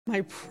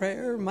My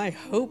prayer, my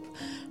hope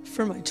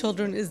for my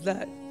children is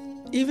that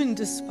even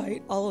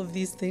despite all of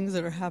these things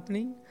that are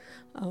happening,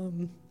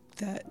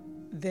 that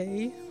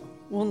they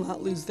will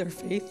not lose their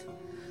faith,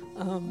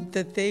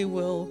 that they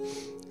will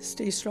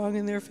stay strong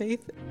in their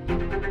faith.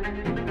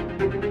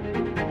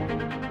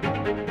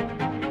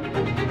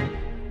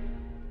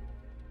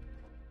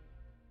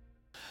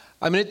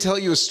 I'm going to tell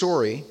you a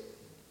story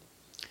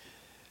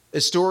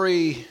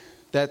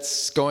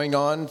that's going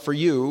on for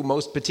you,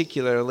 most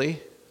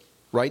particularly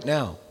right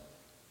now.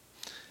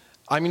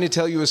 I'm going to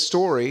tell you a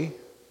story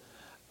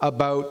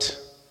about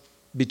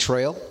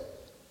betrayal,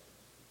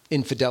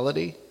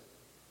 infidelity,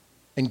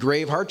 and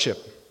grave hardship.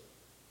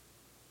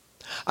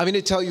 I'm going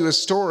to tell you a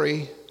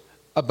story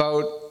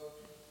about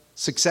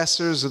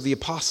successors of the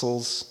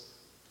apostles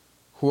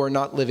who are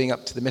not living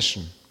up to the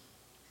mission.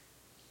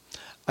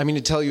 I'm going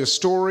to tell you a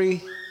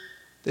story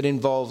that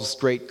involves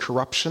great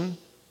corruption,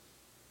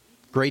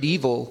 great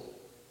evil,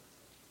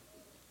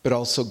 but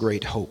also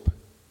great hope.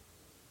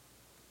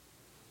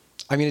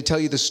 I'm going to tell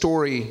you the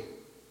story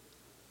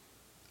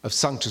of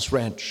Sanctus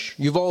Ranch.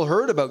 You've all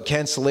heard about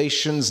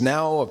cancellations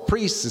now of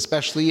priests,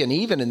 especially, and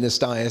even in this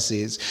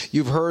diocese.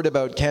 You've heard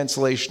about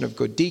cancellation of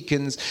good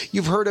deacons.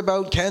 You've heard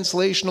about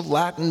cancellation of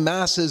Latin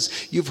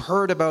masses. You've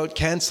heard about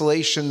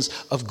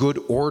cancellations of good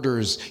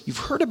orders. You've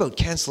heard about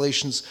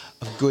cancellations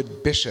of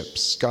good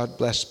bishops. God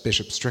bless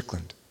Bishop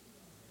Strickland.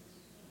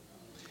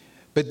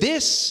 But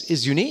this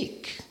is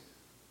unique,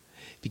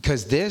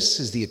 because this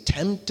is the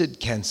attempted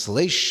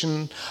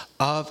cancellation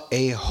of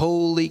a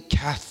holy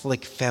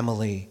Catholic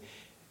family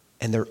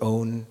and their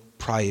own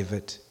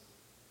private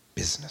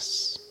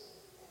business.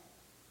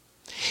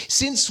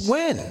 Since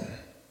when,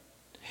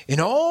 in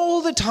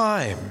all the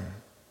time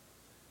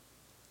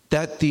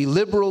that the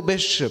liberal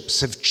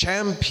bishops have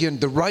championed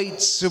the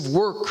rights of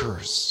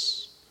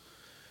workers,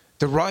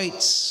 the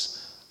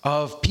rights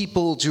of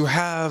people to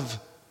have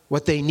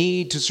what they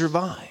need to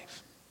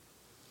survive,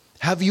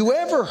 have you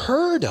ever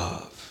heard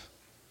of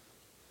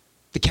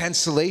the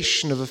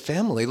cancellation of a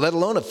family, let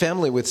alone a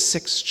family with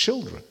 6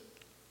 children?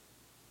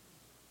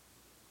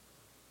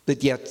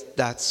 That yet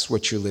that's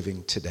what you're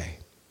living today.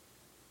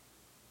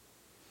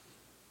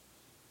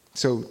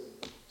 So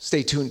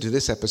stay tuned to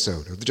this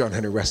episode of the John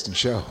Henry Weston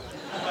Show.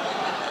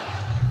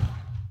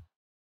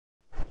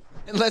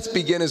 And let's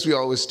begin, as we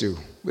always do,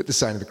 with the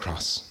sign of the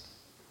cross.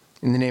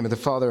 In the name of the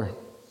Father,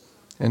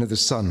 and of the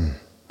Son,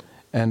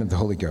 and of the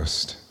Holy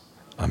Ghost.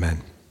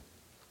 Amen.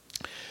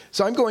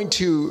 So I'm going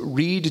to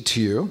read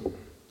to you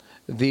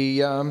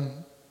the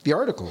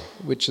article,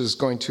 which is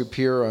going to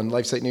appear on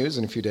LifeSite News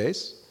in a few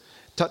days,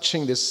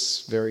 touching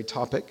this very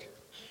topic.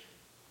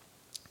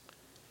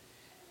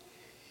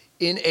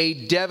 In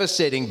a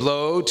devastating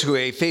blow to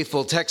a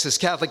faithful Texas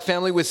Catholic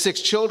family with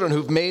 6 children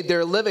who've made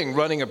their living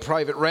running a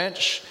private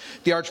ranch,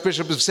 the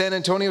Archbishop of San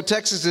Antonio,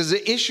 Texas, has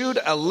issued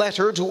a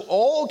letter to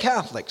all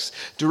Catholics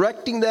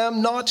directing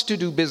them not to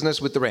do business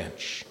with the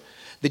ranch.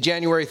 The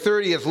January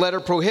 30th letter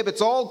prohibits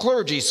all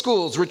clergy,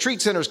 schools,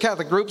 retreat centers,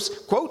 Catholic groups,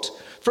 quote,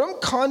 from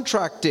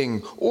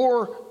contracting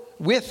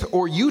with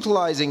or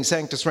utilizing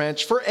Sanctus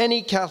Ranch for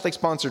any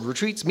Catholic-sponsored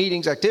retreats,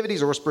 meetings,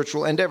 activities, or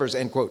spiritual endeavors,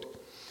 end quote.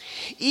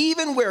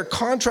 Even where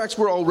contracts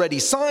were already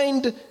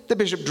signed, the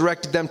bishop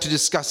directed them to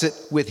discuss it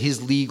with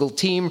his legal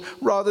team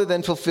rather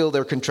than fulfill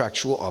their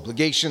contractual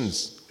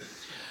obligations.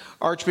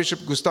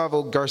 Archbishop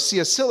Gustavo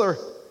Garcia Siller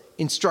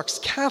instructs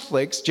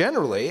Catholics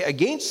generally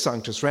against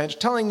Sanctus Ranch,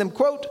 telling them,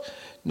 quote,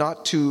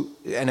 not to,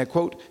 and I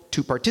quote,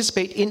 to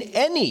participate in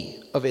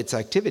any of its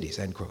activities,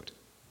 end quote.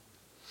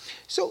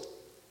 So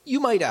you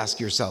might ask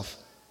yourself,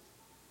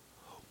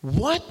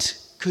 what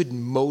could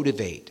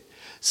motivate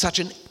such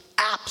an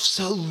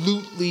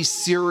absolutely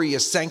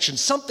serious sanction,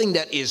 something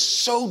that is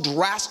so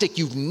drastic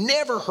you've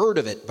never heard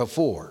of it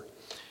before?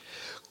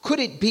 Could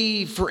it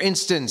be, for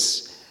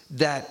instance,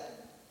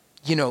 that,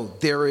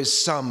 there is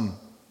some,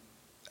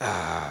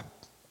 are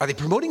they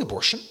promoting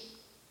abortion?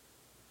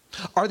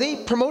 Are they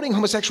promoting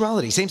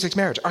homosexuality, same-sex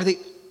marriage? Are they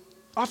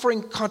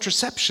offering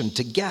contraception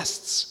to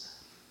guests?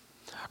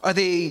 Are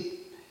they,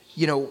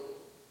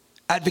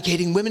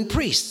 advocating women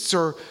priests?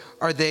 Or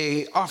are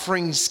they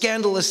offering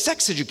scandalous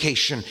sex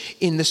education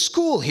in the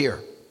school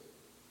here?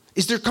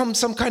 Is there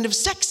some kind of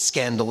sex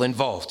scandal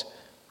involved?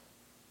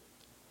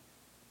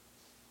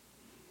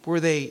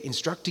 Were they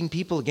instructing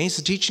people against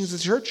the teachings of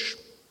the church?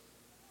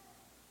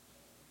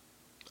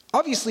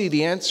 Obviously,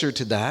 the answer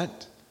to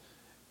that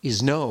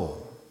is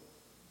no.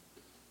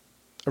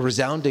 A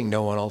resounding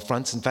no on all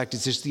fronts. In fact,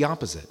 it's just the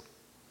opposite.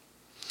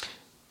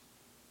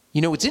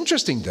 It's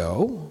interesting,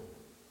 though,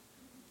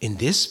 in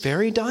this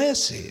very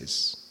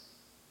diocese,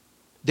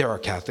 there are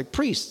Catholic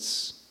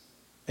priests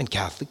and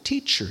Catholic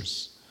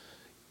teachers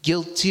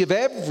guilty of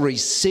every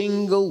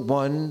single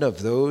one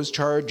of those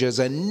charges,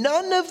 and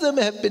none of them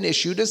have been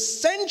issued a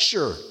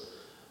censure,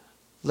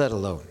 let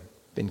alone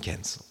been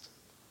canceled.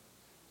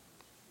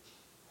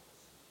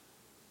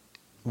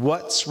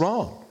 What's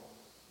wrong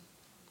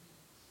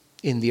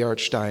in the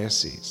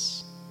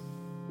Archdiocese?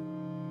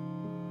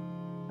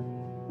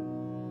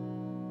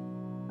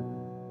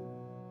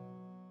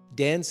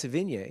 Dan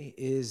Sevigny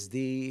is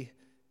the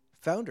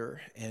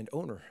founder and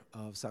owner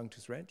of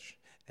Sanctus Ranch,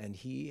 and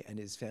he and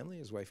his family,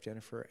 his wife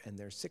Jennifer, and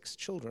their 6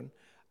 children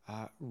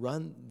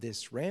run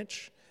this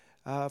ranch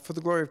for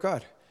the glory of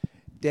God.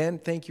 Dan,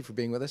 thank you for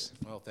being with us.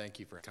 Well, thank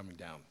you for coming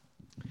down.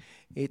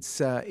 It's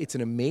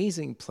an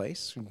amazing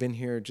place. We've been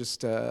here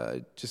just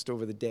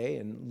over the day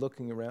and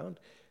looking around.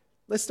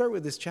 Let's start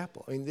with this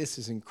chapel. I mean, this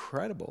is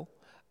incredible.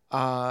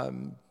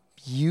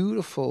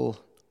 Beautiful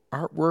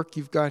artwork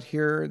you've got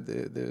here.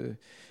 The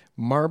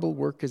marble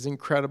work is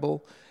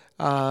incredible.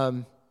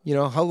 How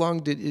long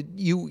did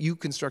you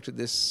constructed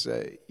this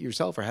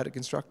yourself, or had it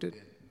constructed?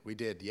 We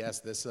did, yes.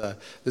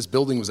 This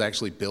building was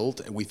actually built,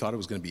 and we thought it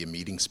was going to be a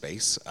meeting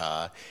space.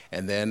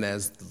 And then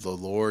as the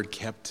Lord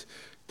kept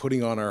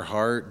putting on our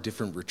heart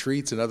different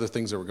retreats and other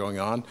things that were going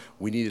on,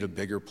 we needed a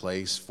bigger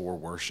place for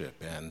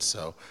worship. And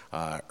so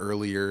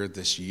earlier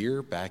this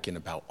year, back in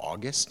about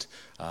August,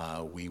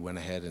 we went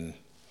ahead and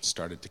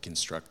started to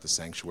construct the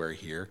sanctuary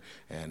here,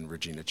 and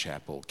Regina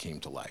Chapel came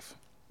to life.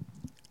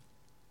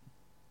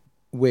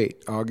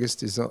 Wait,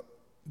 August is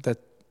that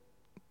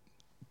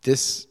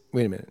this?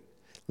 Wait a minute,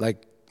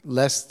 like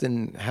less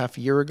than half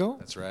a year ago?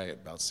 That's right,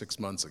 about 6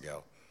 months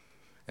ago.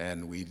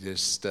 And we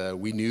just,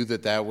 we knew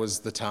that was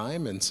the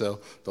time, and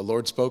so the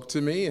Lord spoke to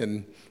me,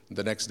 and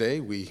the next day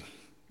we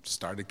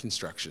started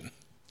construction.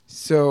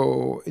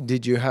 So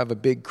did you have a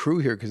big crew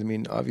here? Because, I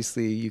mean,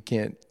 obviously you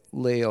can't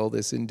lay all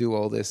this and do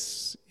all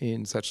this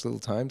in such little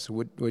time. So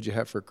what'd you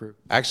have for a crew?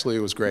 Actually, it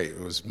was great.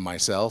 It was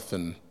myself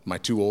and my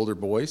 2 older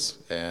boys,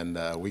 and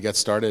we got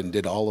started and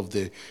did all of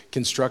the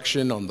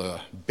construction on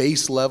the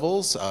base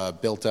levels,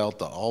 built out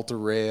the altar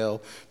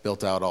rail,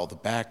 built out all the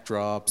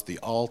backdrops, the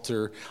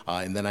altar,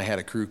 and then I had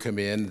a crew come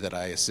in that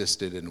I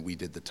assisted, and we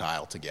did the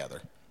tile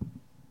together.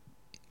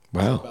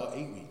 Wow. About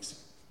 8 weeks.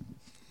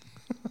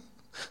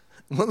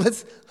 Well,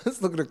 let's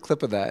look at a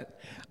clip of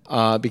that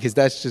because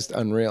that's just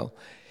unreal.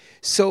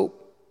 So,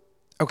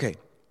 okay,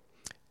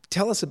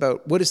 tell us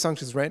about what is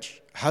Sanctus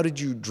Ranch? How did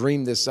you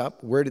dream this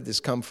up? Where did this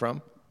come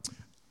from?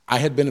 I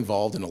had been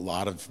involved in a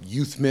lot of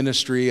youth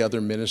ministry,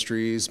 other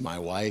ministries. My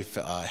wife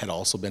had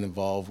also been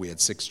involved. We had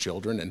 6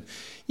 children.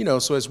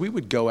 And, so as we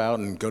would go out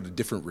and go to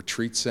different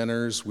retreat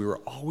centers, we were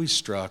always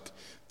struck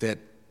that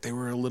they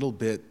were a little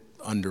bit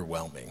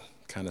underwhelming,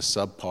 kind of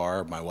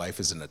subpar. My wife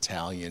is an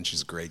Italian.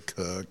 She's a great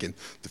cook, and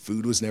the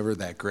food was never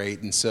that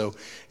great. And so,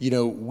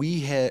 we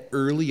had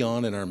early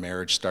on in our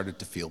marriage started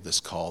to feel this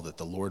call that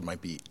the Lord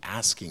might be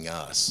asking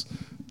us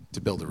to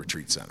build a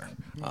retreat center.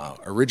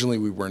 Originally,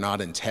 we were not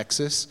in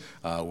Texas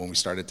when we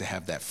started to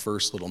have that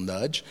first little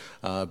nudge,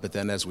 but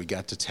then as we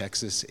got to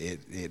Texas,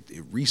 it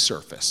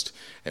resurfaced,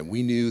 and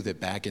we knew that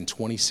back in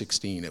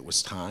 2016 it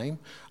was time.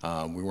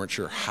 We weren't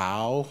sure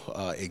how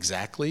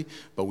exactly,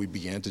 but we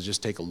began to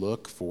just take a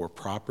look for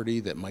property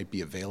that might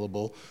be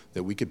available,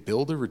 that we could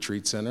build a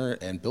retreat center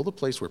and build a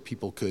place where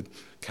people could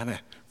kind of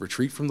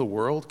retreat from the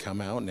world,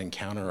 come out and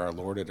encounter our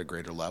Lord at a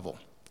greater level.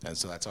 And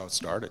so that's how it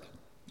started.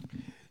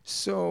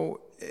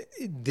 So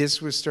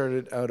this was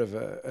started out of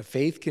a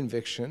faith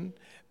conviction,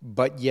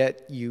 but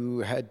yet you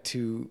had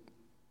to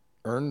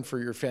earn for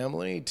your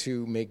family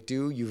to make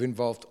do. You've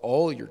involved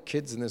all your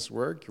kids in this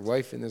work, your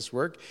wife in this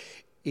work.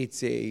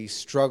 It's a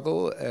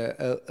struggle,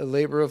 a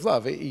labor of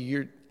love.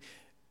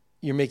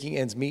 You're making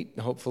ends meet,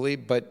 hopefully,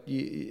 but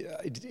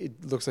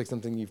it looks like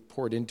something you've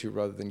poured into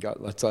rather than got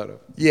lots out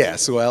of.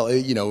 Yes, well,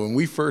 when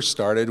we first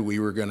started, we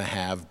were going to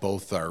have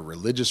both our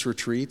religious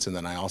retreats, and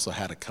then I also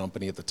had a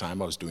company at the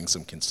time. I was doing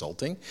some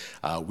consulting.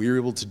 We were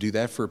able to do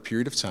that for a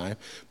period of time,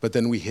 but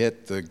then we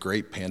hit the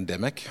great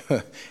pandemic,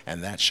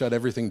 and that shut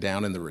everything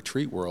down in the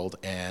retreat world,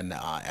 and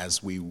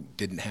as we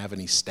didn't have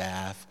any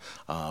staff,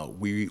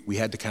 we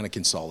had to kind of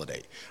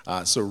consolidate.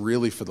 So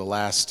really for the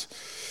last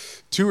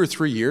 2 or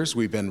 3 years,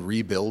 we've been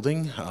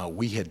rebuilding.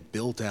 We had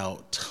built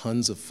out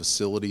tons of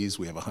facilities.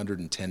 We have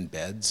 110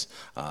 beds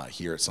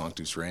here at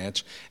Sanctus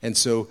Ranch. And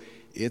so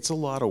it's a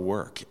lot of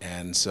work.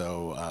 And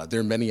so there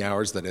are many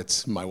hours that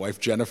it's my wife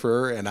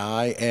Jennifer and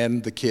I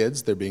and the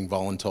kids, they're being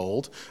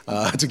voluntold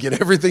to get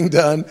everything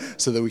done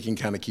so that we can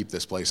kind of keep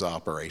this place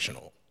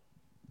operational.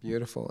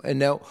 Beautiful. And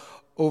now,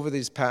 over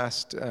these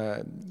past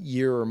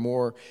year or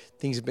more,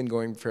 things have been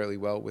going fairly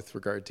well with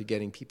regard to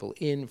getting people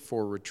in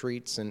for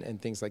retreats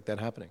and things like that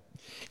happening.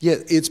 Yeah,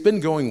 it's been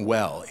going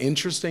well.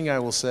 Interesting, I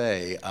will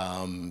say,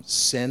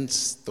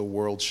 since the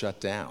world shut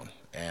down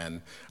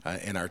and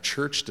our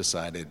church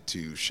decided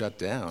to shut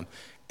down,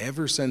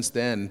 ever since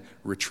then,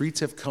 retreats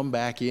have come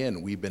back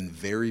in. We've been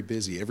very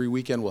busy. Every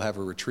weekend we'll have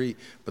a retreat,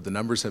 but the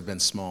numbers have been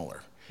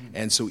smaller.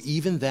 And so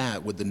even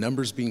that, with the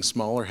numbers being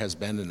smaller, has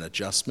been an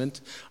adjustment.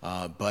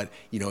 But,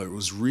 it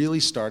was really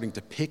starting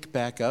to pick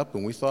back up.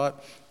 And we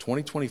thought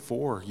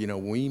 2024,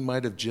 we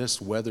might have just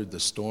weathered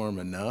the storm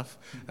enough.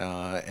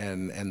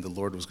 And the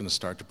Lord was going to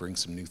start to bring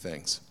some new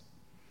things.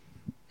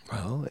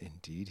 Well,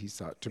 indeed, he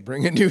sought to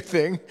bring a new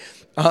thing,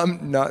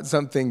 not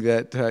something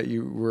that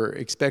you were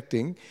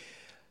expecting.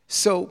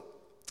 So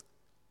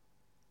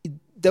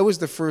that was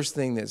the first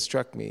thing that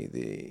struck me.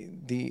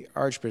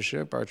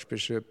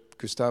 Archbishop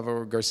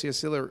Gustavo Garcia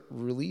Siller,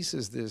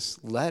 releases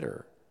this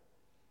letter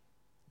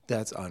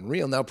That's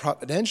unreal. Now,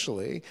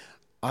 providentially,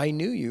 I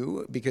knew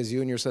you because you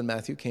and your son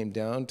Matthew came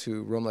down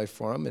to Rome Life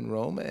Forum in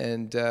Rome,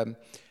 and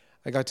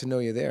I got to know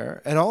you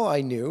there. And all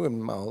I knew,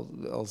 and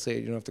I'll say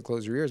it, you don't have to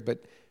close your ears,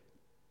 but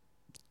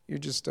you're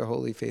just a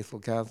holy, faithful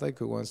Catholic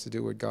who wants to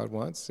do what God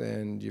wants,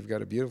 and you've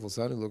got a beautiful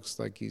son who looks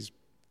like he's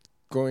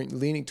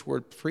leaning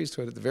toward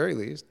priesthood at the very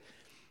least,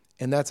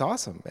 and that's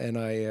awesome. And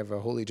I have a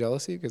holy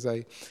jealousy because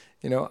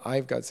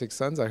I've got 6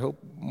 sons. I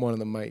hope one of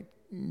them might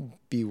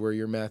be where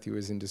your Matthew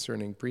is in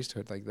discerning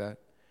priesthood like that.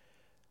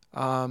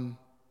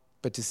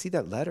 But to see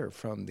that letter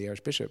from the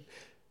Archbishop,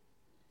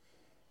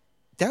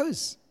 that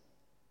was,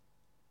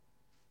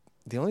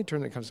 the only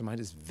term that comes to mind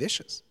is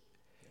vicious.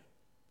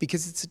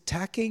 Because it's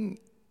attacking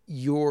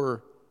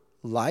your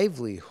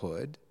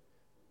livelihood,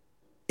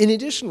 in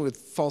addition with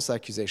false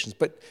accusations.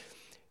 But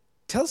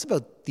tell us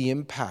about the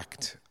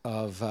impact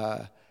of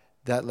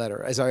that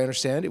letter. As I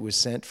understand, it was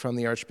sent from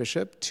the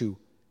Archbishop to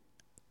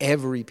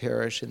every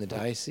parish in the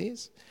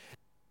diocese.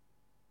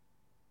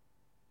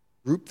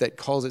 Group that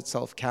calls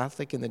itself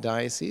Catholic in the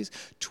diocese,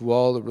 to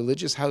all the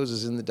religious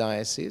houses in the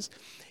diocese.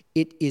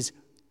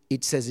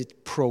 It says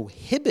it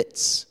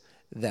prohibits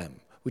them,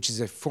 which is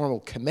a formal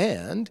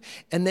command,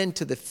 and then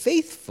to the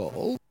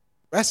faithful,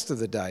 rest of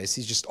the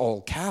diocese, just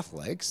all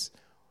Catholics,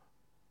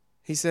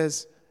 he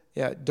says,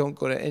 don't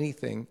go to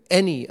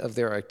any of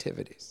their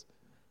activities.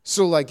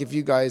 So like if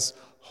you guys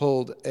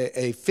hold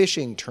a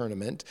fishing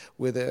tournament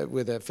with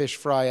a fish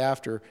fry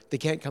after, they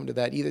can't come to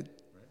that either.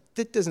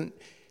 That doesn't...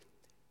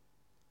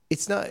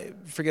 It's not,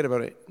 forget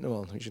about it.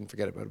 Well, we shouldn't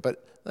forget about it.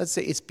 But let's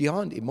say it's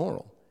beyond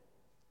immoral.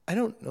 I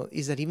don't know,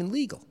 is that even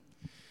legal?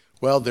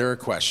 Well, there are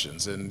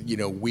questions. And,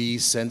 we,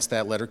 since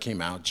that letter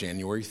came out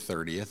January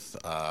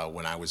 30th,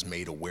 when I was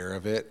made aware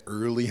of it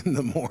early in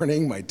the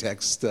morning, my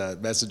text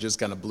messages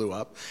kind of blew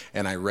up,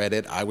 and I read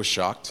it. I was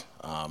shocked.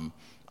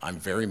 I'm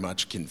very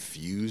much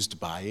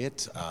confused by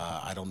it.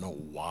 I don't know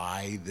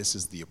why this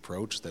is the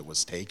approach that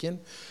was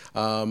taken.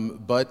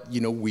 But,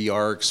 we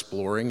are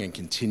exploring and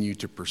continue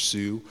to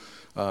pursue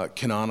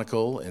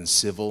canonical and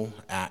civil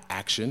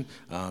action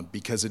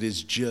because it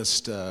is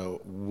just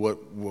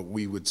what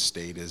we would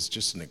state as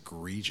just an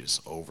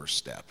egregious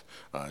overstep.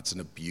 It's an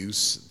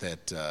abuse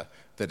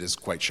that is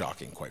quite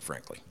shocking, quite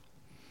frankly.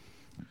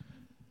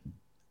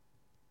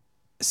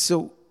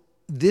 So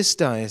this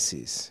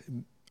diocese,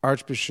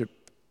 Archbishop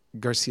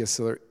Garcia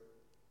Siller,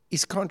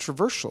 is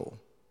controversial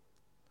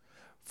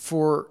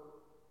for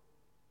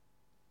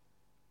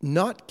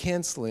not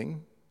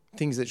canceling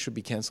things that should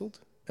be canceled,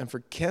 and for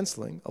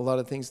canceling a lot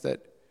of things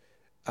that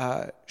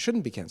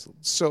shouldn't be canceled.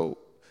 So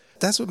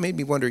that's what made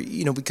me wonder,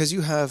 because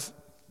you have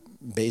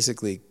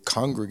basically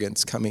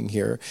congregants coming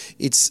here.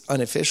 It's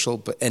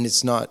unofficial, and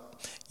it's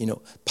not,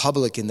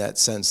 public in that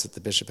sense that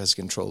the bishop has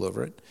control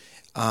over it.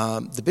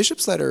 The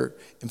bishop's letter,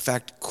 in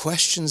fact,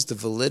 questions the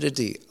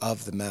validity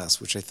of the Mass,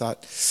 which I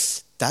thought,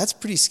 that's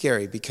pretty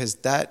scary, because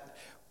that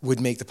would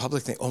make the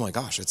public think, oh my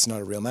gosh, it's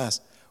not a real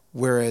Mass.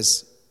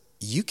 Whereas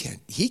he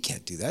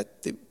can't do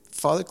that.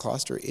 Father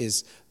Kloster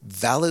is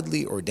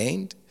validly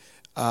ordained.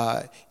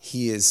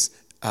 He is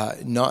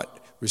not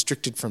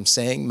restricted from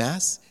saying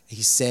Mass.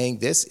 He's saying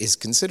this is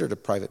considered a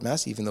private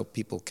Mass, even though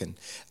people can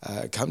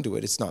come to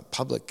it. It's not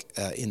public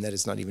in that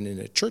it's not even in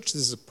a church.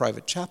 This is a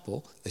private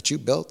chapel that you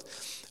built.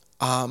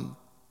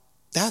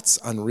 That's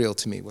unreal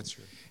to me. What's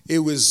your... It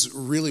was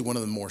really one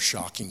of the more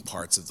shocking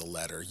parts of the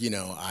letter.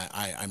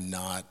 I'm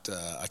not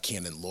a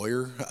canon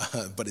lawyer,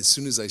 but as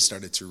soon as I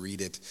started to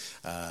read it,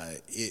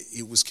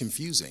 it was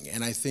confusing.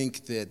 And I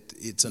think that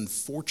it's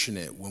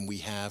unfortunate when we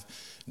have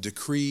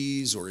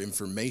decrees or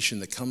information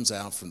that comes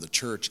out from the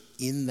church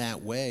in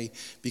that way,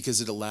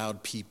 because it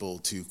allowed people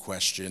to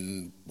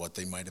question what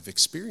they might have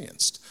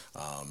experienced.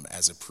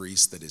 As a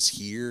priest that is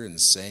here and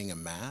saying a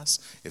Mass,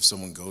 if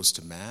someone goes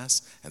to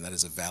Mass and that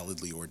is a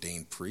validly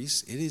ordained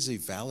priest, it is a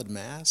valid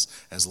Mass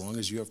as long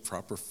as you have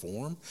proper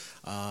form.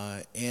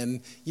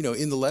 And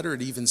in the letter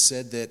it even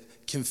said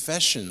that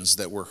confessions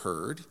that were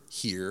heard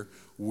here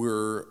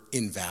were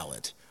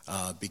invalid.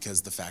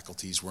 Because the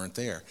faculties weren't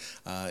there.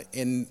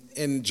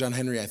 And John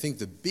Henry, I think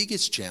the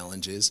biggest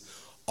challenge is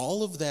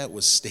all of that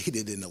was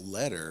stated in a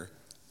letter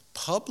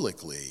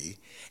publicly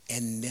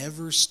and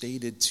never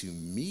stated to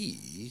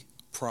me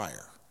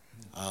prior.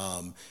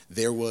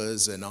 There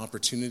was an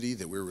opportunity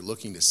that we were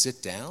looking to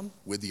sit down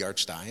with the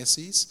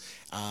Archdiocese,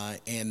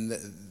 and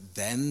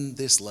then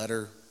this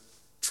letter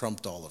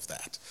trumped all of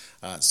that.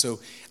 So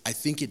I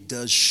think it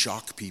does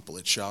shock people.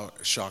 It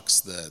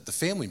shocks the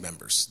family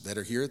members that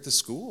are here at the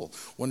school,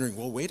 wondering,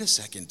 well, wait a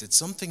second, did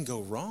something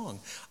go wrong?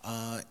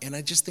 And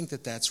I just think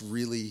that that's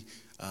really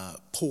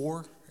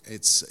poor.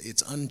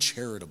 It's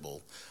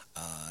uncharitable.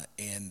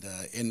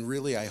 And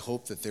really I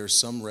hope that there's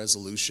some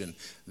resolution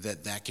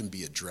that can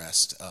be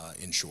addressed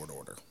in short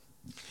order.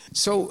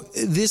 So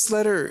this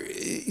letter,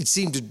 it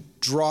seemed to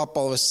drop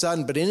all of a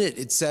sudden, but in it,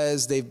 it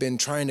says they've been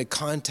trying to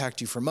contact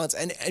you for months.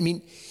 And I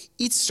mean,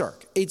 it's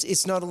stark.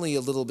 It's not only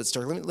a little bit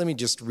stark. Let me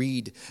just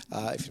read,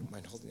 if you don't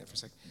mind holding that for a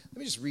second. Let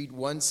me just read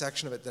one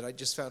section of it that I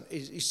just found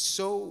is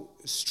so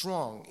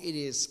strong. It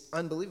is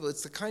unbelievable.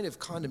 It's the kind of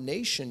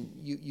condemnation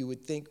you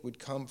would think would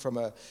come from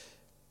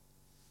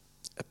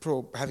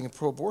having a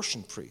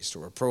pro-abortion priest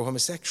or a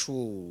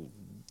pro-homosexual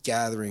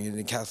gathering in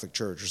a Catholic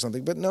church or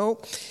something. But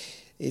no,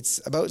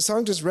 it's about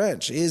Sanctus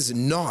Ranch is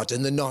not,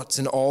 and the not's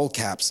in all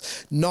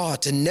caps,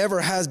 not and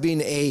never has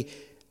been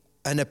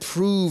an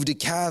approved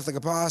Catholic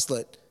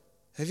apostolate.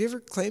 Have you ever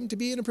claimed to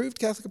be an approved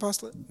Catholic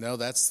apostolate? No,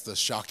 that's the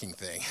shocking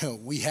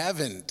thing. We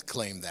haven't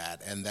claimed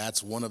that, and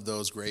that's one of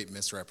those great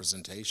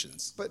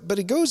misrepresentations. But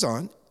it goes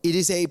on. It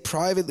is a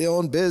privately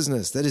owned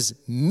business that is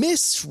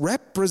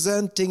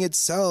misrepresenting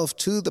itself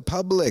to the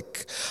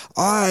public.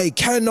 I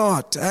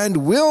cannot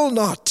and will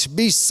not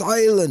be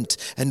silent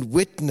and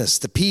witness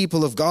the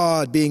people of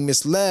God being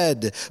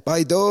misled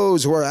by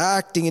those who are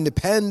acting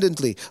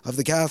independently of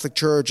the Catholic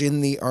Church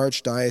in the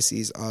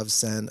Archdiocese of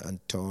San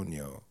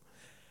Antonio.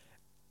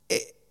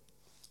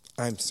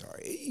 I'm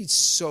sorry. It's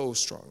so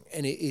strong.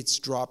 And it's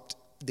dropped.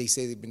 They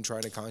say they've been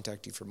trying to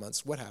contact you for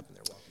months. What happened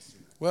there?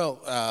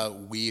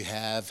 Well, we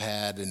have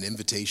had an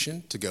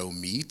invitation to go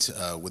meet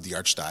with the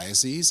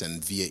Archdiocese,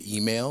 and via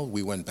email,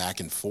 we went back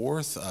and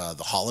forth.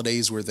 The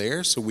holidays were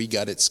there, so we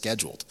got it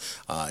scheduled.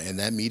 And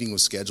that meeting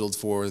was scheduled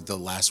for the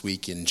last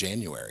week in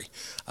January.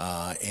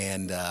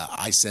 And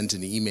I sent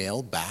an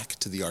email back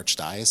to the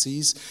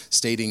Archdiocese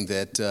stating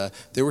that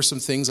there were some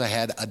things I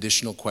had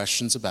additional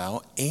questions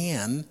about,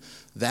 and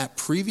that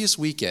previous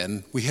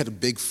weekend, we had a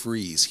big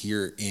freeze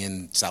here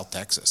in South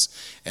Texas,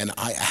 and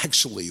I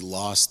actually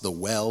lost the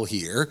well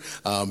here,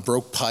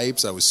 broke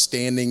pipes. I was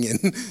standing in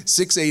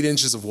 6-8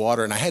 inches of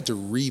water, and I had to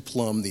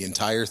replumb the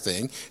entire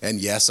thing, and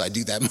yes, I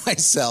do that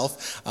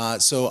myself.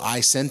 So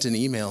I sent an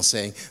email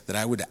saying that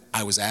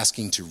I was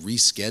asking to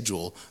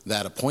reschedule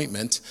that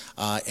appointment,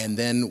 and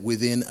then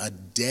within a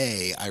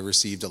day, I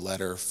received a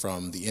letter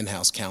from the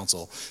in-house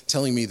counsel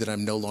telling me that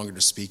I'm no longer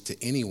to speak to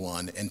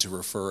anyone and to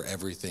refer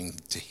everything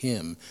to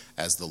him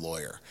as the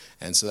lawyer.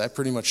 And so that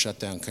pretty much shut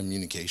down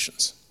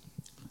communications.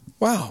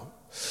 Wow.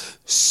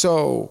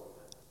 So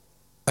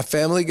a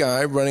family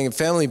guy running a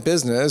family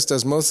business,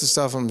 does most of the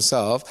stuff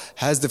himself,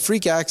 has the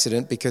freak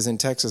accident, because in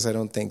Texas I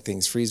don't think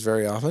things freeze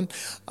very often,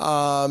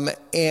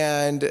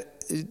 and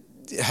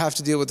have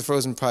to deal with the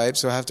frozen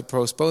pipes, so I have to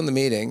postpone the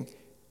meeting,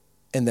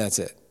 and that's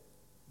it.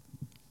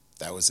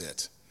 That was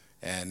it.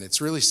 And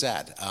it's really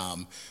sad.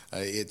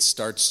 It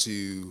starts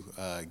to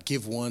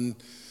give one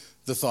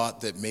the thought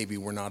that maybe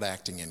we're not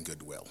acting in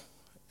goodwill,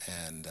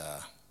 and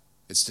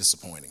it's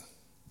disappointing.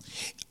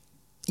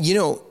 You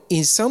know,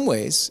 in some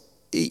ways,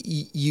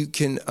 you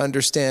can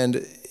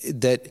understand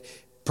that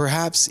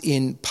perhaps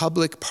in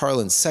public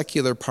parlance,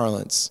 secular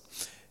parlance,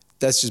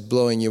 that's just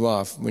blowing you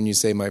off when you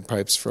say my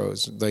pipes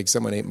froze, like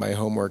someone ate my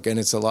homework, and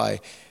it's a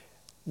lie.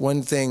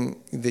 One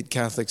thing that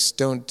Catholics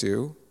don't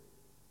do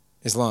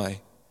is lie.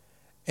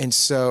 And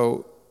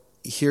so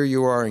here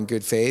you are in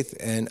good faith,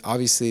 and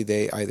obviously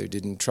they either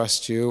didn't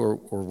trust you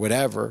or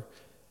whatever,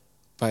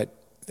 but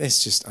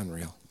it's just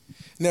unreal.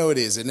 No, it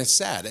is, and it's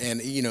sad.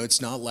 And, you know, it's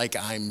not like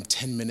I'm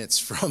 10 minutes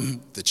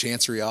from the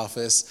Chancery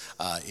office.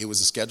 It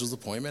was a scheduled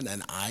appointment,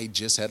 and I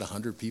just had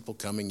 100 people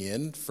coming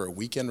in for a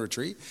weekend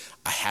retreat.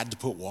 I had to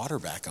put water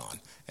back on,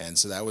 and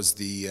so that was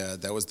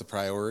the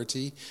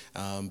priority.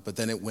 But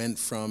then it went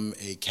from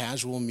a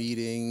casual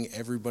meeting,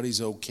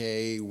 everybody's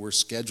okay, we're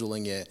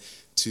scheduling it,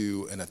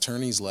 to an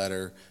attorney's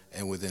letter,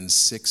 and within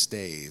 6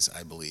 days,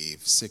 I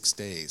believe, 6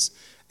 days,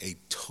 a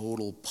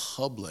total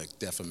public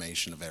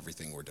defamation of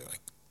everything we're doing.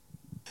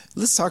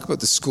 Let's talk about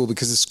the school,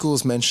 because the school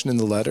is mentioned in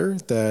the letter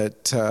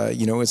that,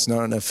 it's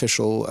not an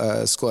official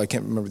school. I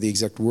can't remember the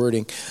exact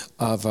wording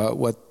of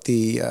what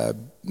the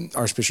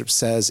Archbishop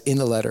says in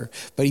the letter,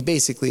 but he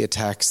basically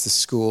attacks the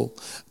school,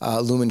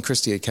 Lumen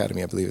Christi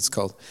Academy, I believe it's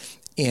called.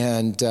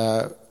 And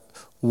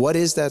what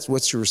is that?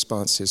 What's your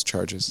response to his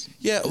charges?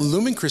 Yeah,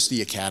 Lumen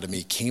Christi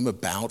Academy came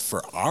about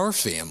for our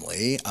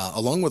family,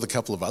 along with a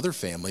couple of other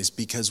families,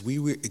 because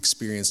we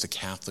experienced a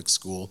Catholic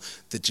school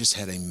that just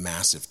had a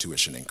massive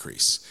tuition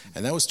increase.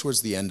 And that was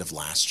towards the end of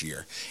last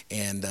year.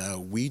 And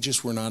we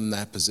just were not in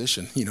that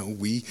position. You know,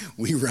 we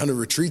run a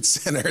retreat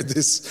center.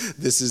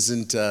 This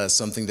isn't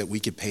something that we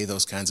could pay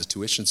those kinds of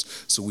tuitions.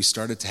 So we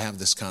started to have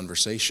this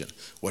conversation.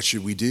 What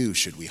should we do?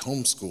 Should we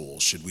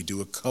homeschool? Should we do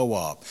a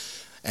co-op?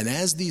 And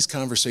as these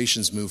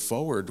conversations move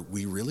forward,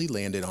 we really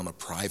landed on a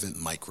private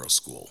micro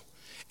school.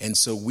 And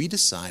so we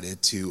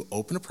decided to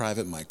open a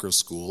private micro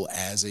school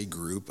as a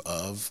group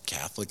of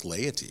Catholic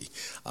laity.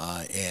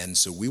 And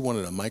so we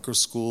wanted a micro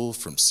school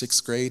from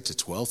 6th grade to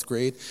 12th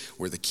grade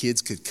where the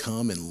kids could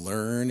come and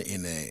learn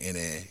in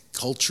a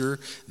culture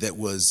that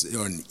was,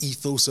 or an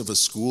ethos of a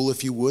school,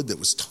 if you would, that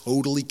was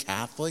totally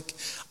Catholic.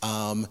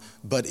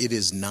 But it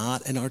is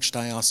not an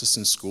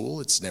archdiocesan school.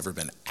 It's never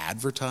been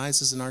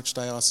advertised as an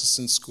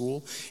archdiocesan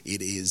school.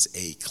 It is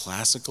a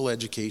classical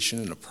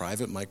education in a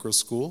private micro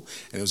school.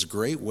 And it was a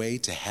great way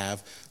to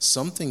have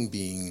something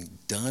being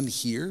done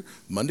here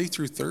Monday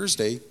through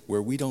Thursday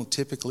where we don't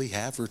typically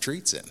have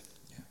retreats in.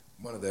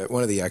 One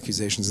of the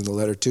accusations in the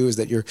letter, too, is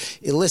that you're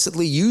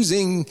illicitly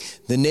using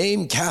the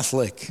name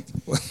Catholic.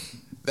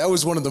 That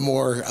was one of the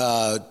more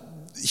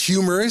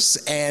humorous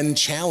and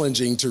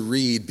challenging to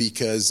read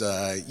because,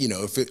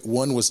 if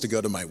one was to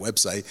go to my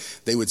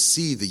website, they would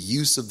see the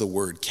use of the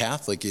word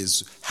Catholic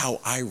is how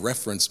I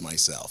reference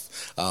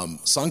myself.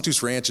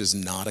 Sanctus Ranch is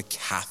not a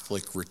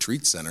Catholic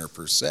retreat center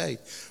per se,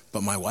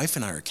 but my wife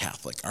and I are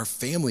Catholic. Our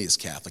family is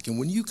Catholic. And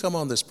when you come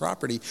on this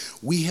property,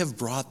 we have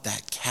brought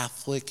that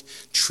Catholic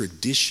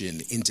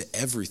tradition into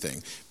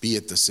everything, be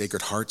it the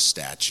Sacred Heart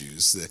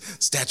statues, the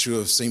statue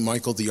of St.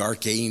 Michael the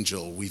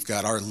Archangel. We've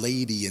got Our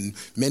Lady in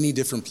many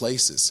different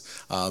places.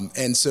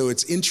 And so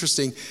it's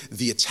interesting.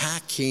 The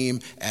attack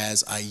came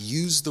as I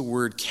used the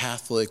word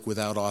Catholic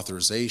without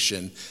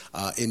authorization.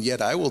 And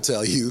yet I will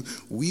tell you,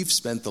 we've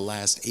spent the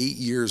last 8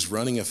 years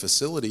running a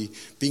facility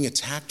being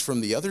attacked from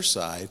the other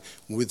side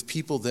with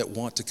people that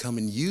want to come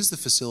and use the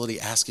facility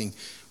asking,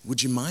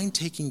 would you mind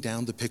taking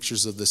down the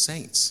pictures of the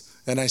saints?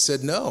 And I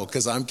said, no,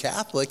 because I'm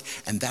Catholic,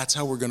 and that's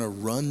how we're going to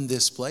run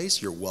this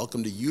place. You're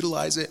welcome to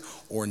utilize it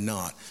or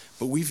not.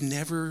 But we've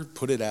never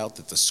put it out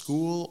that the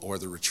school or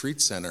the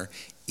retreat center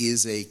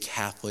is a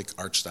Catholic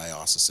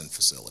archdiocesan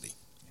facility.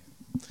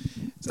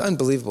 It's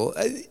unbelievable.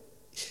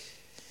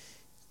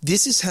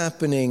 This is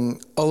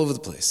happening all over the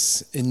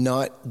place, and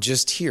not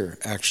just here,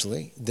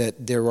 actually,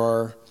 that there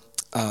are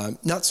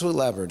not so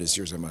elaborate as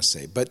yours, I must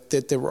say, but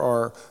that there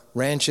are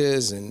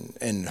ranches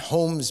and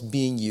homes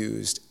being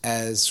used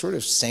as sort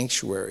of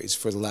sanctuaries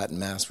for the Latin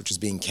Mass, which is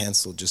being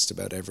canceled just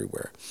about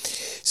everywhere.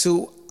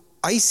 So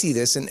I see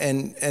this, and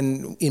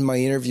in my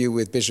interview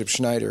with Bishop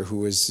Schneider, who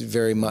was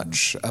very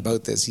much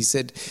about this, he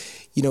said,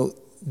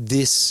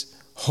 this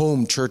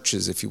home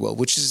churches, if you will,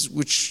 which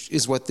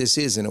is what this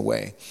is in a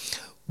way,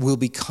 will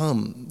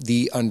become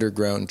the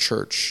underground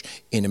church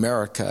in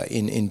America,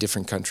 in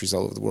different countries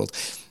all over the world.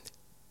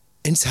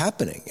 And it's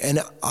happening. And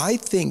I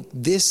think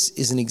this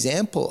is an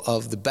example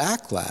of the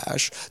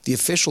backlash, the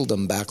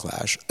officialdom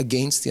backlash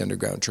against the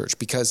underground church,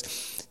 because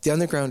the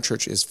underground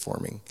church is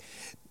forming.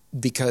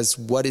 Because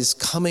what is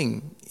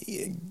coming,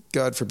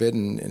 God forbid,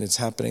 and it's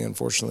happening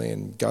unfortunately,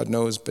 and God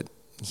knows, but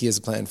he has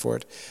a plan for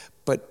it.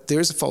 But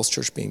there's a false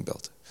church being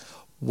built,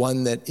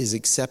 one that is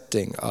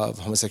accepting of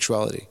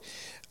homosexuality,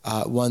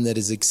 one that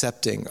is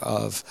accepting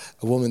of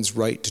a woman's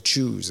right to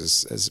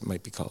choose, as it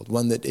might be called,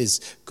 one that is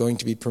going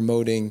to be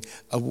promoting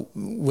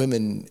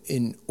women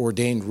in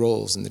ordained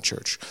roles in the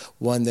church,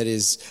 one that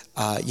is,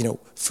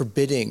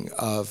 forbidding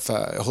of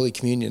Holy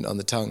Communion on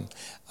the tongue.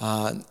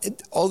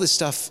 All this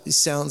stuff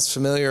sounds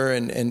familiar,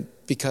 and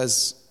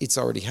because it's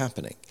already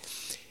happening.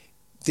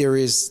 There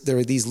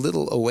are these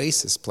little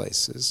oasis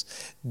places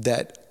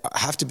that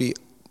have to be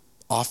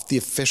off the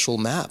official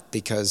map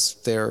because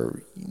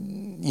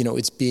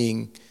it's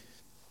being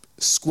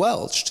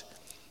squelched.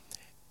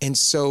 And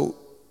so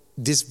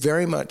this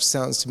very much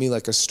sounds to me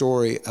like a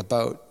story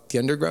about the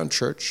underground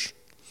church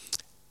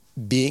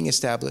being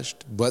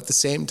established, but at the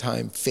same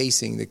time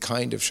facing the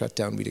kind of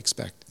shutdown we'd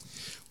expect.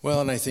 Well,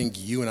 and I think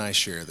you and I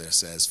share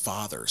this as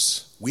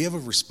fathers. We have a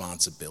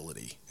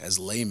responsibility. As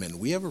laymen,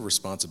 we have a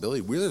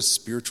responsibility. We're the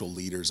spiritual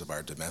leaders of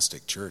our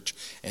domestic church.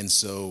 And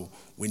so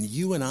when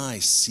you and I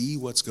see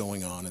what's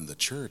going on in the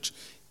church,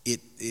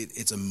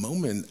 it's a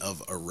moment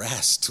of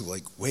arrest to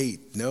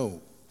wait,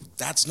 no,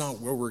 that's not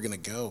where we're going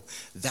to go.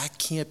 That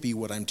can't be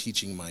what I'm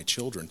teaching my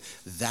children.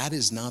 That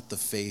is not the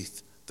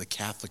faith, the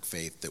Catholic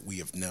faith that we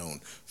have known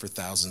for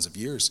thousands of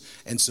years.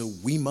 And so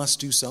we must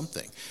do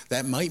something.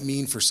 That might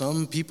mean for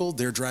some people,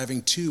 they're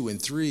driving 2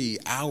 and 3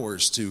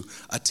 hours to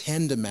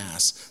attend a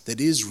Mass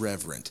that is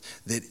reverent,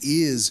 that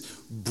is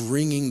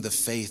bringing the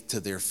faith to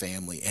their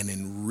family and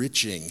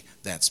enriching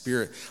that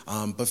spirit.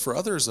 But for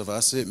others of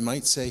us, it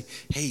might say,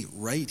 hey,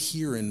 right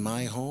here in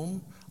my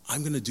home,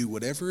 I'm going to do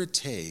whatever it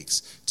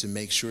takes to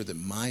make sure that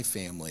my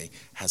family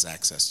has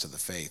access to the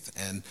faith.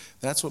 And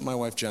that's what my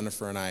wife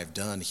Jennifer and I have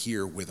done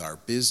here with our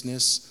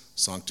business,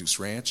 Sanctus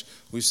Ranch.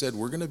 We've said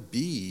we're going to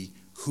be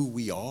who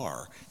we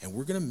are, and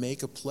we're going to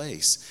make a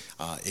place.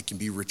 It can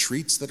be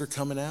retreats that are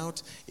coming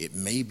out. It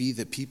may be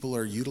that people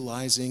are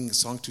utilizing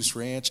Sanctus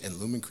Ranch and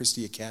Lumen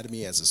Christi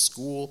Academy as a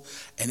school,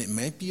 and it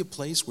might be a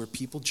place where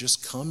people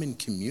just come in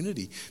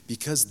community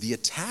because the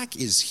attack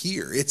is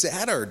here. It's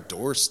at our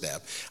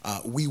doorstep.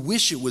 We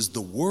wish it was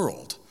the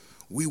world.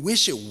 We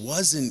wish it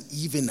wasn't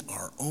even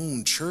our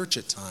own church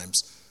at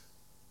times,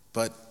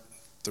 but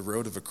the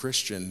road of a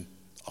Christian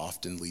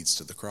often leads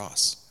to the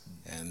cross.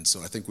 And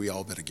so I think we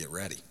all better get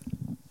ready.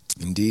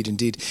 Indeed,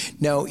 indeed.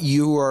 Now,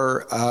 you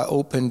are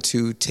open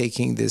to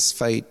taking this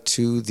fight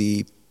to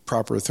the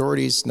proper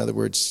authorities, in other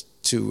words,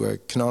 to a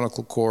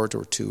canonical court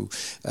or to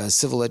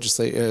civil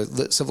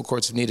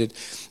courts if needed.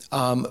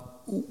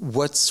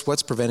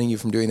 What's preventing you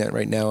from doing that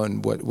right now,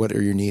 and what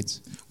are your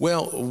needs?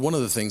 Well, one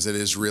of the things that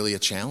is really a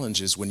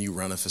challenge is when you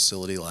run a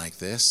facility like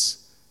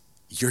this,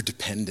 you're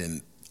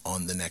dependent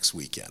on the next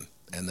weekend.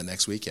 And the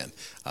next weekend.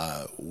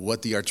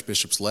 What the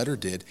Archbishop's letter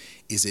did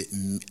is it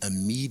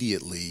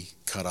immediately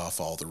cut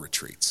off all the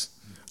retreats.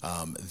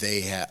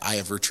 I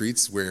have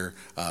retreats where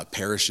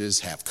parishes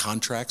have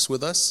contracts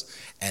with us,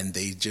 and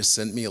they just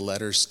sent me a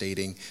letter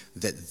stating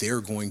that they're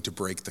going to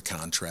break the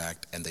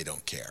contract and they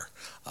don't care.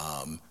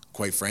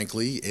 Quite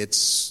frankly,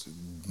 it's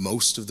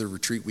most of the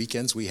retreat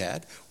weekends we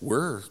had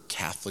were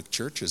Catholic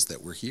churches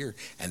that were here,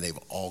 and they've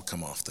all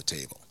come off the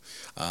table.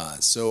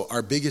 So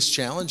our biggest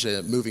challenge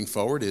moving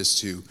forward is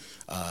to,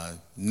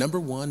 number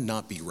one,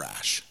 not be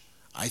rash.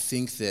 I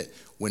think that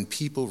when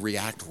people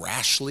react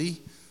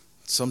rashly,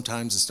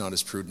 sometimes it's not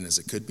as prudent as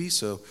it could be.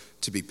 So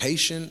to be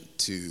patient,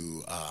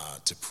 to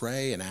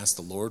pray and ask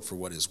the Lord for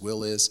what his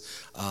will is,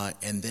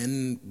 and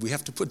then we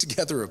have to put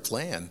together a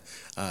plan,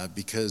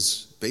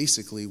 because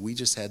basically we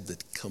just had the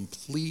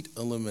complete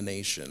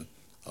elimination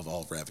of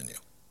all revenue.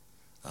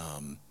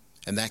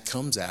 And that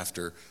comes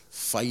after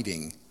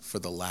fighting for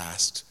the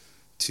last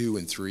 2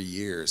 and 3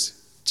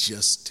 years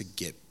just to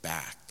get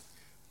back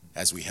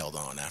as we held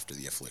on after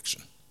the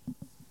affliction.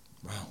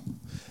 Wow.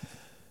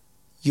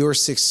 Your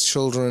 6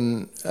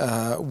 children,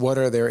 what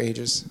are their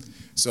ages?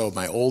 So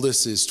my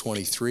oldest is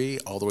 23,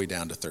 all the way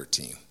down to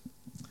 13.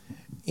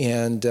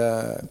 And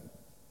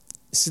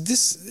so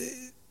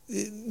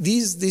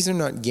these are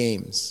not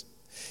games.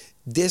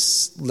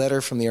 This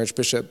letter from the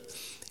Archbishop,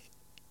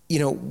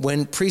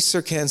 when priests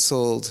are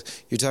canceled,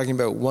 you're talking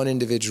about one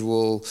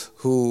individual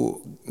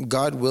who,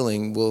 God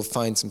willing, will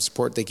find some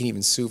support. They can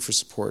even sue for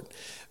support.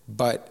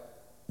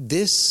 But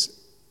this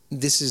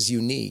is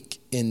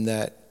unique in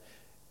that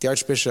the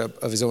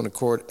Archbishop, of his own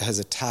accord, has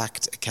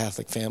attacked a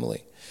Catholic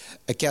family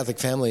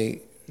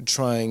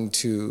trying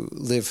to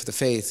live for the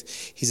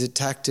faith. He's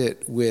attacked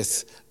it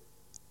with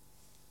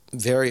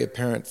very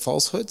apparent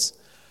falsehoods,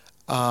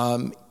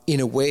 in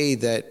a way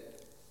that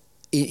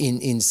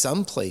in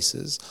some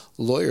places,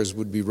 lawyers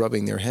would be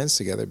rubbing their hands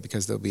together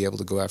because they'll be able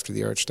to go after the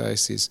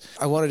Archdiocese.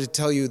 I wanted to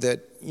tell you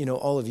that,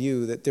 all of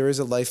you, that there is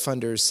a life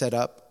funder set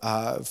up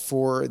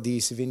for the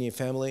Savigny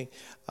family.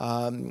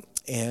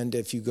 And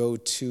if you go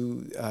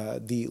to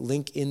the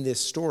link in this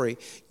story,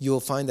 you'll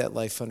find that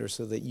life funder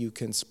so that you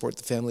can support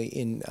the family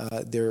in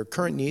their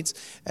current needs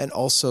and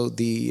also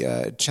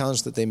the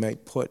challenge that they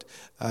might put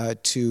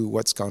to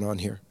what's gone on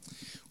here.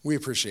 We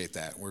appreciate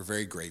that. We're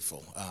very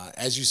grateful.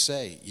 As you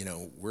say,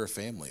 we're a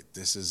family.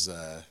 This has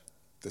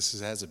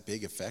a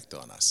big effect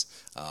on us.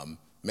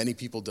 Many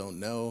people don't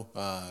know.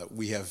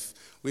 We have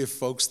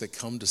folks that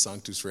come to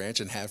Sanctus Ranch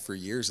and have for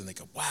years, and they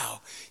go, "Wow,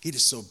 it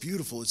is so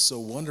beautiful. It's so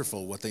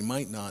wonderful." What they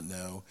might not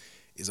know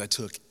is I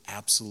took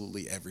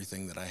absolutely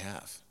everything that I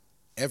have,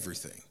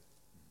 everything,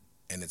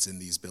 and it's in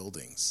these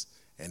buildings,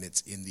 and it's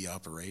in the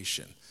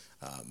operation.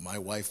 My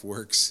wife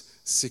works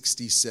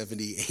 60,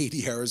 70,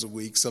 80 hours a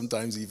week,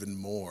 sometimes even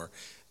more,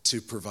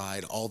 to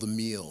provide all the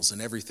meals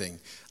and everything.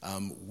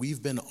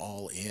 We've been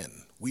all in.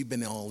 We've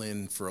been all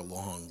in for a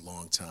long,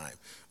 long time.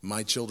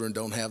 My children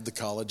don't have the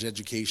college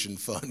education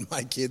fund.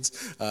 My kids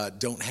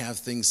don't have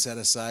things set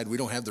aside. We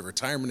don't have the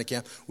retirement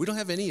account. We don't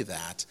have any of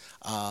that.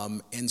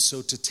 And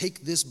so to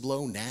take this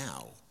blow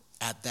now,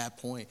 at that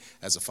point,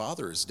 as a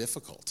father, is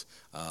difficult.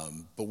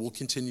 But we'll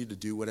continue to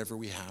do whatever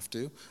we have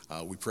to.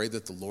 We pray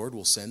that the Lord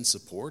will send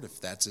support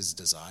if that's his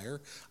desire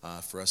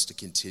for us to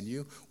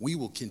continue. We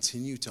will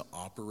continue to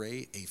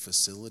operate a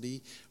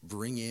facility,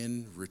 bring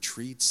in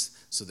retreats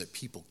so that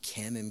people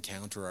can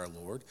encounter our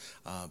Lord.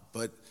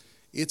 But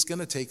it's going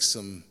to take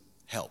some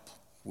help.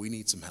 We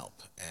need some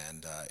help.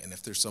 And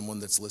if there's someone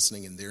that's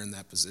listening and they're in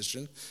that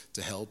position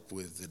to help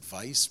with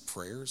advice,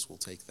 prayers, we'll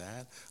take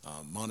that.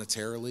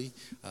 Monetarily,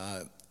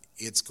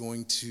 it's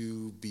going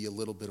to be a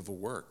little bit of a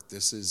work.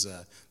 This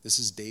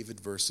is David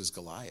versus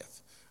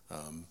Goliath,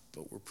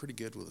 but we're pretty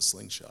good with a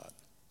slingshot.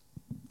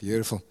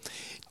 Beautiful.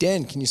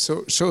 Dan, can you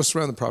show us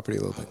around the property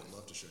a little bit? I would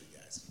love to show you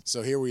guys.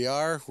 So here we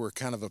are. We're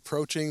kind of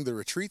approaching the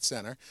retreat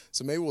center.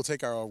 So maybe we'll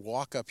take our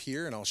walk up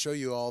here, and I'll show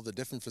you all the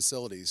different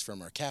facilities,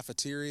 from our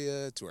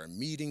cafeteria to our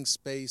meeting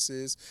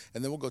spaces,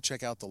 and then we'll go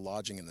check out the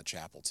lodging in the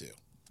chapel too.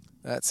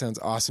 That sounds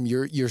awesome.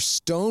 Your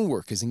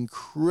stonework is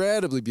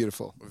incredibly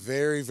beautiful.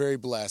 Very, very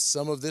blessed.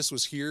 Some of this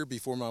was here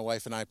before my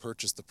wife and I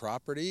purchased the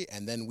property,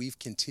 and then we've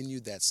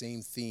continued that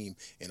same theme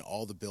in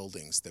all the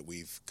buildings that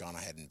we've gone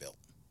ahead and built.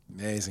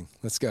 Amazing.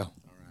 Let's go. All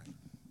right.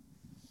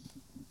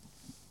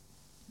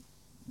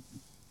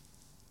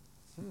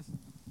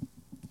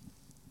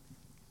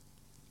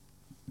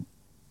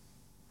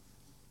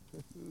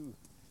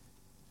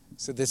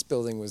 So this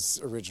building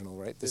was original,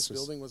 right? This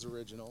building was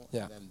original,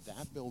 yeah. And then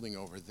that building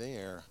over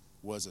there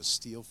was a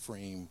steel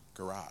frame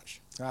garage.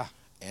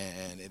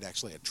 And it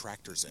actually had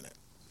tractors in it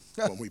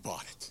when we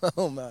bought it.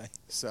 Oh my.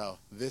 So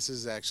this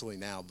is actually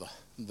now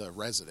the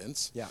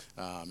residence. Yeah.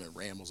 It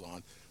rambles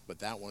on, but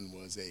that one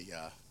was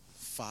a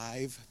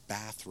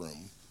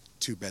 5-bathroom,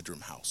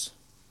 2-bedroom house.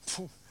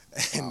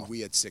 And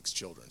we had 6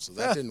 children, so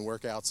that didn't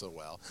work out so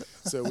well.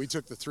 So we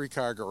took the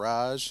 3-car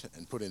garage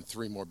and put in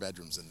 3 more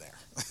bedrooms in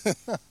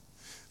there.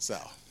 So,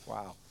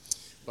 wow.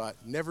 But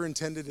never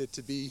intended it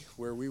to be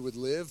where we would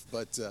live,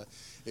 but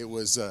it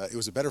was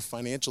a better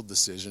financial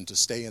decision to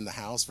stay in the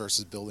house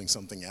versus building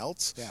something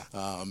else.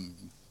 Yeah.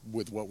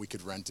 With what we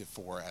could rent it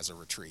for as a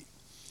retreat.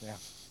 Yeah.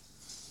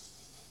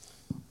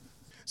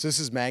 So this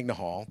is Magna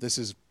Hall. This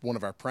is one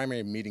of our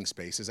primary meeting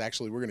spaces.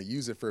 Actually, we're going to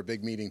use it for a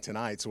big meeting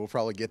tonight, so we'll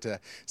probably get to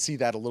see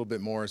that a little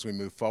bit more as we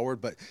move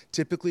forward. But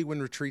typically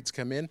when retreats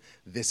come in,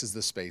 this is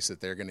the space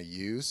that they're going to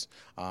use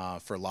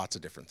for lots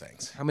of different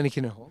things. How many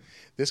can it hold?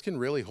 This can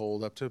really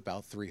hold up to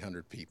about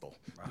 300 people,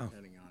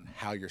 depending on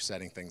how you're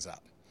setting things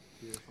up.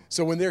 Beautiful.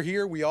 So when they're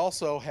here, we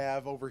also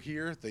have over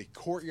here the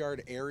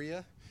courtyard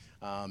area.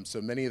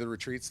 So many of the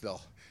retreats,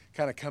 they'll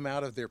kind of come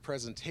out of their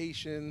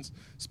presentations,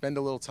 spend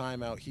a little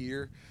time out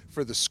here.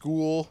 For the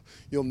school,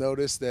 you'll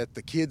notice that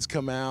the kids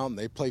come out and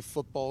they play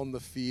football in the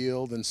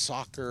field and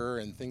soccer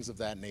and things of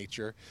that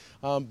nature.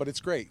 But it's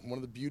great. One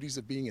of the beauties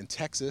of being in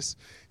Texas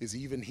is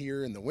even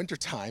here in the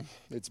wintertime,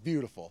 it's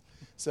beautiful.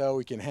 So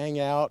we can hang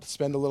out,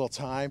 spend a little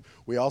time.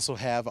 We also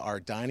have our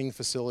dining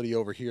facility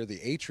over here,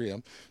 the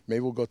atrium.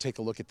 Maybe we'll go take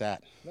a look at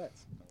that.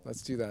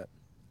 Let's do that.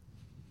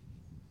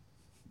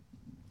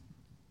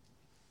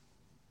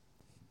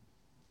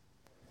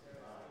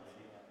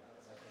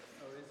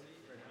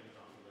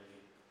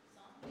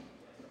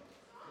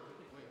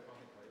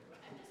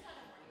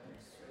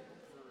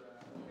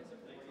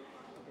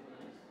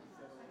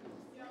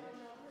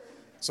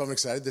 So I'm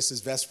excited. This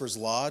is Vespers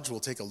Lodge. We'll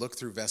take a look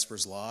through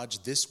Vespers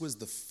Lodge. This was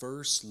the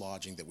first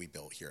lodging that we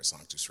built here at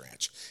Sanctus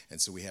Ranch.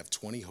 And so we have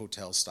 20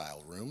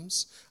 hotel-style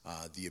rooms,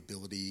 the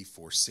ability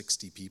for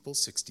 60 people,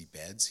 60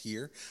 beds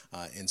here.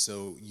 And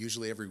so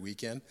usually every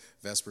weekend,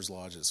 Vespers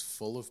Lodge is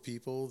full of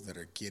people that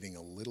are getting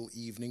a little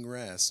evening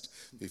rest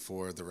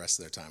before the rest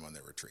of their time on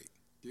their retreat.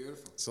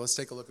 Beautiful. So let's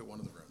take a look at one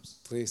of the rooms.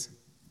 Please.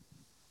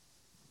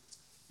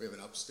 We have an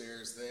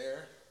upstairs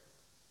there,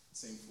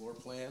 same floor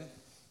plan.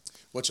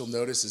 What you'll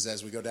notice is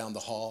as we go down the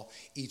hall,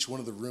 each one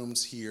of the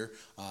rooms here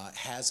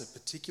has a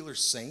particular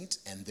saint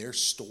and their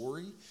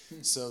story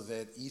so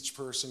that each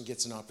person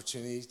gets an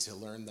opportunity to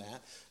learn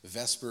that.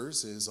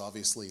 Vespers is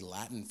obviously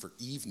Latin for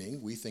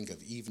evening. We think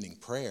of evening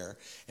prayer.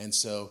 And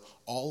so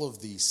all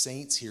of the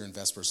saints here in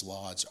Vespers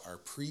Lodge are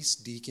priests,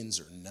 deacons,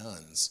 or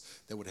nuns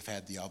that would have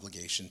had the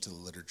obligation to the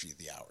Liturgy of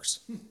the Hours.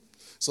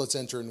 So let's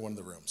enter in one of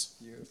the rooms.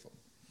 Beautiful.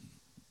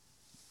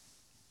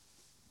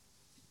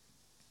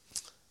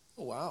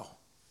 Oh, wow.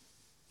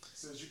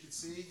 So as you can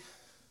see,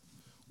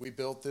 we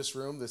built this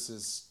room. This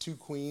is 2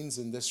 queens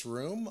in this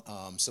room.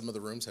 Some of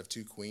the rooms have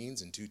 2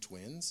 queens and 2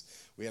 twins.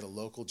 We had a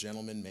local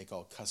gentleman make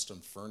all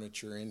custom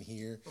furniture in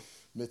here,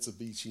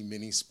 Mitsubishi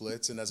mini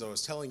splits. And as I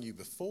was telling you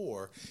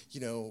before,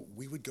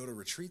 we would go to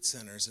retreat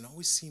centers and it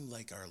always seemed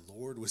like our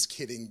Lord was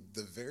getting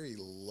the very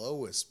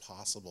lowest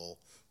possible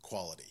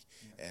quality.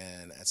 Yeah.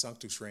 And at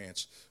Sanctus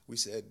Ranch, we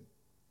said,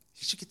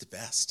 you should get the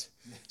best.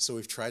 Yeah. So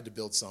we've tried to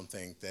build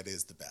something that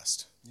is the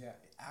best. Yeah,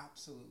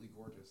 absolutely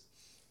gorgeous.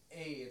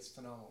 It's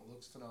phenomenal. It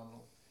looks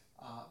phenomenal.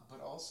 But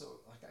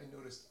also, like I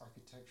noticed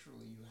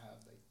architecturally, you have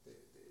like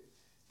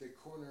the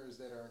corners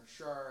that aren't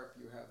sharp.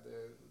 You have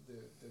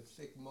the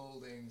thick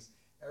moldings.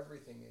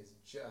 Everything is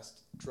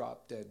just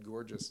drop dead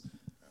gorgeous.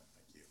 Oh,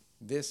 thank you.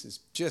 This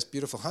is just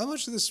beautiful. How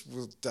much of this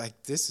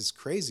this is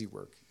crazy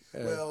work?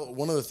 Well,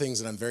 one of the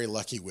things that I'm very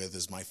lucky with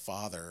is my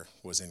father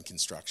was in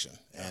construction.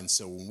 Yeah. And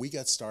so when we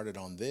got started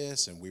on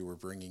this and we were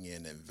bringing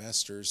in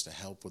investors to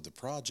help with the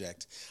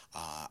project,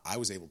 I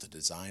was able to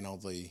design all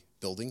the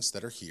buildings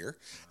that are here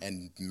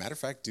and, matter of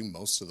fact, do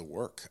most of the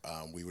work.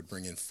 We would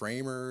bring in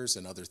framers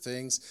and other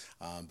things,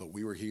 but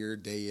we were here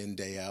day in,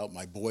 day out.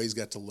 My boys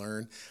got to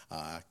learn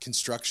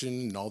construction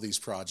and all these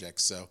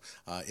projects. So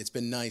it's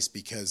been nice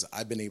because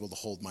I've been able to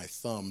hold my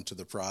thumb to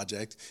the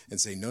project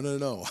and say,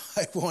 no,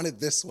 I want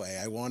it this way.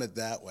 I want it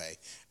that way.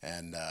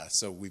 And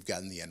so we've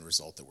gotten the end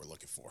result that we're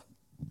looking for.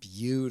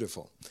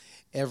 Beautiful.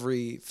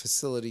 Every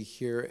facility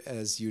here,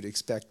 as you'd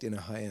expect in a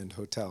high-end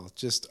hotel,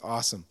 just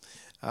awesome.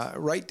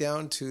 Right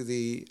down to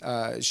the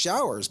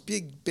showers,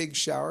 big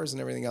showers and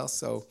everything else.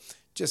 So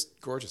just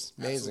gorgeous,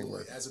 amazing Absolutely.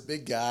 Work. As a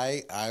big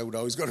guy, I would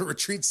always go to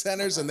retreat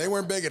centers and they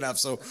weren't big enough.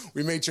 So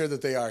we made sure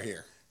that they are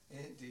here.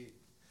 Indeed.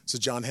 So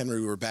John Henry,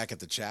 we were back at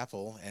the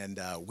chapel and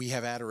we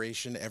have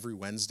adoration every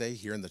Wednesday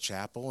here in the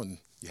chapel. And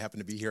you happen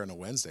to be here on a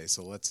Wednesday.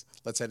 So let's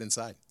head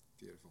inside.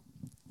 Beautiful.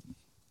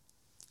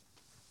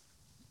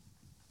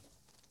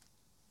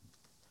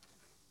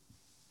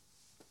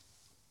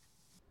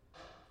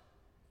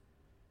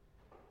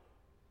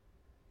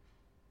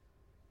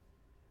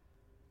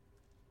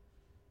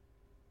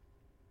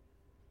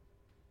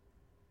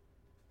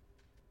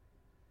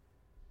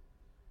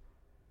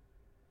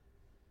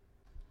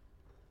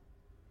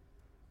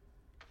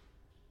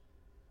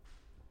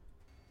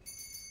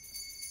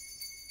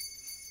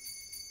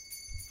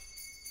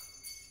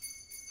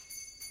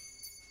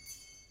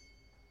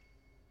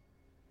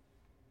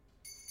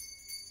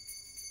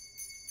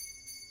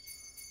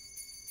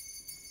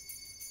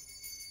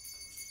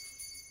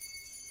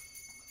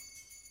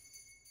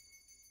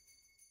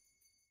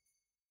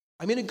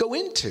 I'm going to go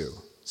into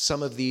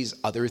some of these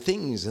other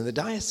things in the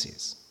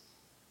diocese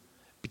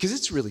because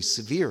it's really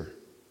severe.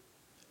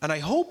 And I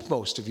hope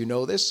most of you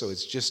know this, so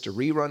it's just a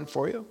rerun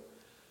for you,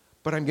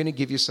 but I'm going to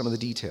give you some of the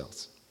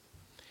details.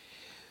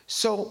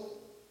 So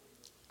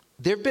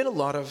there have been a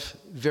lot of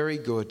very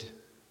good,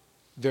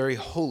 very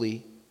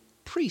holy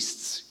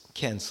priests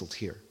canceled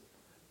here.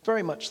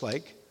 Very much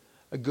like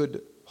a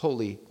good,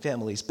 holy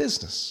family's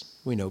business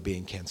we know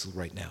being canceled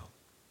right now.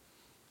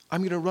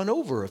 I'm going to run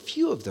over a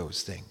few of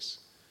those things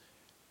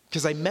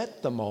because I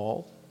met them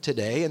all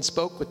today and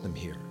spoke with them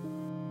here.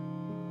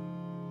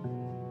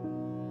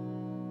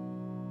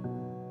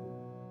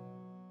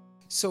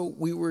 So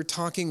we were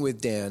talking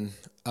with Dan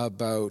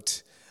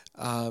about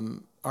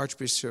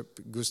Archbishop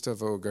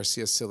Gustavo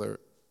Garcia Siller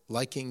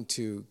liking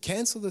to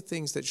cancel the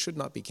things that should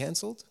not be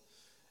canceled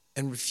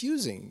and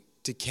refusing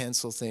to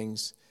cancel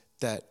things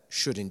that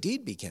should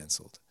indeed be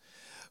canceled.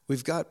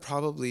 We've got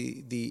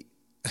probably the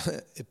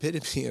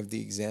epitome of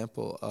the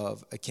example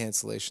of a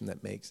cancellation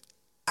that makes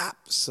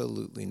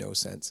absolutely no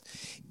sense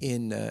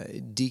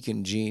in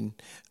Deacon Jean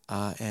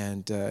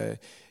and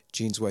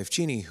Jean's wife,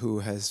 Jeannie, who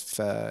has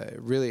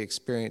really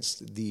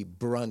experienced the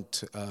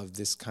brunt of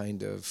this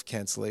kind of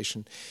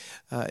cancellation.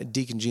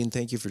 Deacon Jean,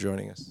 thank you for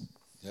joining us.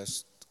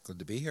 Yes, good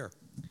to be here.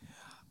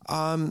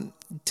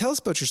 Tell us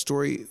about your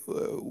story.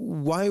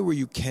 Why were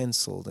you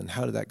canceled, and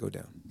how did that go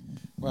down?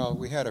 Well,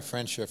 we had a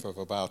friendship of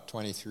about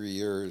 23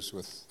 years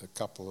with a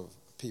couple of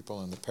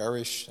people in the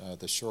parish.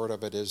 The short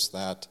of it is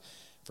that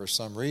for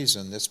some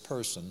reason, this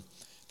person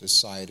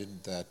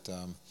decided that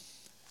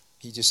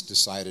he just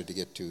decided to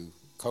get too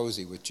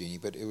cozy with Jeannie,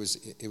 but it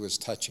was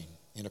touching,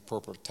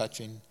 inappropriate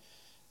touching,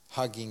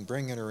 hugging,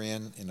 bringing her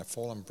in a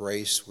full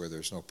embrace where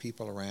there's no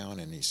people around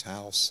in his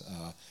house,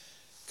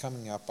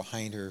 coming up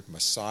behind her,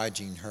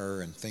 massaging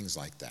her, and things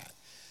like that.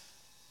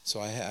 So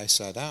I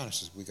sat down and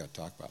said, we got to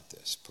talk about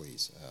this,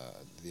 please.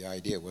 The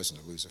idea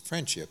wasn't to lose a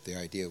friendship. The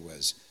idea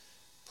was,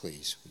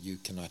 please, you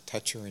cannot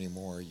touch her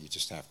anymore. You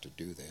just have to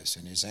do this.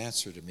 And his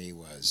answer to me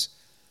was,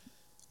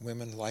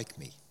 women like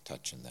me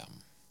touching them.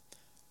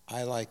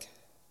 I like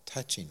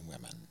touching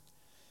women.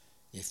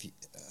 If you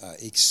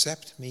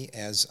accept me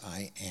as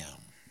I am.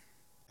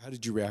 How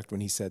did you react when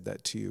he said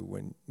that to you,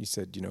 when you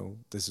said,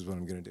 this is what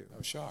I'm going to do? I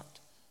was shocked.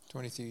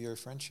 23-year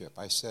friendship.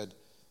 I said,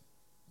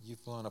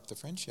 you've blown up the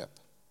friendship.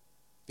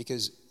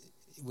 Because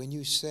when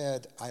you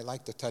said, I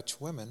like to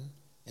touch women,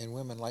 and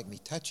women like me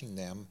touching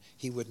them,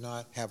 he would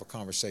not have a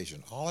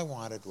conversation. All I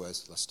wanted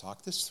was, let's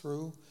talk this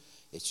through.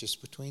 It's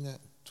just between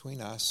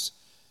us,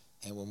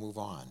 and we'll move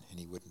on. And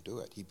he wouldn't do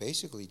it. He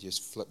basically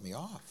just flipped me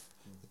off.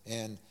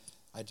 And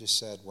I just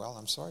said, well,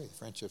 I'm sorry, the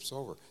friendship's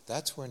over.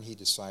 That's when he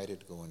decided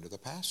to go into the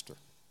pastor.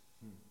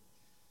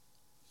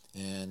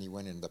 And he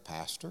went into the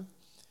pastor,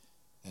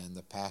 and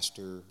the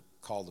pastor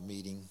called a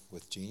meeting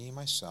with Jeannie and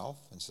myself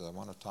and said, I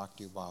want to talk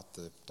to you about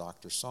the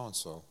Dr.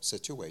 So-and-so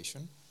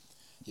situation.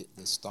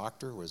 This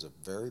doctor was a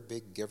very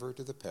big giver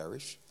to the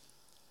parish,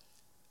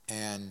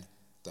 and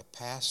the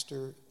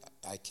pastor,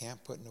 I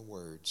can't put into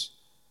words,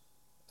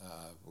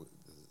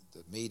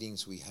 the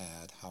meetings we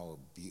had, how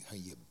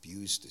he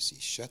abused us. He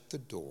shut the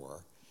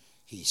door.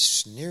 He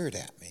sneered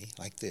at me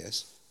like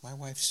this. My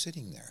wife's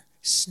sitting there,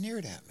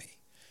 sneered at me.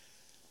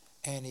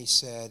 And he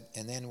said,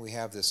 and then we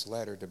have this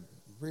letter to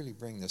really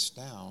bring this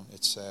down.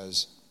 It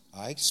says,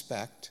 I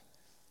expect,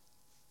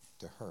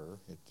 to her,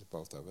 to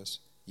both of us,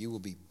 you will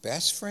be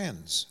best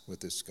friends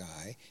with this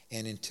guy,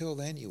 and until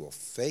then you will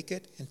fake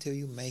it until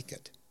you make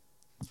it.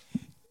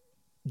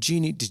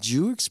 Jeannie, did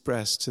you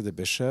express to the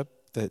bishop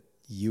that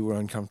you were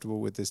uncomfortable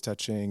with this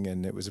touching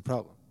and it was a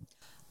problem?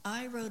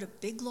 I wrote a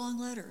big, long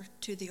letter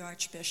to the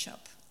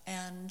Archbishop,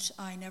 and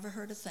I never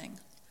heard a thing.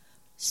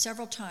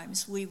 Several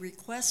times we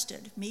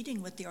requested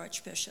meeting with the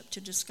Archbishop to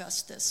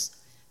discuss this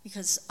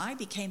because I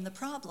became the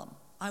problem.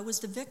 I was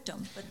the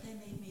victim, but they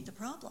made me the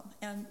problem,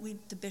 and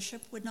the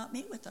bishop would not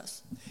meet with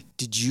us.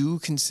 Did you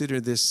consider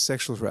this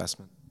sexual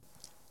harassment?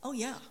 Oh,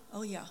 yeah.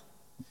 Yes,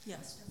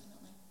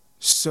 definitely.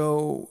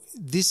 So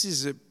this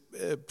is a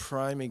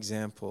prime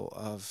example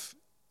of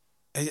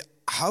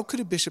how could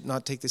a bishop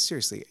not take this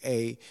seriously?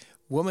 A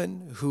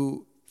woman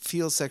who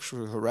feels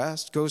sexually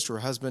harassed goes to her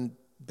husband,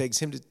 begs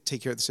him to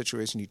take care of the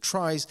situation. He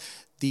tries.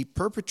 The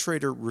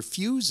perpetrator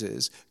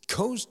refuses,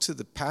 goes to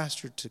the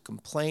pastor to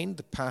complain.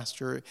 The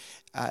pastor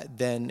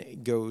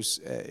then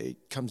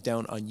comes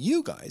down on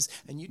you guys,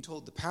 and you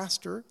told the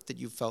pastor that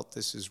you felt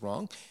this is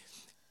wrong.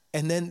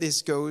 And then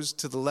this goes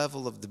to the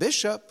level of the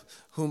bishop,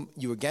 whom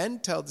you again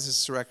tell this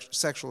is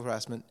sexual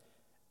harassment,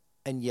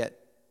 and yet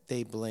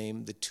they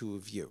blame the two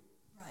of you.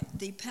 Right.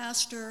 The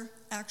pastor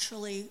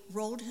actually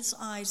rolled his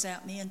eyes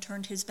at me and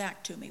turned his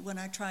back to me when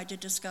I tried to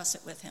discuss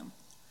it with him.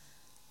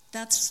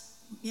 That's,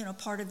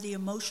 part of the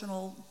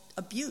emotional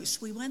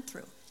abuse we went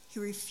through. He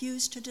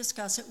refused to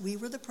discuss it. We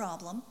were the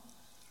problem.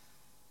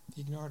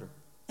 He ignored her.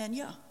 And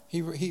yeah.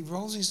 He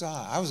rolls his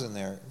eye. I was in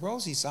there.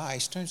 Rolls his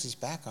eyes, turns his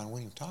back on,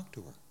 wouldn't even talk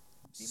to her.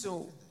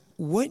 So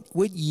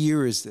what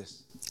year is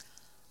this?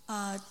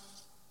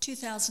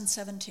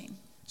 2017.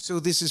 So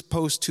this is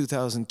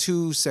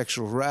post-2002,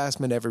 sexual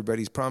harassment.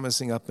 Everybody's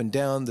promising up and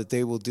down that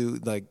they will do,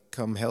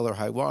 come hell or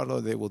high water,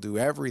 they will do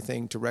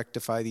everything to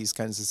rectify these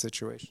kinds of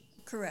situations.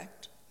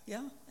 Correct.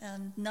 Yeah,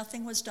 and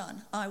nothing was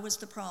done. I was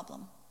the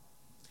problem.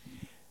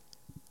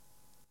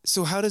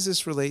 So how does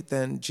this relate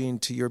then, Jean,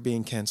 to your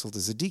being canceled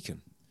as a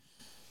deacon?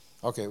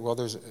 Okay, well,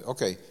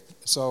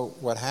 So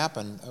what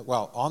happened,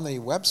 on the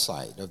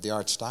website of the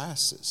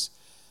Archdiocese,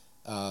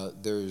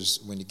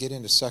 when you get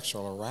into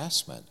sexual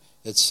harassment,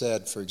 it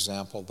said, for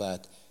example,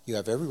 that you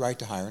have every right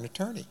to hire an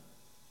attorney.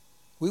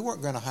 We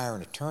weren't going to hire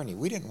an attorney.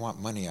 We didn't want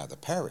money out of the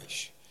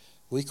parish.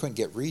 We couldn't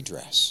get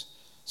redress.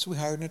 So we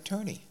hired an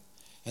attorney.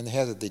 And the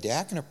head of the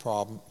diaconate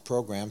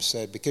program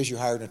said, because you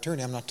hired an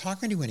attorney, I'm not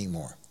talking to you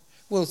anymore.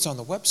 Well, it's on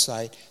the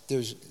website.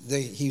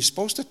 He was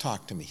supposed to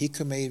talk to me. He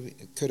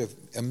could have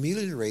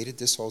ameliorated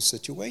this whole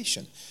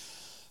situation.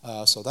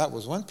 So that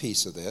was one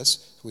piece of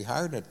this. We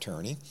hired an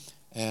attorney,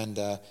 and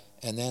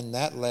then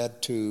that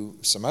led to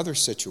some other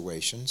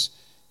situations.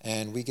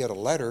 And we get a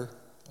letter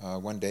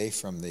one day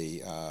from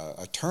the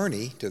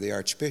attorney to the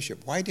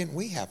Archbishop. Why didn't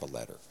we have a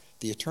letter?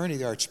 The attorney,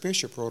 the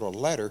Archbishop, wrote a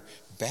letter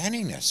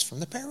banning us from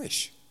the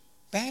parish.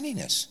 Banning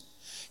us.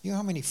 You know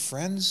how many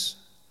friends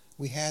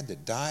we had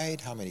that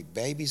died, how many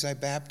babies I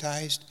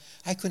baptized?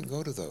 I couldn't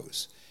go to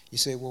those. You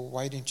say, well,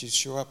 why didn't you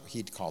show up?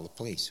 He'd call the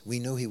police. We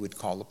knew he would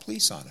call the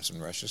police on us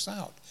and rush us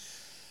out.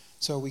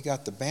 So we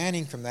got the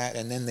banning from that,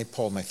 and then they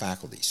pulled my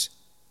faculties.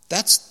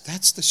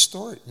 That's the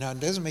story. Now, it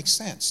doesn't make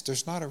sense.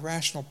 There's not a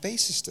rational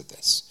basis to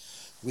this.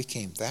 We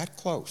came that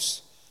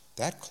close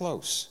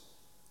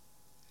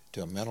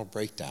to a mental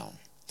breakdown.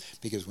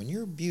 Because when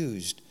you're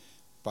abused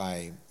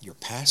by your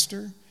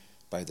pastor,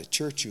 by the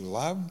church you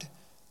loved,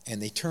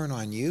 and they turn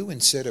on you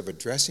instead of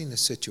addressing the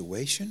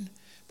situation,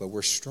 but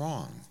we're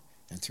strong.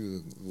 And through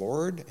the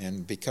Lord,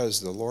 and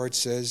because the Lord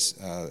says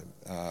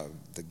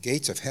the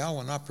gates of hell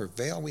will not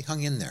prevail, we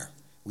hung in there.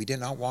 We did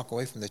not walk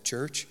away from the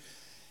church.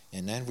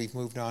 And then we've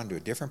moved on to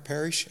a different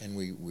parish, and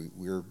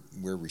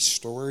we're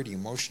restored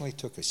emotionally. It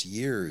took us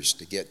years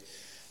to get,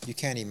 you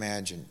can't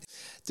imagine.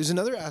 There's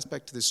another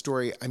aspect to this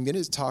story. I'm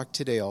going to talk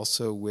today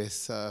also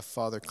with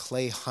Father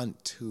Clay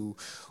Hunt, who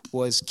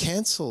was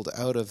canceled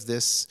out of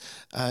this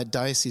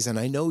diocese. And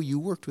I know you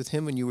worked with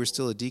him when you were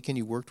still a deacon.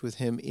 You worked with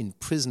him in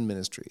prison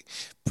ministry.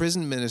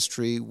 Prison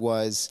ministry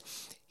was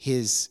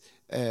his...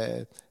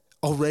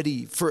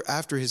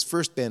 after his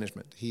first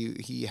banishment,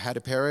 he had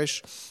a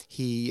parish.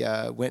 He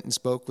went and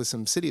spoke with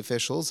some city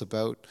officials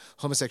about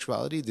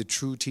homosexuality, the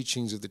true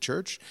teachings of the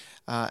church,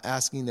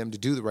 asking them to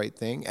do the right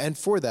thing. And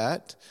for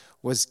that,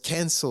 was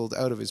canceled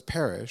out of his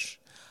parish.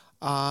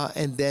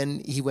 And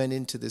then he went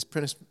into this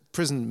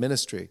prison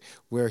ministry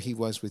where he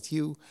was with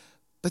you.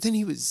 But then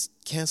he was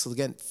canceled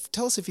again.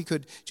 Tell us, if you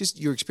could, just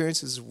your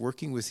experiences of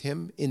working with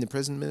him in the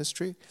prison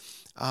ministry.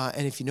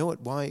 And if you know it,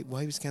 why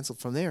he was canceled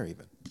from there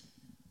even.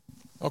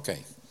 Okay,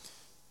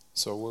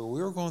 so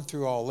we were going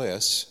through all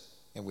this,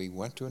 and we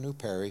went to a new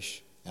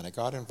parish, and I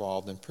got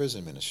involved in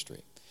prison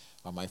ministry.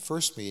 My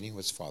first meeting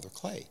was Father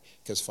Clay,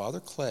 because Father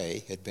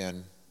Clay had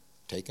been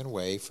taken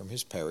away from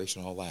his parish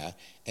and all that,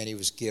 and he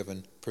was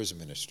given prison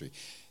ministry.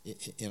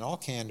 In all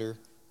candor,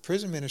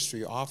 prison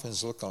ministry often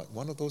looks like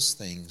one of those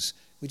things,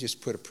 we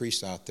just put a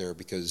priest out there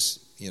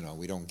because,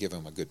 we don't give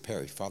him a good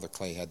parish. Father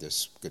Clay had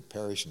this good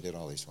parish and did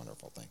all these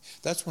wonderful things.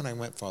 That's when I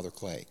went Father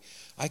Clay.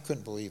 I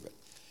couldn't believe it.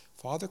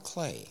 Father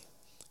Clay,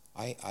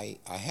 I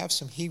have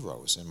some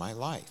heroes in my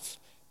life.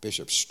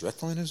 Bishop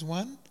Strickland is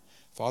one.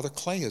 Father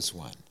Clay is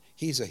one.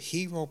 He's a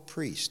hero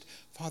priest.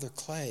 Father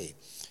Clay,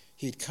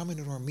 he'd come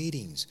into our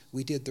meetings.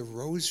 We did the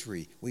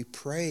rosary. We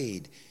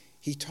prayed.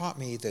 He taught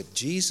me that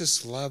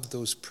Jesus loved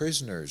those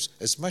prisoners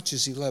as much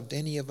as he loved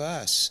any of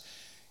us.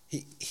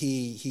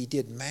 He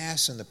did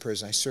Mass in the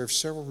prison. I served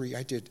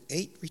I did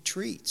 8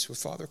 retreats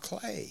with Father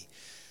Clay.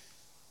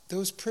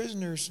 Those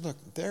prisoners, look,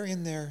 they're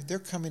in there. They're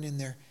coming in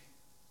there.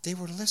 They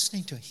were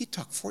listening to him. He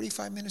talked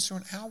 45 minutes or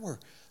an hour.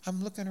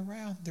 I'm looking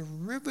around. They're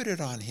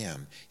riveted on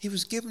him. He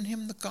was giving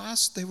him the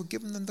gospel. They were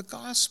giving them the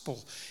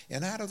gospel.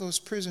 And out of those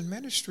prison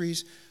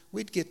ministries,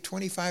 we'd get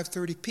 25,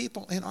 30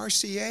 people in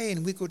RCA,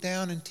 and we'd go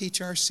down and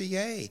teach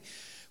RCA.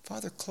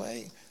 Father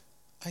Clay,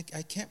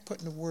 I can't put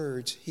into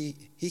words. He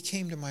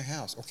came to my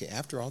house. Okay,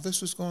 after all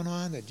this was going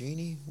on that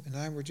Jeannie and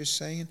I were just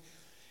saying,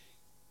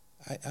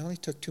 I only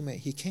took 2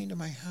 minutes. He came to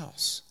my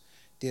house,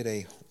 did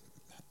a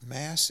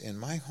Mass in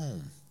my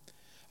home.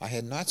 I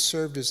had not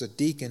served as a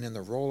deacon in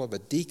the role of a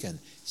deacon.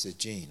 He said,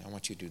 Gene, I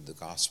want you to do the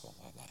gospel.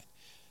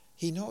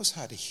 He knows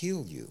how to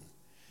heal you.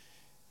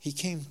 He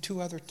came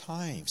 2 other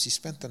times. He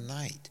spent the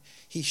night.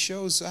 He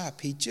shows up.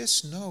 He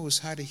just knows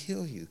how to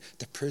heal you.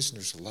 The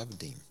prisoners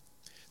loved him.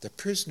 The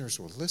prisoners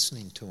were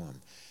listening to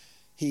him.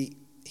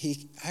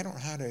 I don't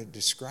know how to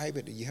describe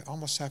it. You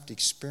almost have to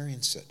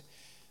experience it.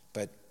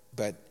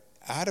 But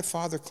out of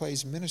Father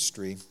Clay's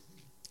ministry,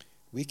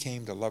 we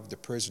came to love the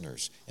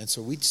prisoners. And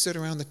so we'd sit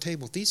around the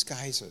table. These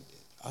guys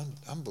are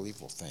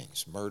unbelievable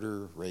things.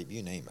 Murder, rape,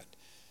 you name it.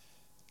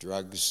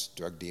 Drugs,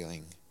 drug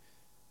dealing.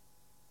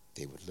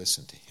 They would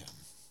listen to him.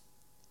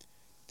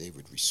 They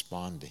would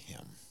respond to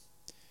him.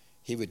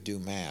 He would do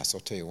Mass.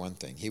 I'll tell you one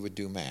thing. He would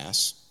do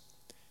Mass,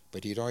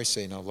 but he'd always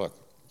say, no, look,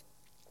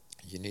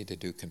 you need to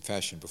do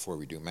confession before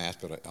we do Mass,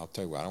 but I'll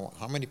tell you what,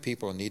 how many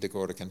people need to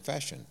go to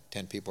confession?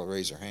 10 people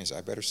raise their hands.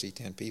 I better see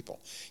 10 people.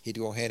 He'd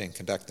go ahead and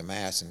conduct the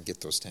Mass and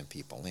get those 10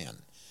 people in.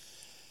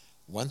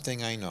 One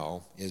thing I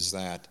know is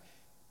that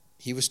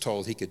he was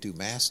told he could do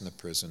Mass in the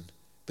prison,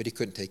 but he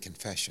couldn't take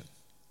confession.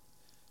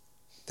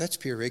 That's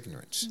pure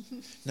ignorance.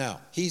 Now,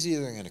 he's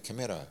either going to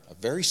commit a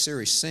very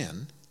serious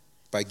sin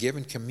by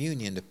giving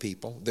communion to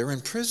people. They're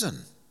in prison.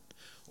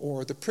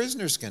 Or the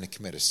prisoner's going to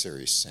commit a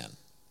serious sin.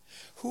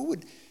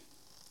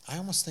 I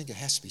almost think it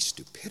has to be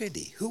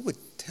stupidity. Who would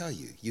tell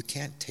you you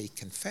can't take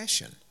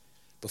confession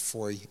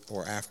before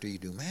or after you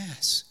do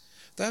Mass?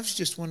 That was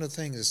just one of the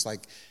things. It's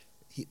like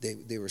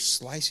they were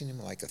slicing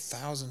him like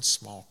 1,000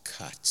 small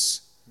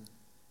cuts.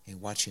 And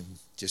watch him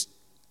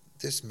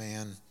this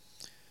man,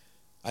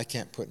 I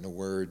can't put into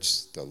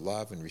words the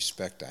love and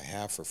respect I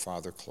have for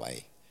Father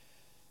Clay.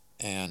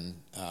 And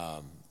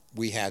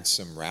we had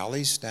some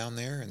rallies down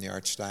there in the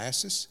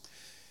Archdiocese.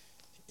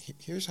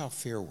 Here's how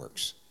fear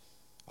works.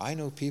 I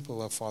know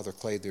people of Father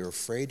Clay, they're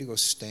afraid to go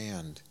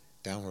stand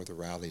down where the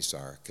rallies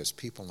are because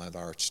people in that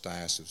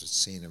Archdiocese have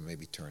seen him,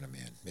 maybe turn him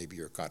in. Maybe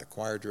you're got a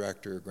choir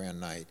director, a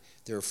grand night.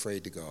 They're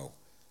afraid to go.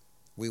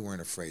 We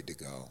weren't afraid to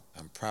go.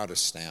 I'm proud to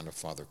stand with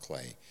Father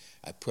Clay.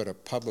 I put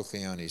up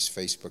publicly on his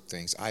Facebook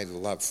things, I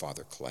love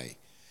Father Clay.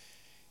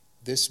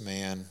 This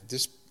man,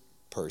 this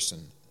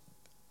person,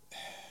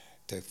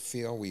 to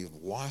feel we've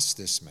lost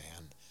this man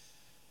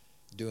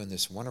doing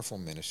this wonderful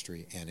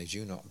ministry, and as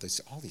you know,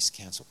 all these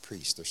canceled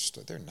priests,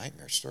 they're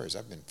nightmare stories.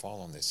 I've been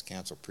following this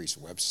canceled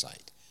priest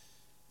website.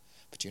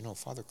 But you know,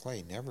 Father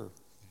Clay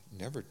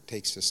never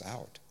takes this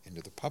out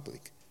into the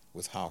public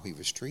with how he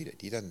was treated.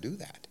 He doesn't do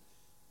that.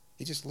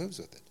 He just lives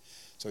with it.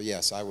 So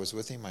yes, I was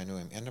with him. I knew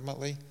him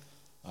intimately.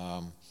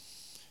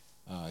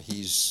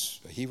 He's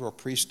a hero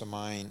priest of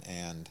mine,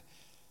 and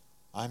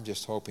I'm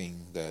just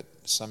hoping that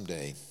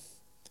someday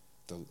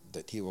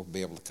that he will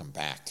be able to come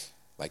back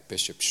like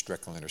Bishop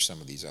Strickland or some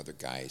of these other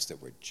guys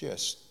that were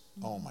just,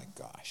 oh my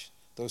gosh,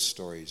 those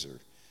stories are,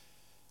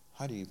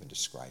 how do you even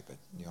describe it?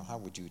 You know, how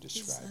would you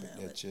describe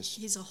it?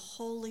 He's a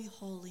holy,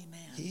 holy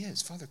man. He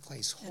is. Father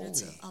Clay's holy. And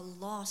it's a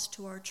loss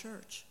to our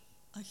church,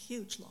 a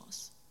huge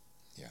loss.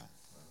 Yeah.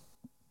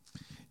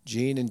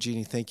 Jean and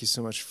Jeannie, thank you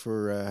so much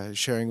for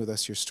sharing with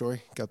us your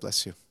story. God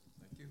bless you.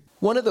 Thank you.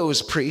 One of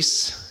those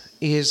priests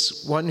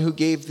is one who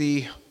gave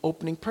the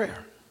opening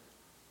prayer.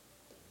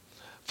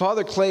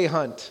 Father Clay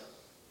Hunt,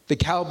 the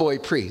cowboy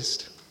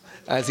priest,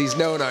 as he's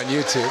known on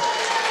YouTube.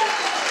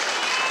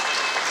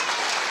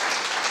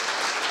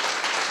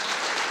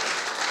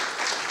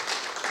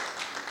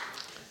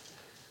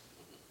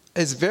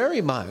 Is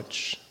very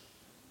much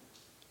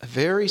a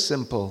very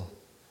simple,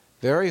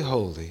 very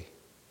holy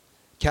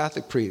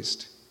Catholic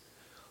priest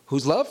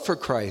whose love for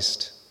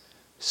Christ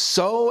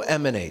so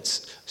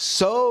emanates,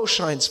 so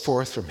shines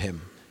forth from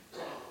him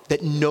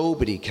that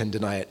nobody can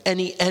deny it.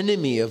 Any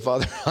enemy of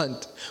Father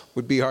Hunt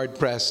would be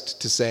hard-pressed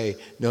to say,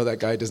 no, that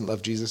guy doesn't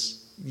love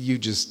Jesus. You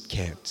just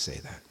can't say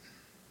that.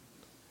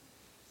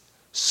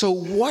 So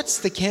what's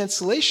the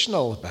cancellation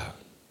all about?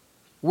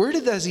 Where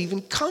did that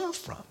even come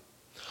from?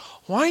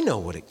 Well, I know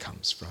what it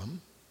comes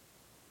from.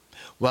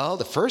 Well,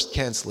 the first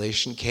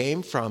cancellation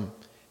came from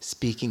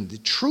speaking the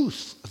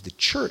truth of the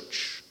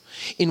church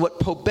in what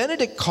Pope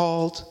Benedict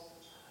called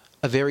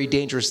a very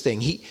dangerous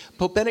thing.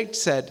 Pope Benedict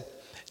said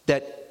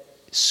that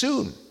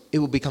soon it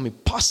will become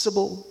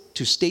impossible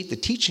to state the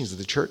teachings of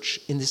the church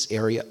in this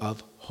area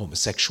of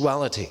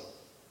homosexuality.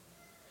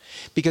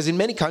 Because in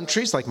many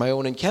countries, like my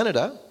own in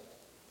Canada,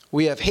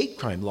 we have hate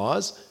crime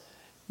laws.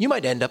 You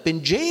might end up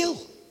in jail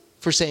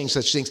for saying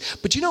such things.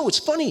 But you know, it's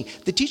funny.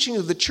 The teaching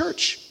of the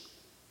church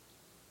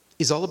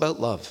is all about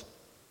love.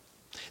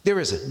 There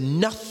is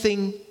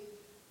nothing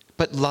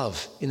but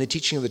love in the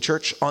teaching of the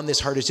church on this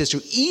hardest issue,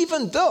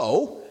 even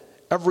though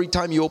every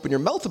time you open your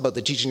mouth about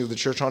the teaching of the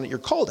church on it, you're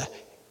called a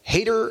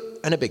hater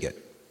and a bigot.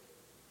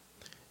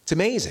 It's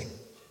amazing.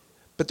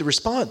 But the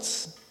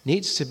response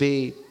needs to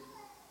be,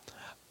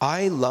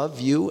 I love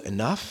you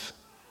enough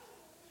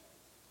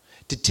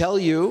to tell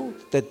you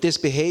that this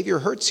behavior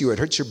hurts you. It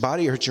hurts your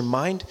body, it hurts your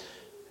mind,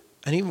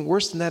 and even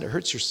worse than that, it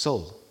hurts your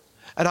soul.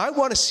 And I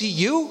want to see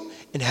you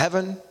in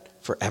heaven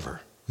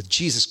forever with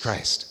Jesus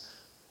Christ.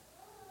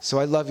 So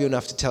I love you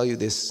enough to tell you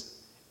this,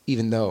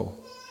 even though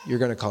you're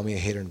going to call me a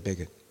hater and a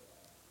bigot,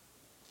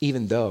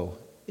 even though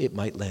it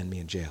might land me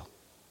in jail.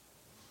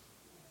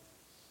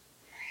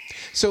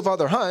 So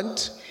Father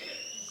Hunt,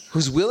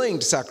 who's willing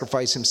to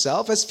sacrifice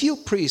himself, as few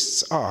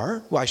priests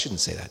are, well, I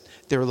shouldn't say that.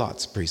 There are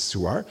lots of priests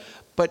who are,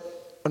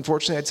 but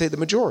unfortunately, I'd say the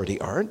majority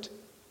aren't,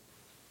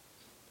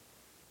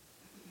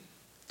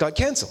 got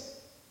canceled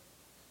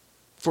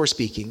for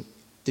speaking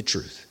the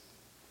truth.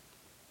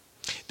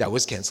 That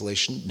was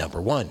cancellation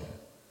number one.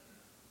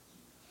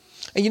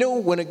 And you know,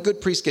 when a good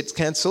priest gets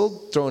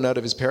canceled, thrown out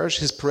of his parish,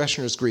 his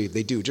parishioners grieve.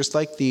 They do, just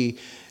like the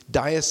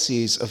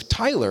Diocese of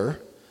Tyler,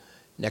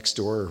 next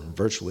door,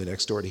 virtually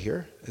next door to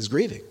here, is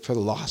grieving for the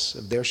loss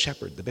of their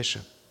shepherd, the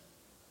bishop.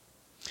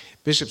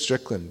 Bishop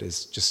Strickland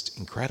is just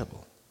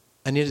incredible.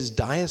 And yet his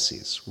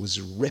diocese was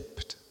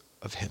ripped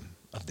of him,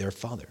 of their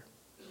father.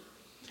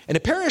 And a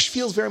parish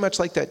feels very much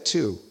like that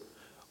too,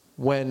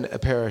 when a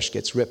parish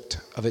gets ripped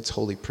of its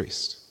holy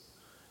priest.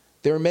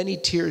 There are many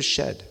tears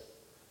shed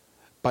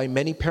by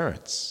many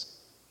parents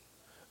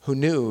who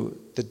knew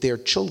that their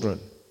children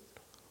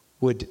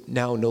would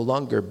now no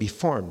longer be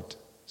formed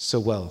so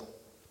well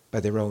by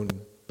their own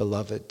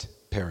beloved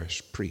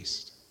parish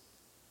priest.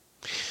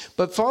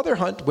 But Father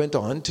Hunt went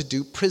on to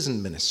do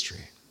prison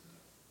ministry.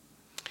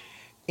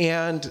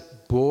 And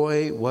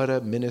boy, what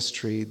a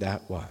ministry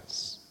that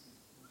was.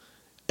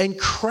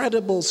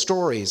 Incredible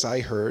stories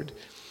I heard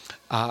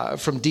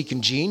from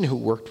Deacon Jean, who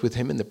worked with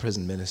him in the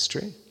prison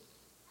ministry,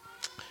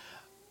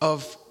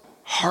 of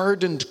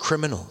hardened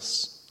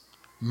criminals,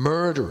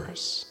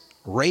 murderers,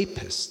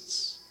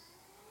 rapists,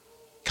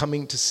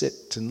 coming to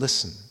sit and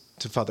listen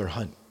to Father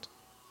Hunt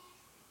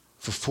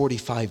for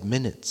 45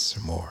 minutes or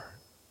more.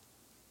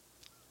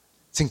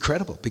 It's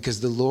incredible because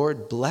the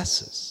Lord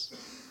blesses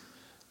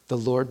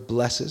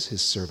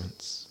his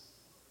servants.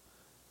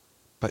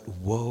 But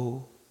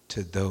woe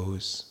to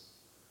those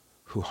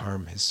who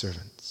harm his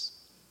servants.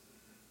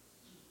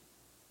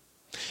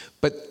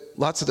 But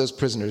lots of those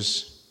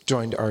prisoners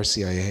joined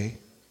RCIA.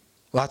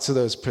 Lots of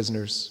those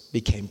prisoners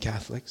became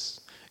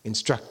Catholics,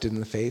 instructed in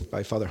the faith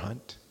by Father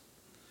Hunt.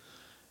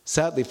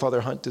 Sadly,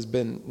 Father Hunt has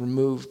been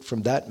removed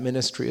from that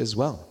ministry as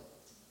well.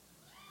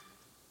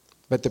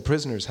 But the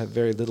prisoners have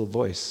very little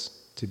voice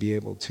to be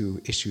able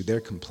to issue their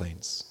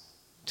complaints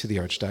to the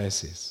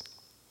Archdiocese.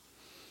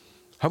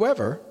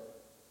 However,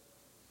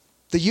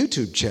 the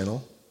YouTube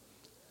channel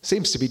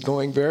seems to be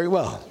going very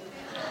well.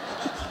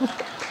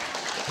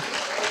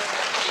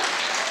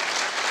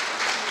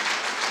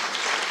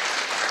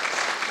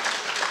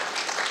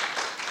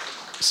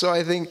 So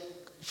I think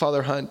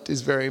Father Hunt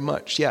is very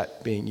much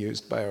yet being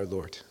used by our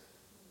Lord.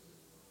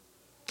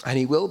 And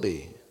he will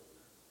be,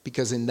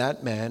 because in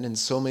that man and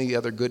so many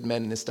other good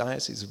men in this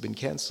diocese who've been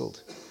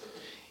canceled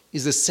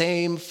is the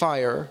same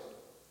fire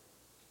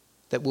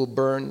that will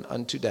burn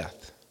unto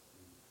death.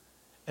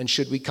 And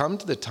should we come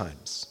to the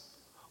times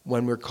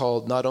when we're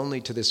called not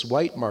only to this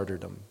white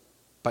martyrdom,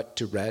 but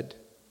to red,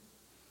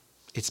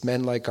 it's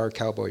men like our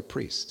cowboy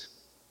priest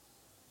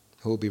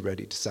who will be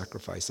ready to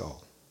sacrifice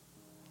all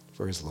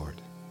for his Lord.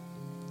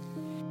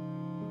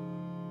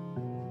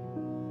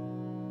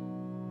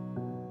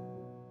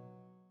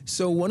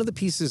 So one of the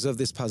pieces of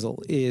this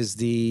puzzle is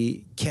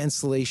the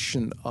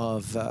cancellation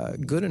of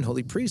good and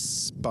holy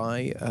priests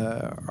by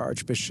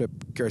Archbishop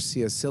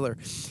Garcia Siller.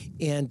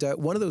 And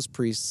one of those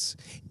priests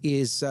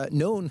is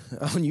known,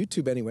 on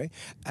YouTube anyway,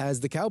 as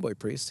the cowboy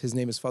priest. His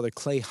name is Father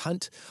Clay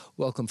Hunt.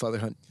 Welcome, Father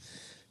Hunt.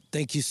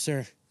 Thank you,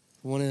 sir.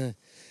 I want to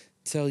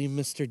tell you,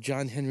 Mr.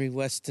 John Henry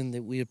Weston,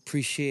 that we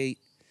appreciate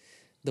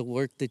the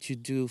work that you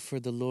do for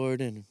the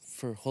Lord and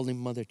for Holy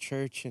Mother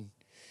Church. And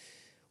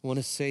I want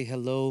to say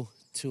hello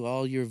to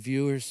all your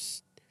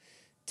viewers,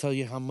 tell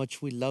you how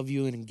much we love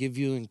you and give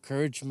you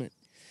encouragement,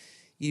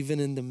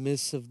 even in the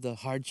midst of the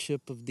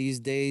hardship of these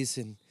days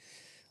and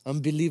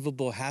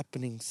unbelievable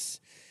happenings,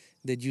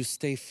 that you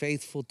stay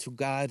faithful to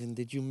God and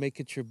that you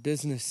make it your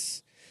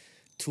business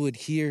to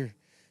adhere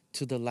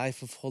to the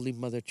life of Holy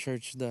Mother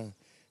Church, the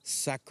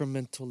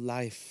sacramental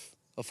life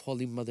of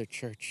Holy Mother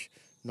Church,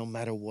 no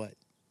matter what.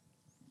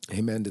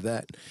 Amen to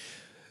that.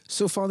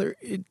 So, Father,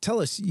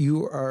 tell us,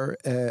 you are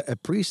a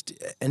priest.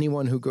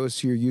 Anyone who goes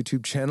to your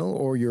YouTube channel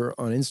or you're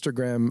on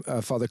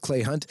Instagram, Father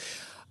Clay Hunt,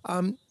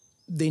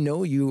 they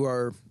know you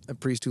are a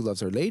priest who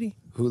loves Our Lady,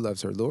 who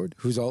loves our Lord,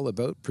 who's all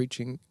about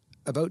preaching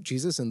about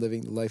Jesus and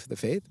living the life of the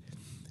faith.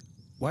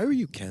 Why were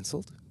you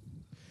canceled?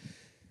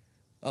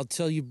 I'll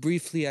tell you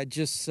briefly, I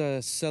just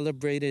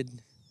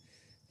celebrated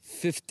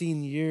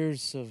 15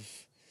 years of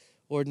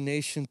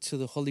ordination to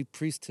the Holy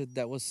Priesthood.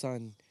 That was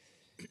on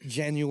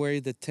January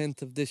the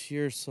 10th of this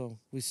year, so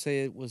we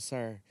say it was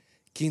our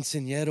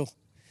quinceañero,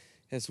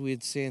 as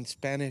we'd say in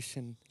Spanish,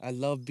 and I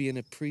love being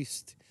a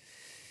priest.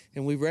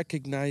 And we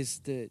recognize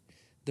that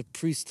the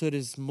priesthood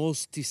is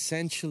most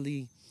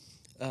essentially,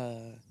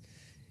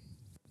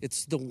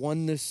 it's the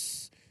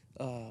oneness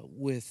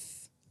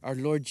with our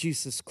Lord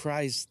Jesus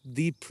Christ,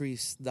 the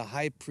priest, the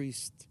high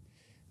priest,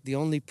 the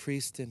only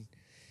priest, and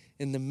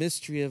in the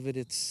mystery of it,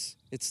 it's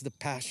the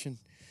passion.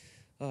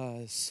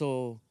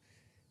 So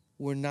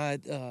we're not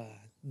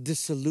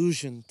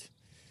disillusioned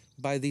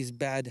by these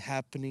bad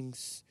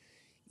happenings,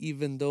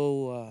 even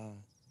though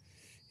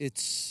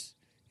it's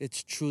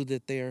true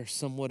that they are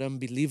somewhat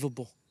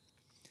unbelievable,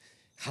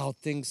 how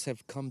things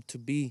have come to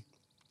be.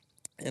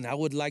 And I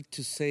would like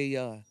to say,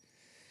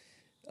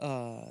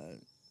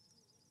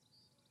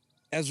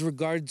 as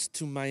regards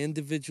to my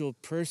individual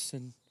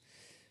person,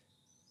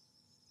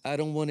 I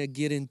don't want to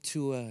get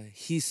into a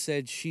he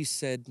said, she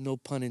said, no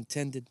pun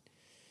intended,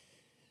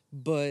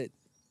 but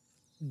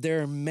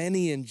there are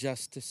many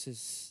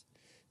injustices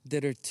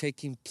that are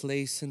taking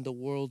place in the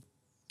world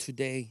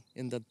today,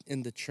 in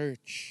the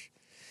church.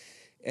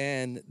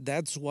 And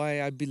that's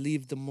why I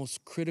believe the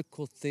most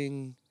critical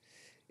thing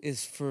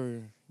is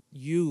for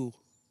you,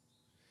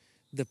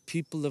 the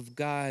people of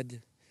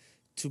God,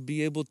 to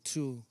be able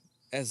to,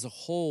 as a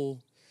whole,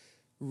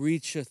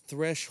 reach a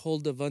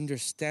threshold of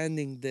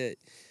understanding that,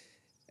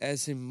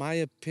 as in my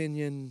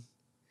opinion,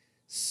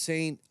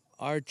 Saint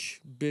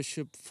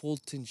Archbishop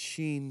Fulton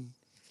Sheen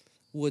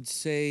would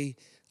say,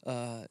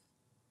 that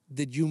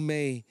you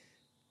may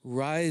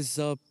rise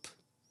up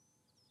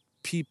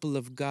people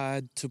of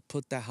God to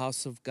put the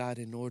house of God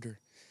in order.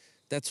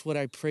 That's what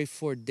I pray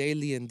for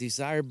daily and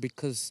desire,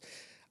 because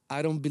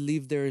I don't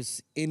believe there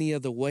is any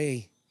other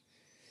way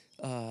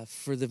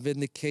for the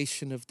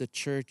vindication of the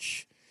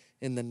church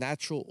in the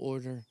natural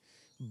order,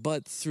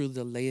 but through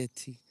the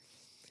laity.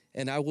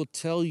 And I will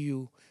tell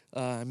you,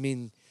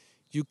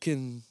 you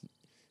can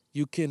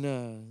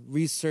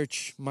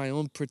research my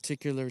own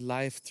particular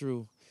life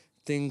through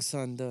things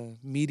on the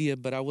media,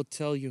 but I will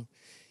tell you,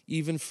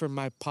 even for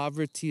my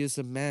poverty as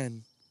a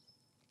man,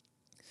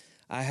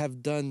 I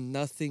have done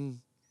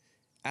nothing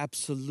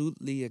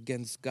absolutely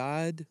against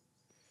God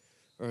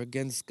or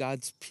against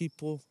God's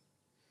people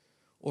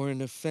or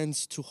an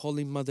offense to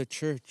Holy Mother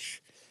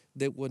Church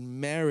that would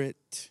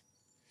merit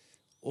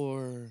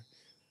or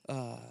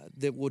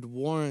that would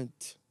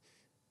warrant,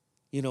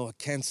 a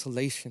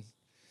cancellation.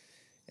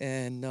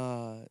 And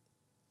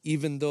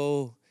even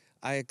though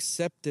I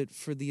accept it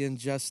for the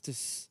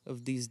injustice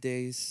of these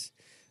days,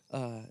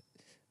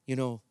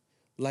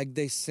 like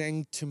they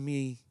sang to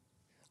me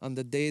on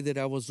the day that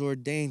I was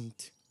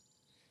ordained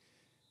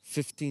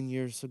 15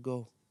 years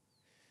ago,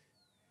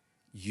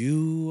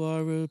 you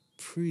are a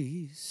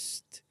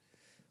priest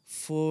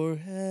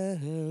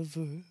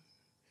forever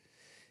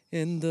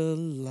in the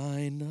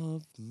line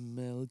of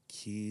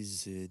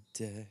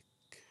Melchizedek.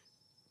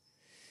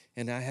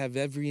 And I have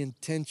every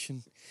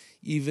intention,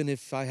 even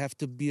if I have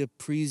to be a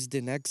priest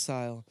in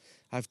exile.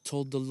 I've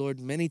told the Lord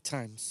many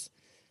times,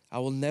 I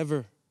will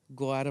never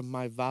go out of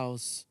my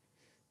vows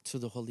to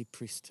the holy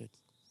priesthood.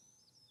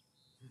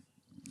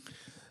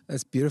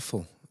 That's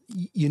beautiful.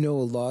 A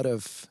lot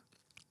of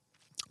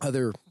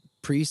other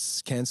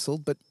priests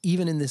canceled, but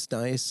even in this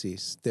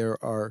diocese, there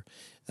are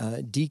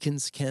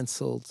deacons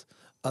canceled,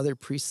 other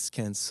priests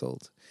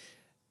canceled.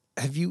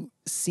 Have you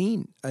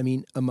seen,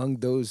 among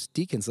those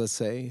deacons, let's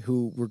say,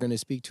 who we're going to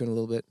speak to in a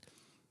little bit,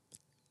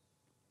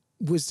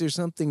 was there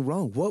something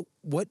wrong?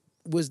 What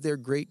was their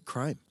great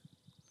crime?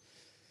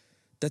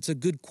 That's a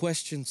good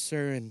question,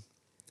 sir. And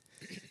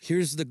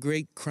here's the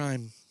great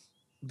crime,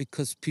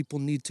 because people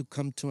need to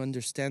come to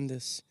understand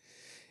this.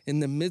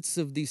 In the midst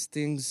of these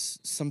things,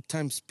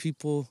 sometimes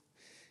people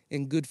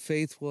in good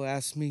faith will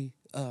ask me,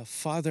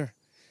 Father,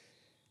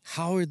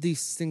 how are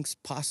these things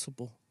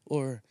possible?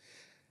 Or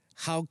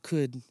how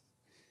could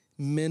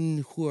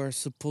men who are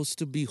supposed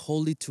to be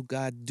holy to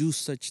God do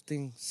such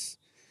things?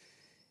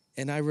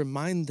 And I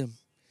remind them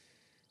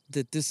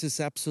that this is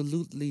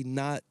absolutely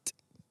not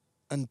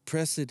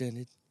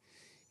unprecedented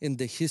in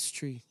the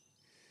history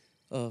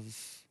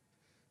of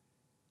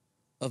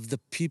the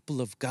people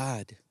of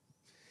God.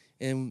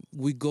 And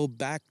we go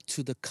back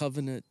to the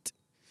covenant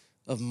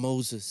of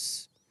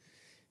Moses.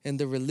 And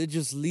the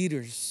religious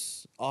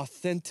leaders,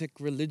 authentic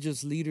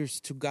religious leaders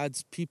to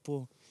God's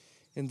people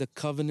in the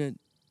covenant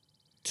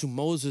to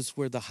Moses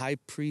were the high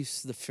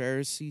priests, the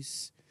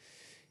Pharisees.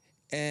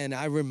 And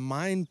I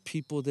remind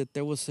people that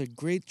there was a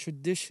great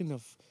tradition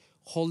of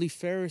holy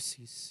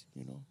Pharisees,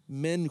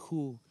 men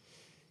who,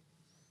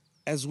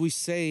 as we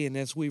say and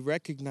as we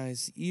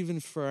recognize, even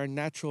for our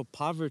natural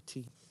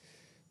poverty,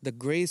 the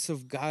grace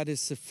of God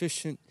is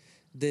sufficient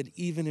that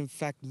even in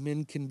fact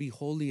men can be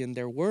holy, and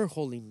there were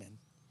holy men.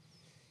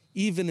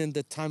 Even in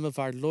the time of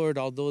our Lord,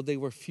 although they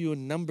were few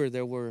in number,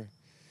 there were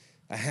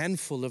a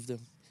handful of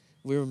them.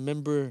 We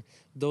remember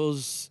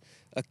those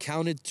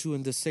accounted to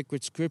in the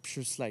sacred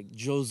scriptures like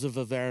Joseph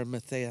of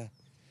Arimathea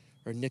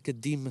or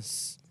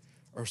Nicodemus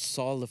or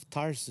Saul of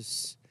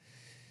Tarsus.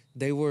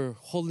 They were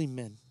holy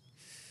men.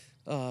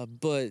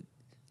 But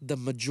the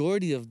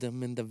majority of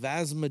them, and the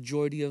vast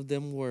majority of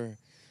them, were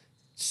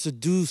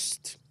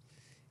seduced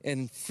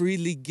and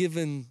freely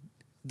given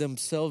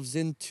themselves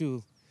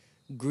into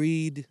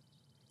greed,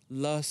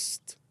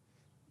 lust,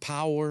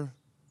 power,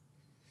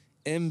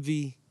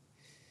 envy.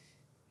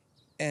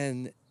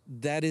 And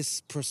that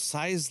is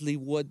precisely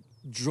what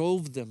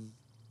drove them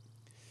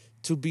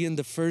to be in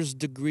the first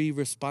degree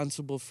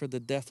responsible for the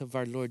death of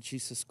our Lord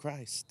Jesus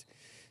Christ.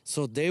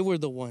 So they were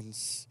the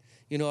ones.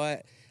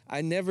 I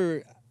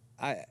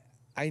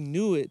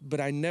knew it, but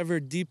I never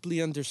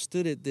deeply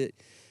understood it, that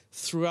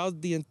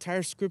throughout the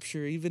entire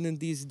scripture, even in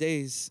these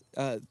days,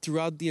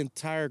 throughout the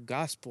entire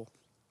gospel,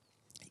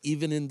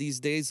 even in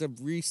these days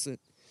of recent,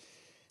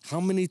 how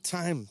many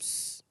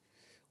times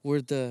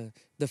were the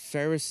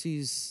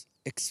Pharisees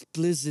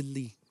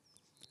explicitly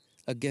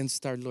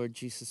against our Lord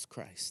Jesus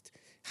Christ?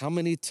 How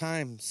many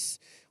times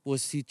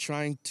was he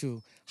trying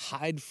to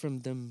hide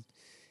from them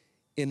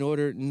in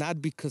order,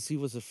 not because he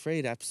was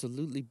afraid,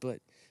 absolutely, but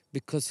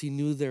because he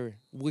knew their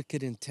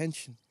wicked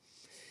intention?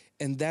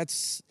 And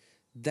that's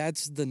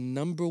the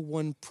number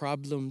one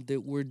problem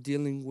that we're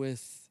dealing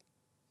with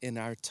in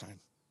our time.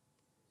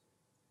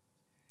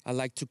 I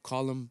like to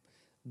call them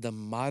the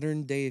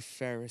modern day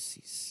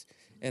Pharisees.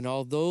 And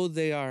although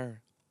they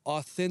are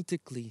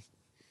authentically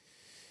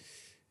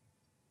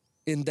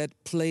in that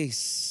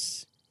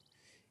place,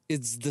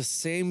 it's the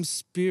same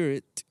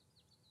spirit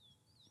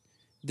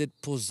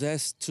that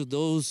possessed to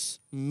those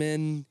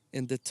men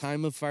in the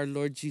time of our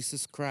Lord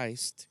Jesus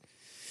Christ.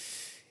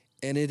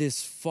 And it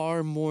is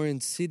far more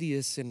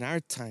insidious in our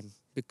time.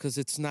 because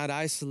it's not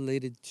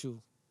isolated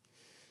to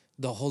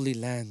the Holy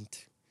Land.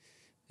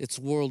 It's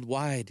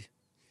worldwide,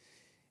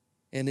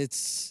 and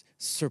it's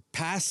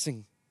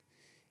surpassing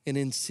in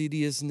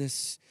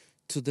insidiousness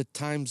to the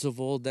times of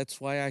old. That's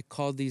why I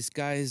call these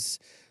guys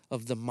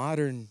of the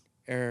modern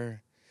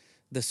era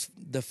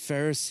the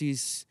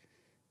Pharisees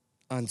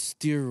on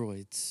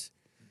steroids.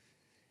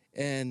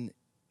 And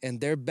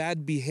their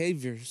bad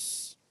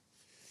behaviors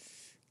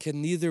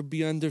can neither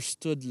be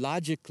understood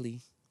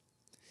logically,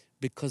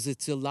 because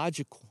it's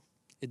illogical.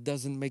 It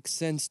doesn't make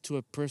sense to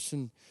a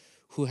person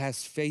who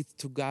has faith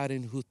to God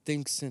and who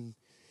thinks in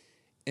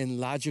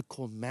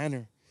logical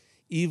manner.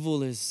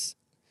 Evil is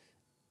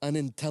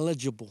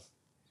unintelligible.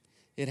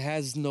 It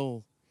has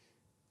no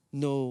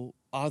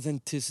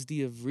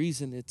authenticity of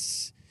reason.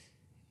 It's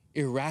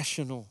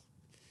irrational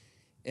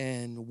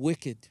and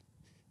wicked.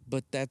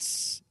 But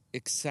that's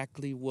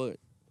exactly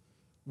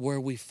where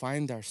we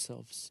find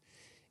ourselves.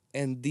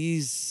 And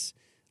these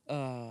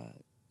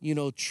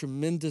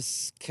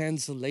tremendous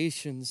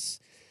cancellations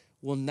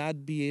will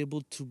not be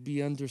able to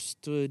be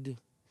understood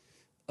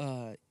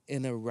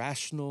in a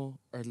rational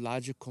or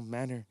logical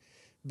manner,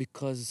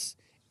 because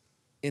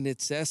in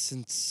its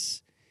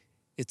essence,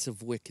 it's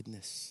of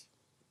wickedness.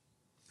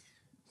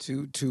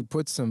 To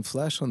put some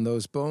flesh on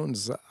those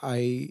bones,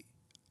 I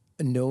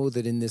know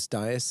that in this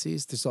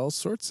diocese, there's all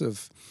sorts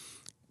of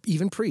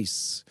even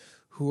priests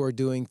who are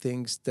doing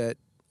things that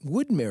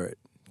would merit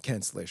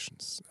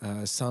cancellations.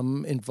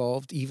 Some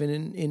involved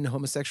even in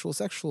homosexual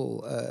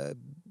sexual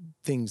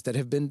things that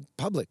have been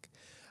public.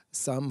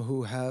 Some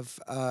who have,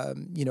 there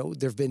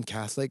have been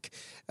Catholic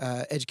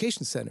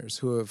education centers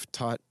who have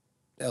taught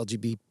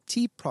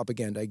LGBT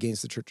propaganda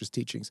against the church's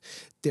teachings.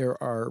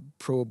 There are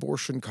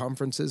pro-abortion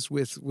conferences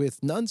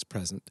with nuns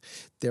present.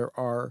 There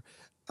are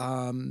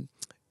there's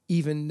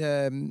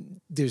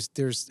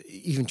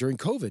even during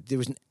COVID, there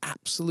was an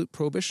absolute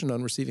prohibition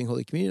on receiving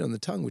Holy Communion on the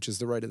tongue, which is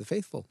the right of the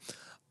faithful.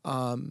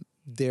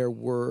 There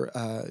were,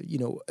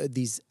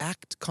 these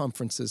ACT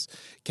conferences,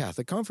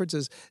 Catholic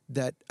conferences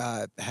that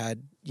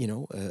had,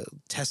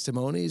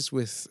 testimonies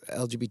with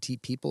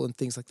LGBT people and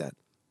things like that.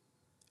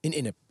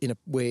 In a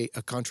way,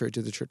 contrary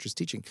to the church's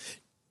teaching.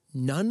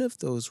 None of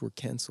those were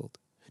canceled.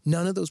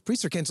 None of those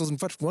priests are canceled. In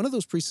fact, one of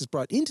those priests is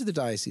brought into the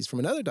diocese from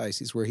another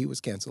diocese where he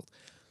was canceled.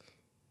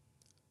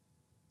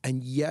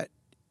 And yet,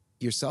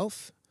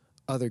 yourself,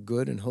 other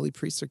good and holy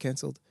priests are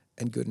canceled,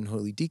 and good and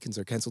holy deacons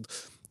are canceled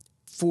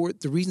for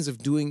the reasons of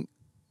doing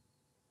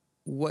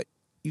what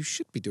you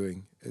should be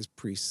doing as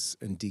priests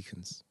and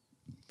deacons.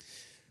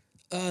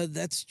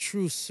 That's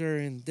true, sir.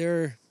 And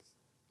they're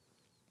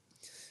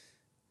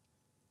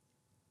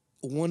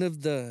one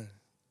of the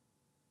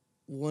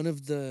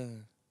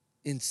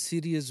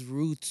insidious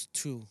roots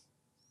to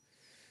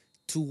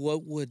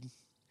what would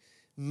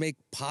make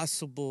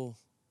possible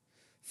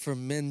for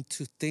men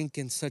to think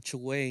in such a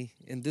way.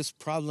 And this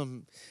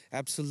problem,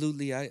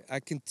 absolutely, I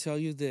can tell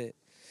you that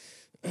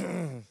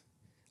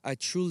I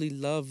truly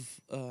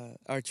love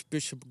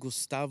Archbishop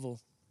Gustavo,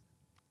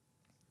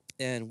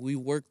 and we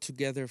worked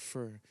together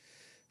for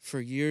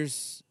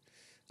years.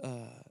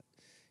 I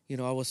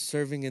was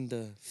serving in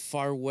the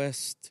far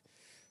west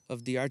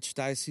of the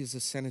Archdiocese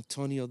of San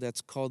Antonio.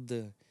 That's called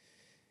the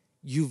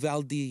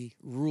Uvalde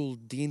Rural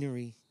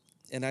Deanery,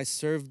 and I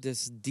served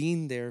as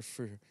dean there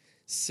for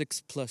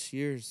 6+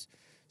 years.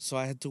 So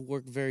I had to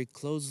work very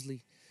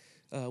closely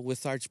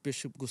with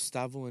Archbishop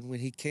Gustavo. And when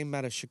he came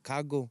out of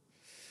Chicago,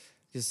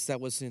 because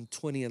that was in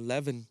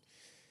 2011,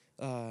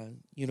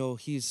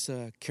 he's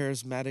a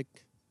charismatic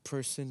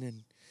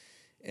person,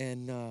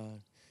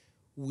 and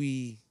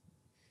we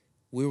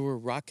were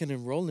rocking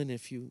and rolling,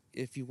 if you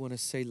want to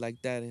say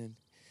like that,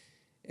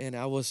 and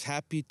I was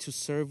happy to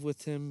serve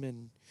with him,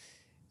 and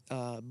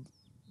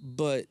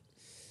but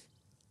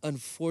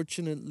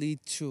unfortunately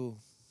to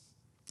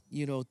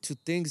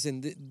things,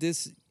 and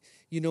this,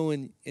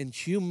 in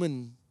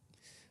human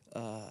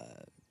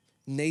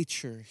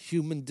nature,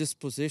 human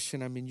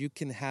disposition, I mean, you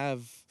can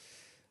have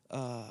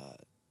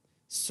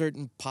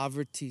certain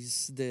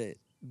poverties that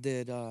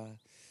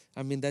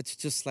that's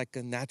just like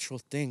a natural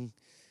thing,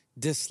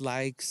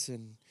 dislikes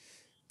and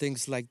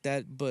things like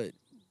that. But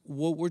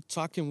what we're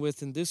talking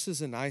with, and this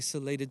isn't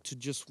isolated to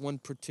just one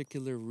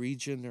particular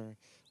region or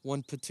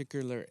one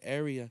particular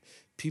area,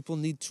 people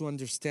need to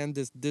understand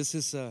this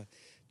is a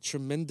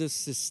tremendous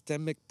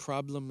systemic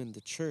problem in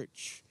the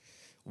church,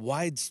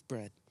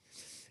 widespread.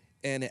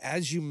 And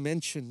as you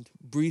mentioned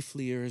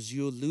briefly, or as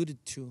you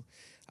alluded to,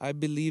 I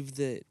believe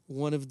that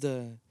one of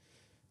the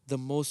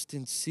most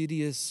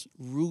insidious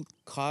root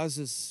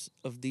causes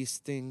of these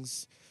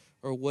things,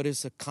 or what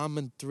is a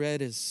common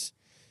thread, is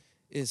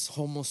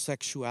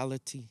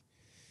homosexuality,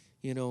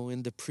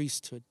 in the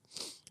priesthood,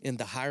 in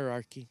the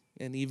hierarchy,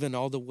 and even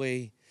all the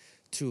way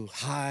to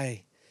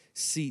high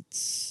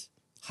seats,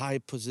 high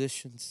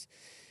positions.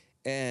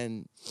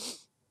 And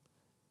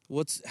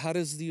how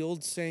does the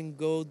old saying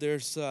go?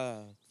 There's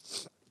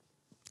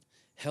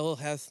hell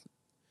hath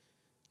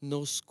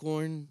no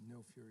scorn.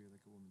 No fury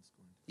like a woman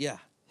scorned. Yeah,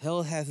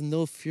 hell hath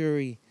no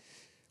fury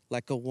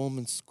like a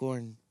woman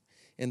scorned.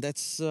 And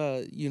that's,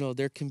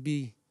 there can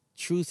be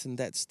truth in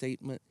that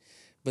statement,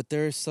 but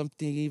there is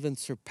something even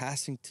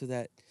surpassing to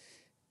that.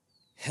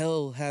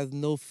 Hell hath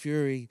no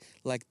fury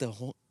like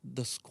the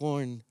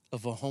scorn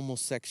of a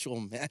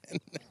homosexual man.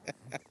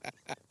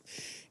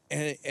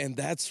 and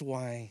that's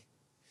why,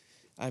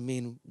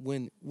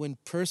 when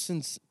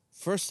persons,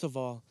 first of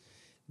all,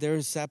 there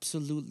is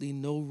absolutely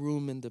no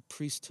room in the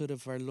priesthood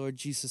of our Lord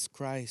Jesus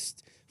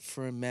Christ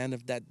for a man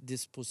of that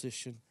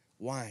disposition.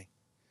 Why?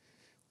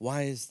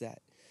 Why is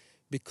that?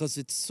 Because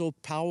it's so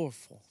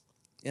powerful.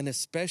 And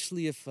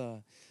especially if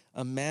a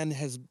man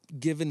has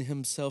given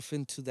himself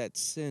into that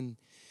sin,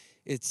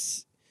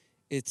 it's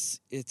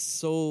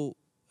so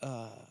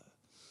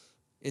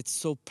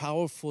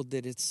powerful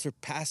that it's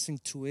surpassing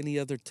to any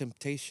other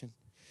temptation.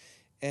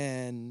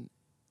 And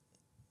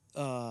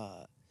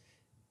the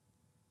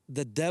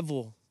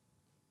devil,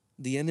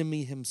 the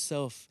enemy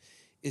himself,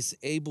 is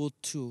able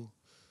to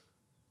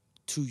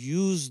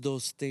use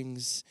those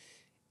things.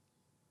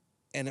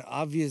 And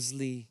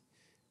obviously,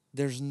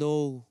 there's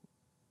no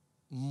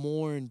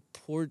more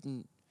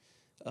important,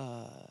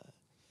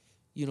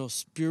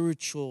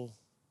 spiritual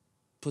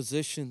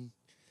position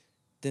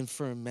than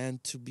for a man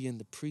to be in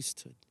the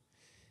priesthood.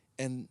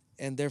 And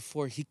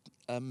therefore,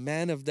 a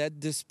man of that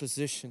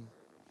disposition,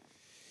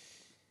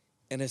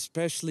 and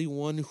especially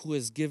one who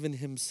has given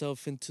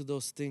himself into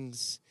those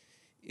things,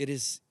 it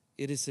is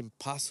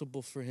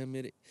impossible for him.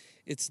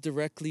 It's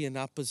directly in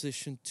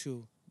opposition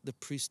to the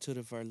priesthood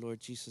of our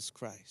Lord Jesus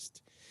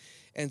Christ.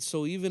 And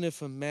so even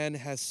if a man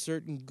has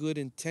certain good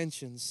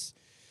intentions,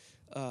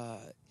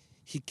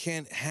 he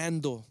can't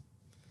handle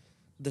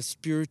the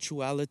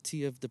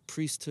spirituality of the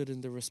priesthood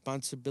and the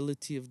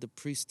responsibility of the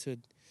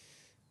priesthood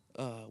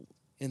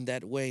in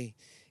that way.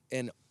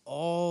 And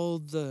all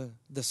the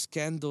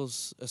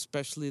scandals,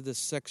 especially the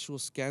sexual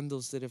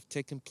scandals that have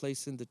taken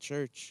place in the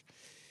church,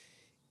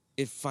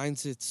 it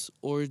finds its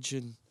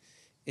origin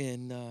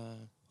in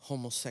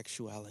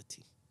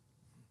homosexuality.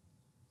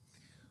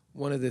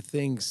 One of the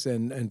things,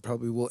 and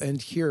probably we'll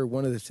end here,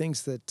 one of the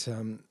things that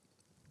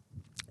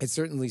it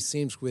certainly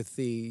seems with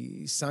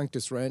the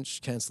Sanctus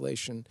Ranch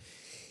cancellation,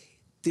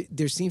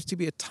 there seems to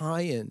be a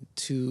tie-in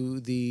to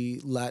the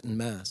Latin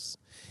Mass.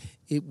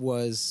 It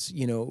was,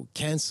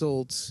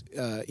 canceled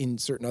in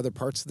certain other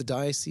parts of the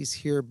diocese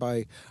here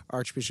by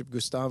Archbishop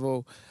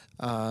Gustavo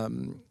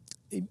in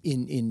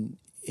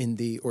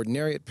the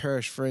Ordinariate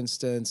Parish, for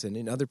instance, and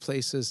in other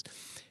places.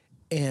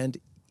 And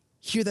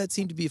here that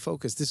seemed to be a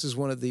focus. This is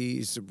one of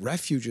these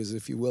refuges,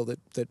 if you will,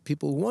 that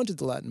people who wanted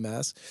the Latin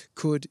Mass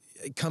could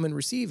come and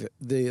receive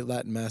the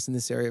Latin Mass in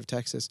this area of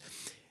Texas.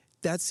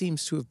 That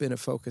seems to have been a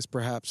focus,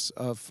 perhaps,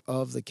 of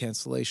the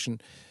cancellation.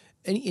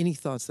 Any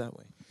thoughts that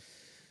way?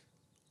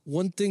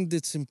 One thing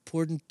that's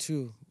important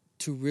to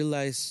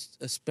realize,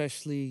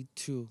 especially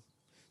to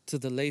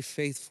the lay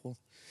faithful,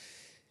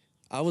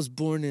 I was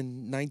born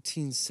in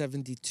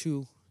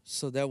 1972,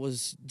 so that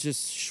was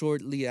just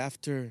shortly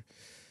after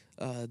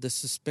the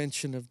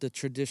suspension of the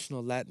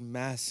traditional Latin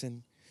Mass.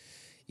 And,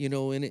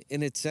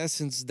 in its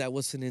essence, that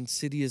was an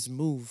insidious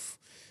move,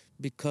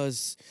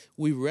 because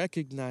we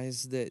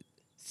recognize that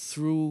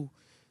through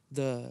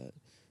the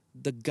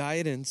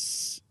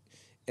guidance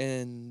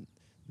and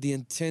the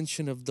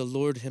intention of the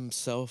Lord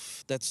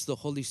himself, that's the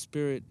Holy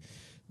Spirit,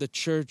 the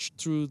church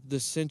through the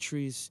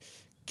centuries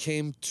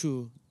came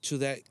to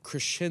that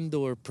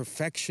crescendo or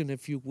perfection,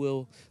 if you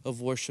will,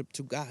 of worship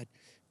to God,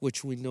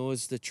 which we know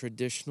is the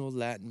traditional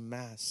Latin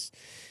Mass.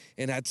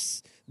 And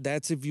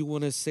that's if you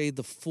want to say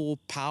the full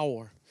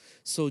power.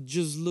 So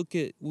just look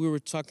at, we were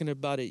talking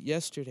about it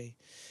yesterday.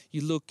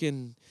 You look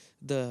in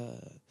the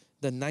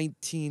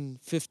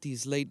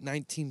 1950s, late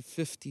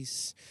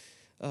 1950s,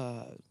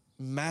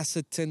 Mass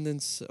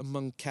attendance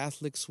among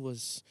Catholics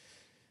was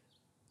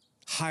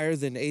higher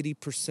than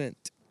 80%.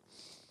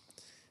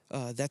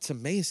 That's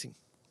amazing.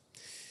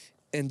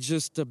 And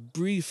just a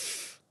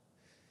brief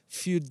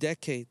few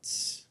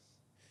decades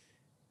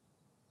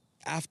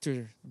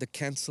after the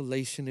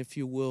cancellation, if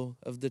you will,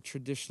 of the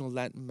traditional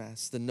Latin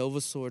Mass, the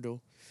Novus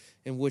Ordo,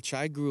 in which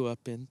I grew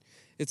up in,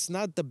 it's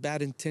not the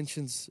bad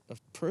intentions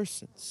of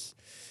persons,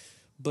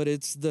 but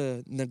it's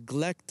the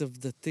neglect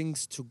of the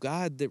things to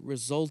God that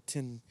result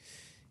in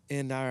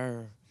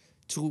our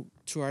to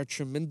our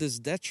tremendous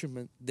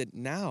detriment, that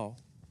now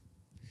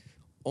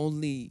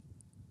only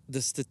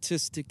the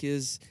statistic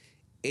is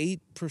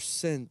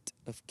 8%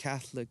 of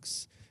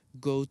Catholics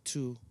go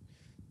to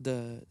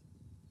the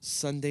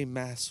Sunday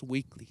Mass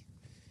weekly.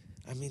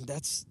 I mean,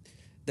 that's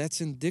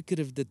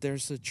indicative that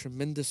there's a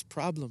tremendous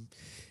problem.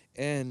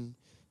 And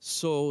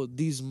so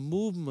these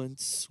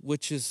movements,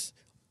 which is,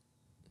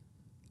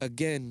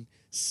 again,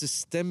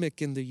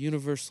 systemic in the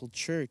universal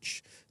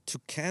church, to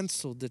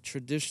cancel the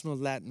traditional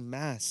Latin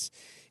Mass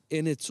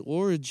in its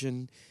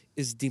origin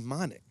is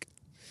demonic.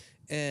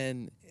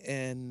 And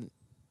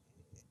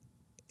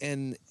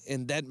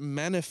that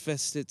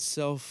manifests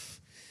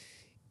itself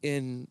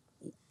in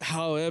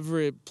however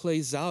it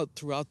plays out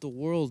throughout the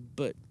world.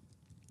 But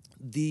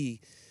the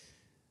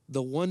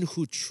one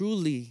who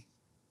truly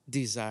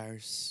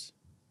desires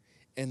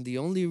And the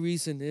only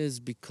reason is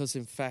because,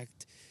 in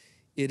fact,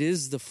 it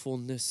is the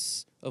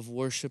fullness of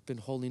worship and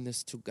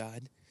holiness to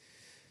God.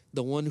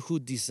 The one who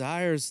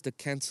desires the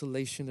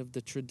cancellation of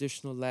the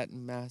traditional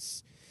Latin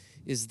Mass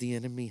is the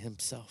enemy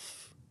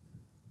himself.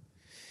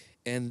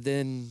 And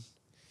then,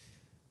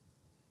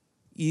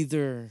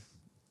 either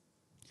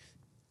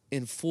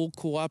in full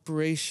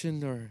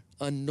cooperation or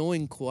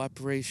unknowing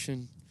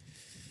cooperation,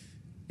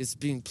 it's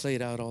being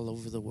played out all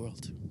over the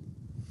world.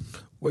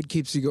 What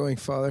keeps you going,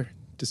 Father,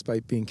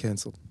 despite being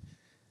canceled?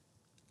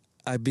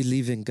 I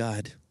believe in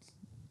God.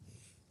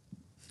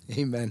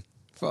 Amen.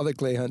 Father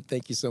Clay Hunt,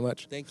 thank you so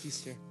much. Thank you,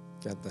 sir.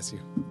 God bless you.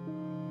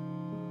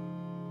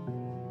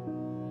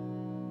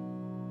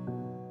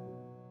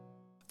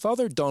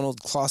 Father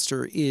Donald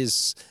Kloster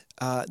is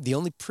the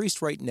only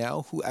priest right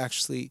now who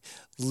actually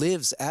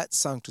lives at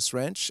Sanctus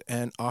Ranch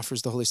and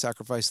offers the Holy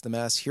Sacrifice of the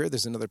Mass here.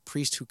 There's another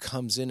priest who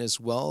comes in as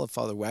well,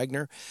 Father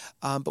Wagner.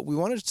 But we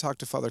wanted to talk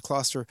to Father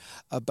Kloster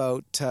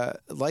about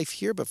life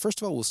here. But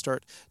first of all, we'll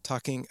start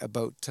talking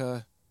about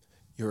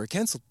you're a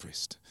canceled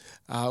priest.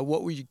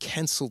 What were you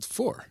canceled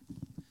for?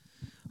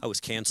 I was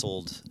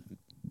canceled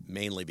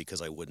mainly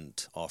because I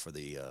wouldn't offer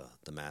the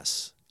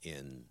Mass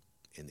in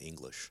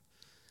English.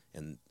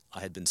 And I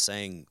had been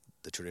saying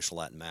the traditional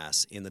Latin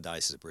Mass in the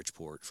Diocese of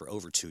Bridgeport for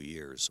over 2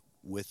 years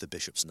with the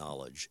bishop's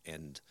knowledge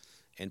and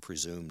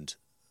presumed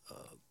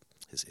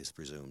his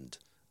presumed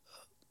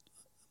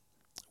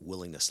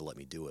willingness to let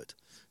me do it.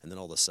 And then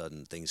all of a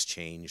sudden things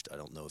changed. I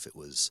don't know if it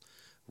was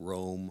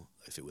Rome,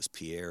 if it was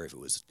Pierre, if it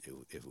was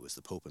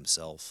the Pope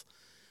himself,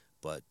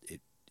 but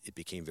it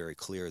became very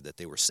clear that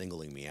they were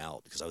singling me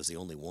out because I was the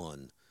only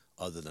one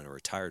other than a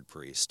retired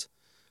priest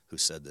who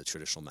said the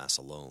traditional Mass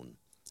alone.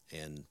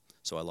 And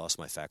so I lost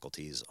my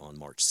faculties on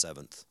March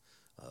 7th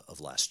of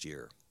last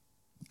year.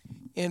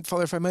 And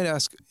Father, if I might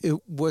ask,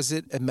 was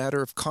it a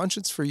matter of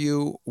conscience for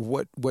you?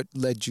 What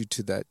led you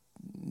to that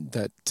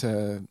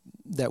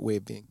way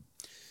of being?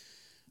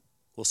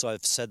 Well, so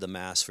I've said the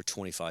Mass for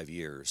 25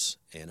 years,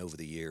 and over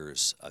the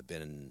years I've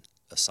been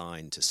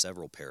assigned to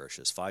several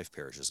parishes, 5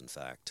 parishes in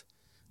fact,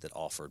 that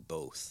offered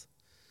both.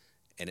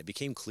 And it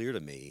became clear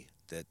to me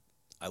that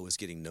I was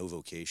getting no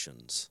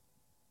vocations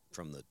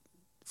from the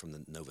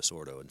Novus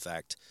Ordo. In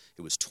fact,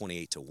 it was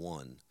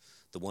 28-1.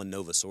 The one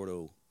Novus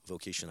Ordo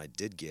vocation I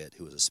did get,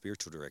 who was a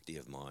spiritual directee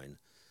of mine,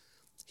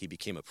 he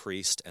became a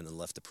priest and then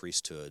left the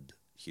priesthood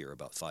here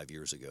about 5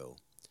 years ago.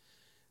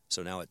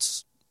 So now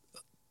it's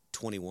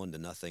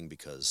 21-0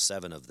 because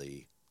 7 of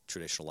the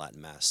traditional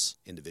Latin Mass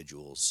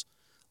individuals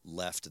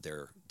left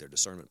their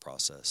discernment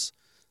process.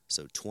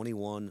 So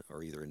 21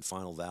 are either in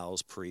final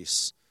vows,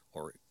 priests,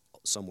 or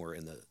somewhere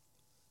in the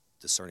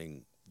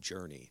discerning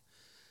journey.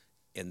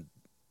 And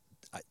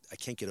I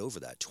can't get over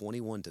that,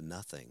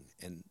 21-0.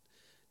 And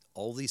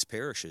all these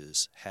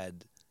parishes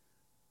had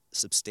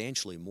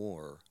substantially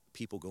more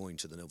people going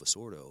to the Novus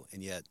Ordo,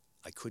 and yet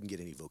I couldn't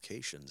get any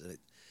vocations. And it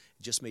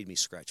just made me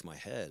scratch my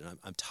head. And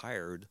I'm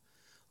tired.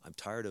 I'm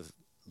tired of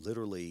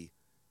literally,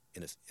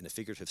 in a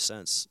figurative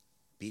sense,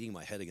 beating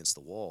my head against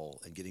the wall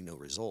and getting no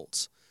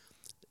results.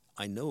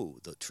 I know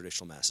the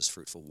traditional Mass is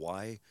fruitful.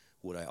 Why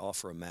would I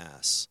offer a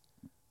Mass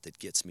that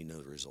gets me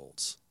no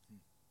results?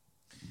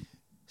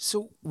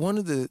 So one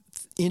of the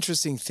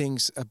interesting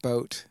things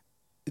about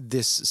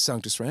this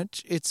Sanctus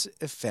Ranch, it's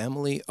a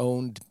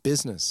family-owned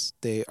business.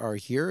 They are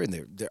here, and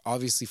they're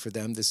obviously, for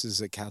them, this is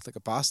a Catholic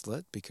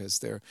apostolate because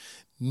they're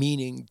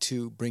meaning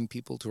to bring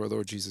people to our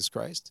Lord Jesus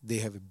Christ. They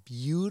have a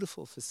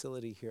beautiful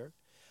facility here,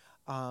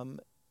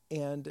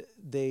 and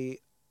they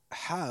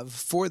have,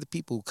 for the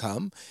people who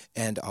come,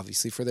 and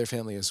obviously for their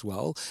family as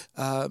well,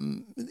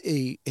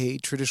 a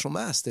traditional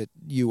Mass that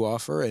you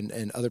offer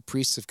and other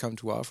priests have come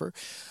to offer.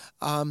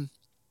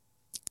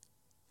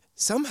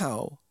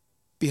 Somehow,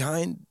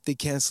 behind the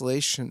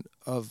cancellation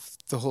of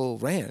the whole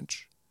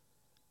ranch,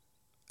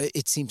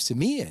 it seems to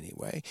me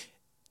anyway,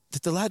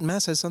 that the Latin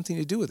Mass has something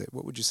to do with it.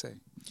 What would you say?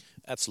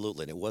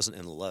 Absolutely, and it wasn't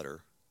in the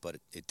letter, but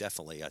it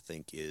definitely, I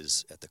think,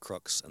 is at the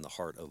crux and the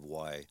heart of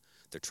why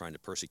they're trying to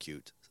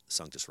persecute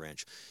Sanctus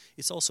Ranch.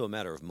 It's also a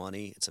matter of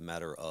money. It's a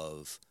matter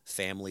of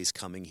families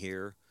coming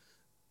here.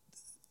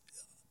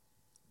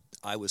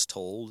 I was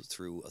told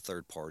through a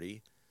third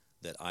party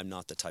that I'm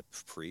not the type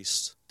of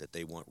priest that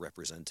they want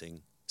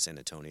representing San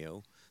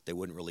Antonio. They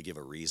wouldn't really give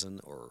a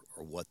reason or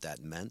what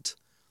that meant.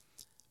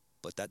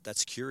 But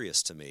that's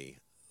curious to me.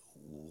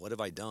 What have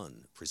I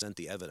done? Present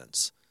the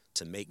evidence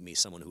to make me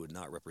someone who would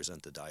not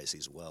represent the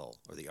diocese well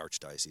or the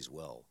archdiocese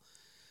well.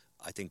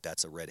 I think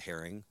that's a red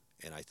herring,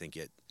 and I think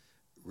it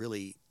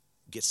really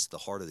gets to the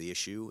heart of the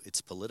issue.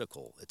 It's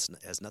political. It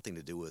has nothing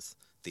to do with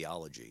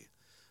theology.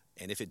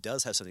 And if it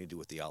does have something to do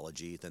with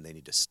theology, then they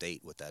need to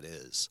state what that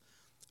is,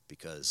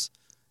 because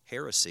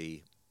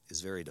heresy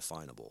is very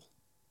definable.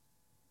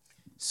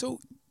 So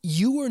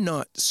you are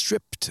not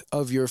stripped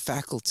of your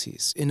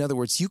faculties. In other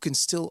words, you can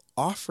still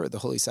offer the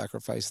Holy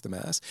Sacrifice of the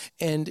Mass.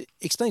 And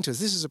explain to us,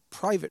 this is a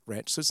private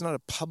ranch, so it's not a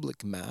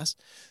public Mass.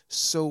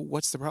 So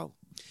what's the problem?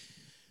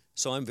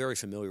 So I'm very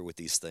familiar with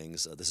these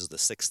things. This is the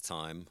 6th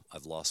time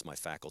I've lost my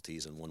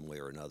faculties in one way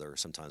or another.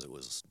 Sometimes it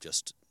was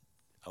just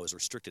I was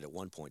restricted at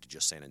one point to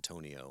just San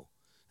Antonio,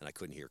 and I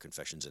couldn't hear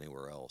confessions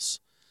anywhere else.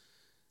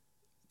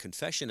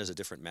 Confession is a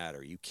different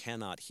matter. You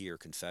cannot hear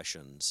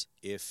confessions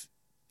if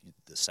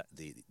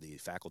the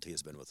faculty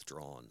has been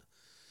withdrawn.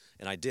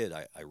 And I did.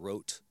 I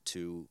wrote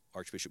to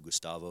Archbishop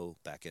Gustavo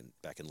back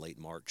in late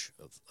March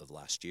of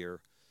last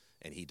year,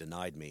 and he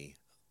denied me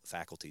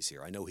faculties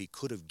here. I know he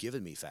could have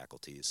given me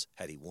faculties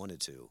had he wanted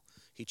to.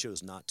 He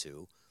chose not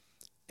to,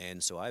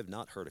 and so I have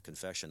not heard a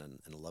confession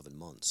in 11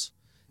 months.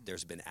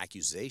 There's been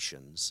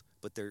accusations,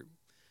 but they're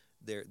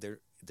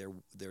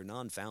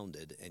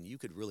non-founded, and you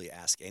could really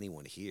ask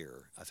anyone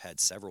here. I've had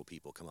several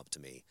people come up to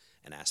me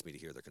and ask me to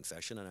hear their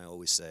confession, and I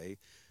always say,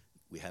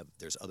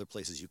 there's other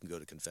places you can go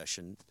to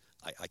confession.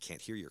 I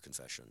can't hear your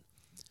confession.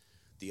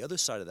 The other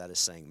side of that is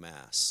saying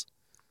Mass.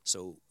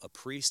 So a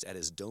priest at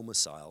his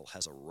domicile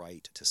has a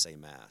right to say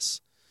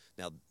Mass.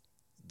 Now,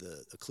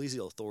 the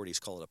ecclesial authorities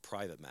call it a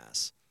private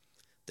Mass.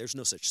 There's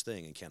no such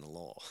thing in canon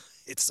law.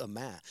 It's a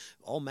Mass.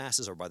 All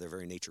Masses are by their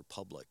very nature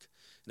public.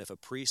 And if a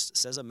priest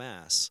says a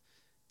Mass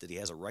that he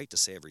has a right to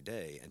say every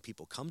day, and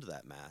people come to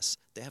that Mass,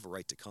 they have a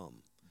right to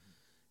come.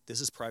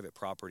 This is private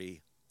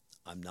property.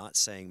 I'm not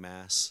saying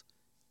Mass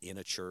in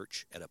a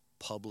church at a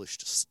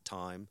published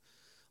time.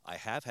 I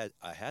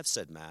have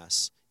said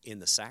Mass in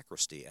the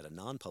sacristy at a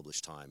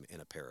non-published time in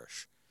a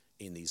parish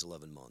in these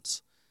 11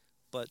 months.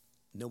 But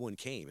no one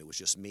came. It was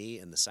just me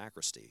and the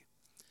sacristy.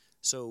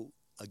 So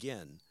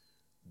again,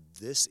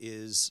 this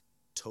is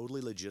totally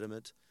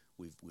legitimate.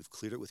 We've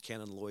cleared it with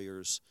canon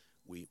lawyers.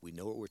 We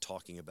know what we're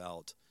talking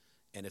about.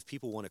 And if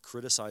people want to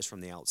criticize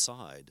from the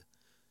outside,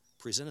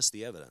 present us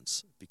the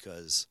evidence,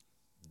 because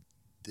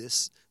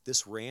this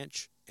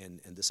ranch and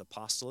this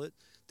apostolate,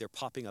 they're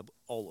popping up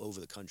all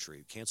over the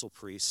country. Canceled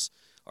priests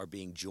are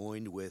being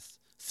joined with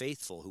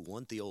faithful who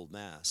want the old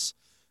Mass,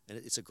 and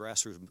it's a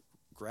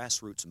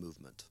grassroots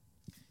movement.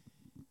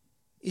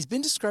 It's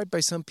been described by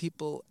some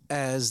people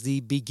as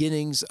the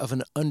beginnings of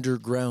an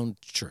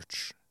underground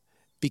church,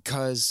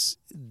 because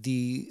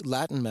the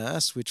Latin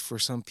Mass, which for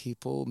some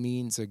people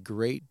means a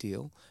great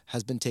deal,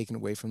 has been taken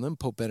away from them.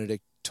 Pope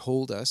Benedict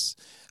told us,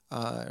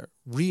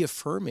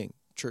 reaffirming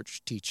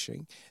church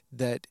teaching,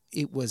 that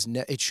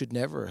it should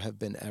never have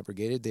been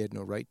abrogated. They had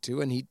no right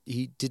to, and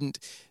he didn't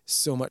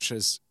so much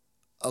as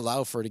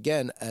allow for it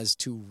again as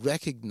to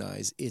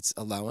recognize its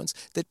allowance,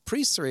 that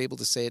priests are able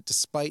to say it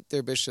despite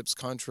their bishop's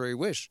contrary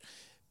wish,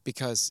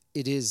 because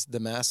it is the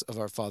Mass of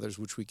our fathers,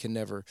 which we can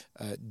never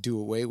do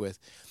away with.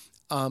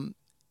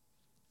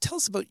 Tell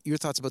us about your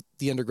thoughts about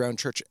the underground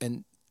church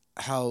and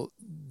how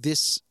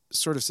this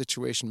sort of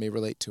situation may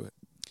relate to it.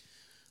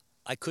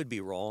 I could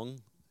be wrong,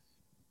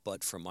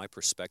 but from my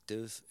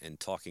perspective and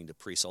talking to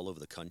priests all over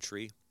the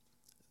country,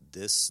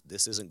 this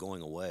isn't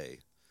going away.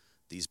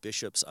 These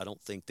bishops, I don't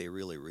think they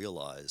really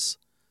realize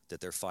that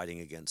they're fighting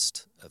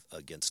against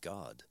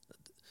God.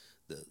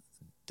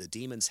 The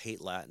demons hate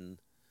Latin.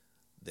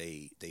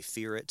 They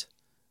fear it,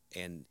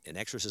 and in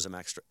exorcism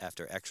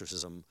after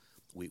exorcism,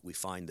 we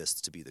find this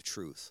to be the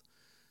truth.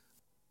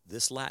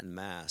 This Latin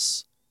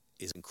Mass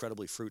is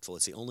incredibly fruitful.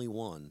 It's the only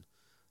one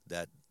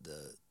that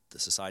the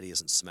society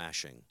isn't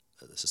smashing.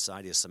 The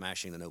society is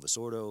smashing the Novus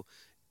Ordo.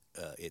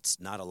 It's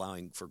not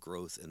allowing for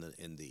growth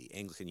in the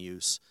Anglican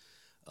use.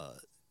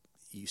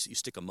 You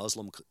stick a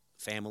Muslim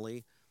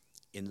family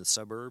in the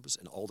suburbs,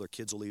 and all their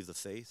kids will leave the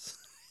faith.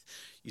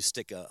 You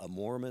stick a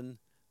Mormon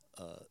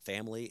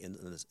family in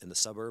the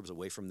suburbs,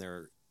 away from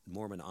their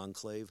Mormon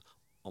enclave,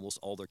 almost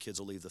all their kids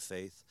will leave the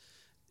faith.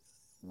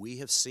 We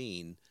have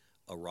seen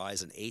a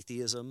rise in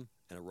atheism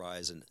and a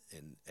rise in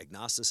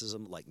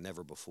agnosticism like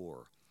never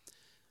before.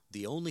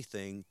 The only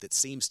thing that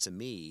seems to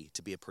me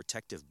to be a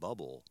protective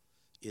bubble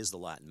is the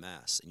Latin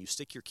Mass. And you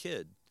stick your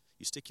kid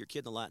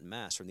in the Latin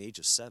Mass from the age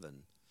of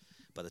 7.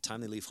 By the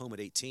time they leave home at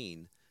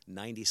 18,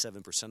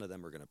 97% of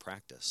them are going to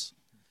practice.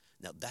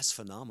 Now, that's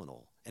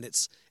phenomenal. And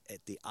it's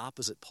at the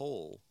opposite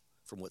pole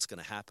from what's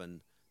going to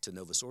happen to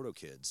Novus Ordo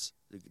kids.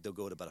 They'll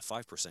go at about a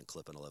 5%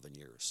 clip in 11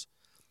 years.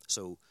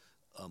 So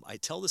I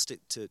tell this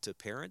to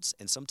parents,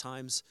 and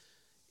sometimes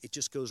it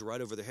just goes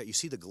right over their head. You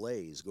see the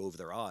glaze go over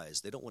their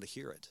eyes. They don't want to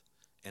hear it.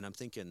 And I'm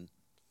thinking,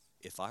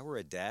 if I were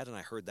a dad and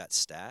I heard that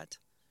stat,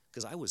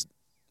 because I was,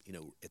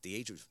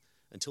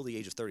 until the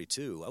age of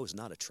 32, I was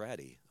not a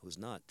traddy. I was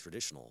not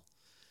traditional.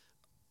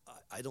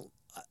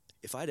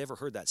 If I'd ever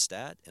heard that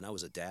stat and I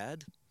was a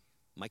dad,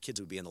 my kids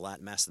would be in the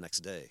Latin Mass the next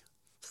day.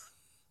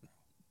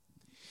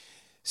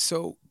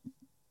 So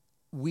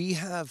we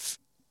have,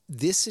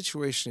 this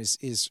situation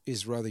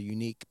is rather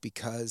unique,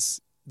 because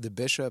the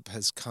bishop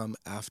has come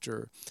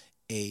after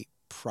a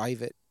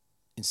private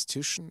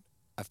institution,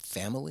 a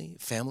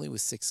family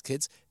with 6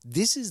 kids.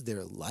 This is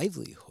their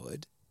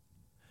livelihood.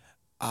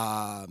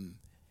 And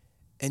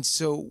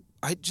so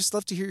I'd just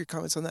love to hear your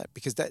comments on that,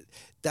 because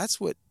that's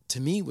what, to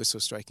me, was so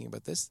striking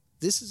about this.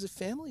 This is a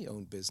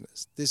family-owned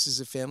business. This is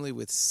a family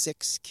with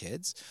 6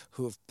 kids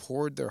who have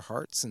poured their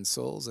hearts and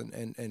souls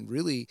and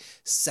really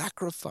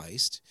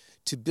sacrificed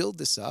to build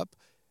this up.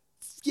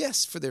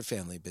 Yes, for their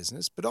family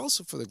business, but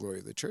also for the glory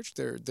of the church.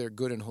 They're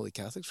good and holy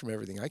Catholics from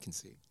everything I can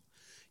see.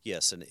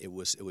 Yes, and it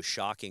was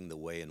shocking the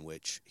way in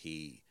which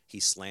he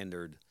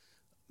slandered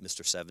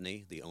Mr.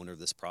 Seveny, the owner of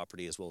this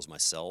property, as well as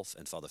myself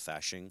and Father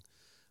Fashing,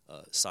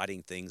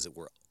 citing things that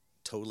were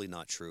totally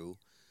not true.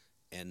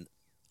 And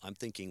I'm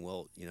thinking,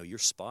 well, your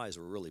spies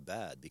were really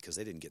bad because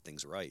they didn't get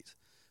things right.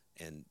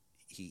 And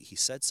he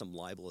said some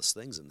libelous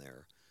things in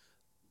there.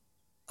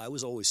 I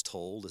was always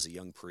told as a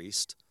young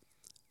priest,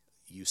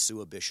 you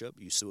sue a bishop,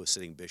 you sue a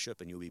sitting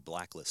bishop, and you'll be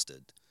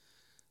blacklisted.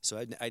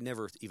 So I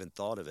never even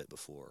thought of it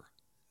before.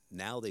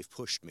 Now they've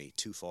pushed me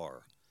too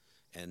far,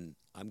 and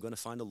I'm going to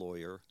find a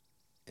lawyer,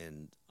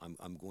 and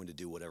I'm going to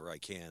do whatever I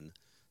can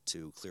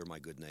to clear my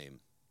good name.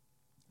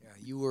 Yeah,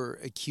 you were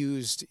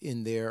accused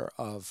in there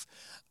of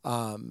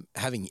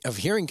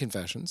hearing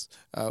confessions,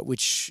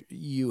 which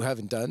you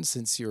haven't done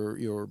since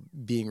you're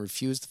being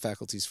refused the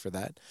faculties for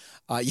that.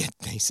 Yet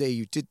they say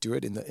you did do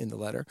it in the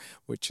letter,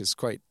 which is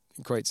quite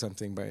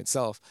something by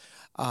itself.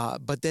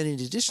 But then, in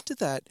addition to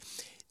that,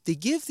 they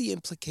give the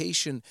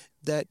implication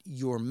that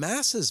your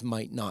masses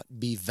might not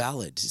be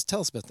valid. Just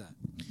tell us about that.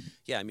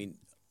 Yeah, I mean,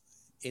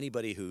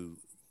 anybody who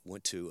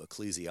went to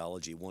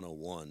Ecclesiology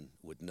 101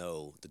 would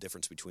know the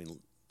difference between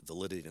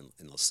validity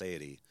and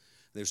laicity.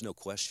 There's no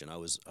question. I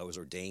was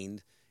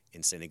ordained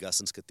in St.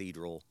 Augustine's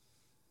Cathedral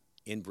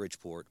in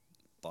Bridgeport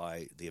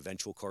by the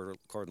eventual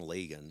Cardinal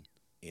Lagan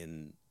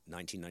in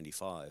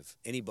 1995.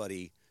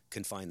 Anybody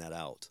can find that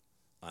out.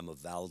 I'm a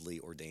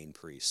validly ordained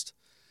priest.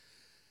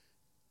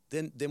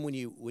 Then when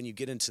you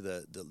get into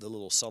the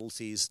little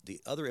subtleties, the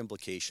other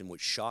implication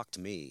which shocked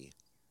me,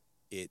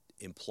 it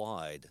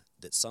implied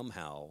that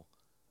somehow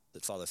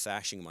that Father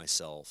Fashing and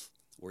myself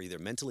were either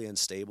mentally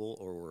unstable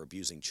or were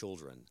abusing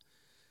children.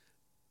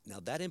 Now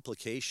that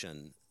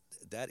implication,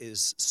 that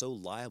is so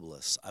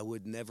libelous. I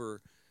would never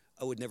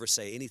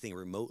say anything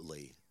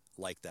remotely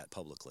like that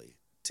publicly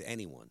to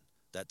anyone.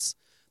 That's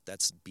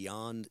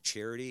beyond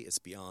charity. It's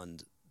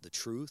beyond the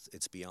truth.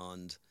 It's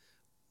beyond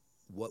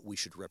what we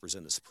should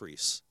represent as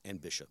priests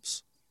and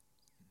bishops.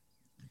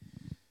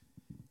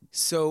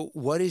 So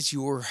what is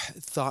your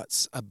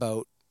thoughts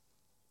about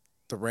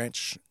the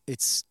ranch,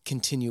 its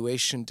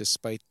continuation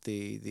despite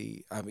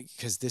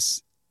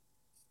because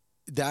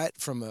that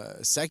from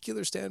a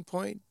secular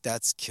standpoint,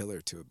 that's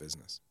killer to a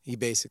business. He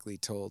basically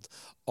told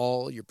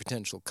all your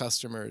potential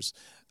customers,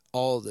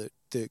 all the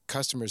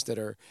customers that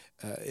are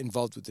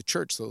involved with the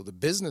church, so the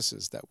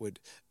businesses that would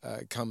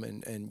come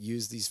and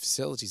use these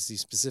facilities,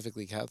 these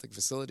specifically Catholic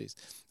facilities,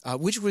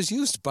 which was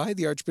used by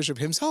the Archbishop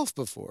himself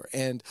before,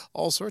 and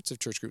all sorts of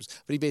church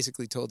groups. But he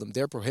basically told them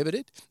they're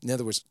prohibited, in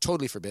other words,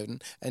 totally forbidden,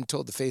 and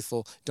told the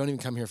faithful, don't even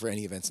come here for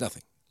any events,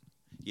 nothing.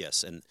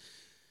 Yes, and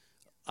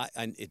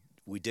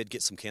we did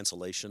get some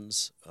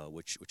cancellations,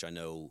 which I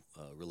know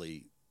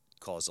really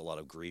caused a lot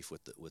of grief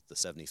with the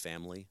Seveny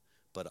family.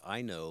 But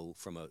I know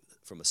from a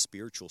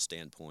spiritual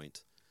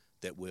standpoint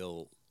that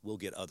we'll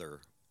get other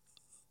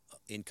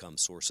income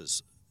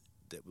sources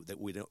that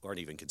we aren't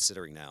even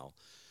considering now.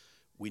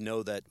 We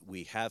know that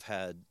we have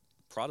had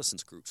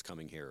Protestant groups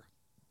coming here,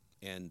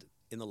 and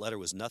in the letter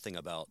was nothing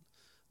about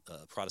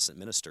Protestant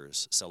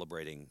ministers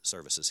celebrating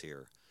services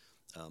here.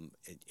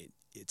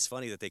 It's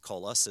funny that they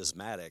call us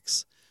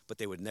schismatics, but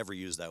they would never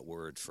use that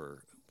word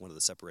for one of the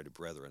separated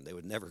brethren. They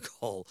would never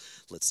call,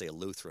 let's say, a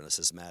Lutheran a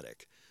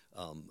schismatic.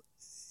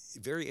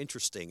 Very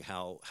interesting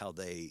how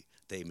they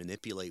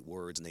manipulate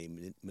words and they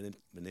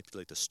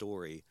manipulate the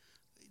story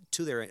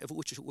to their,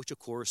 which of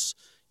course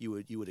you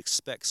would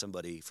expect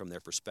somebody from their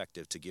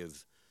perspective to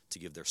give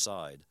their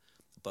side,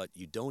 but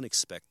you don't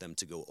expect them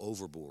to go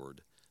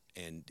overboard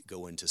and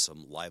go into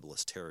some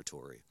libelous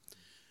territory.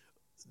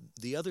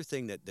 The other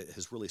thing that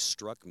has really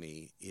struck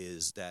me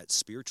is that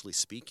spiritually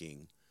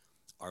speaking,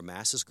 our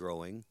mass is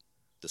growing,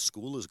 the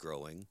school is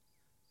growing,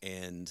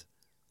 and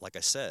like I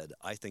said,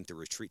 I think the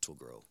retreats will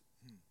grow.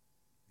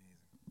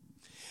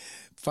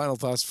 Final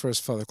thoughts for us,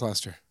 Father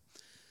Kloster.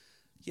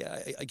 Yeah,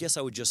 I guess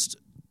I would just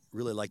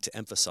really like to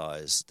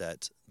emphasize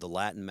that the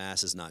Latin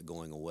Mass is not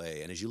going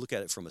away. And as you look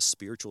at it from a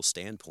spiritual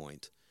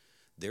standpoint,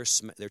 they're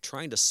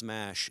trying to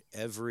smash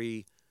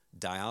every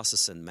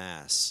diocesan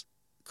Mass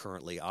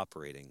currently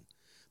operating.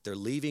 They're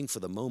leaving for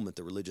the moment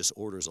the religious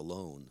orders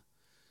alone.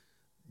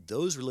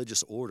 Those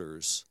religious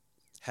orders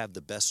have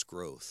the best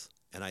growth.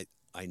 And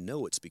I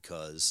know it's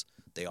because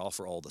they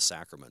offer all the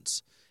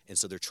sacraments. And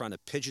so they're trying to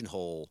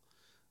pigeonhole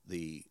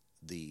the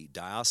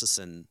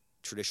diocesan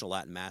traditional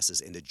Latin Masses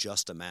into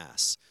just a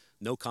Mass.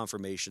 No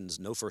confirmations,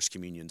 no first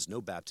communions,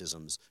 no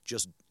baptisms,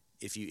 just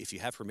if you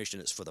have permission,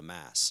 it's for the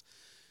Mass.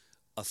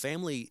 A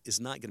family is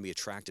not going to be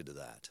attracted to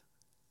that.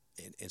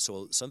 And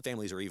so some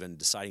families are even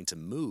deciding to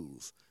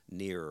move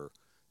near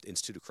the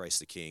Institute of Christ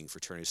the King,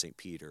 Fraternity of St.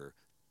 Peter,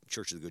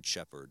 Church of the Good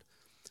Shepherd.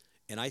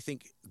 And I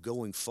think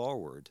going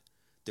forward,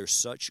 there's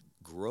such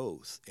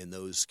growth in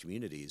those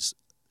communities,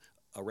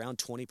 around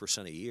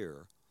 20% a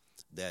year,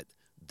 that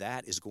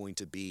is going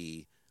to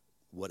be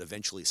what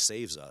eventually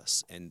saves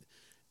us. And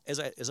as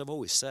I've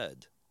always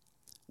said,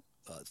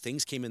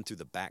 things came in through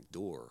the back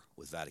door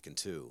with Vatican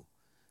II,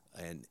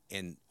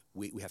 and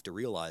we have to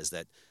realize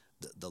that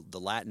the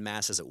Latin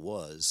Mass as it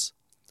was,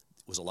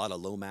 was a lot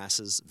of low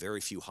masses,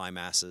 very few high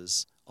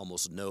masses,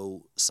 almost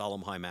no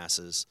solemn high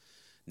masses.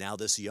 Now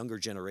this younger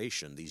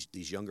generation,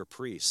 these younger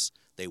priests,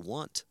 they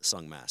want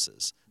sung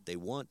masses. They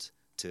want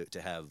to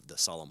have the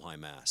solemn high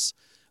mass.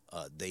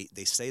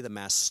 They say the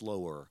mass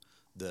slower.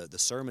 The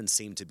sermons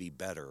seem to be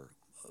better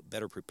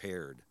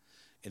prepared.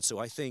 And so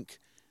I think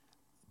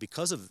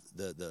because of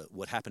the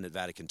what happened at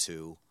Vatican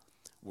II,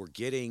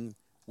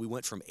 we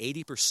went from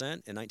 80%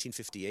 in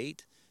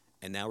 1958,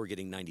 and now we're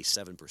getting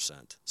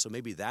 97%. So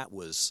maybe that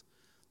was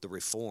the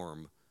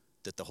reform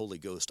that the Holy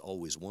Ghost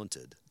always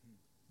wanted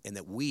and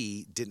that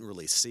we didn't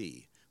really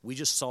see. We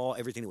just saw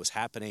everything that was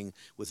happening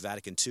with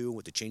Vatican II,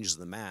 with the changes of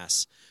the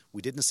Mass.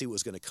 We didn't see what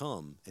was going to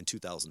come in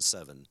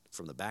 2007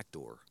 from the back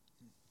door.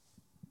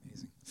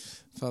 Amazing.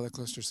 Father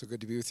Kloster, so good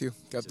to be with you.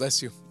 God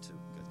bless you. You too.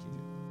 God keep you.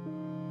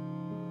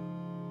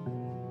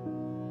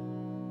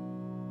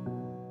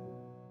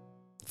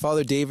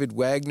 Father David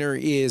Wagner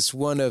is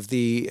one of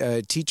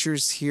the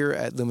teachers here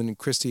at Lumen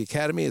Christi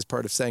Academy as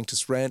part of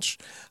Sanctus Ranch.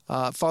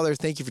 Father,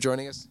 thank you for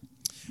joining us.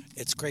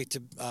 It's great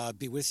to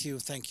be with you.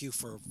 Thank you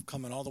for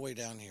coming all the way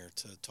down here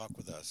to talk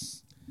with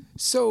us.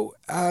 So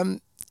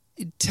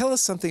tell us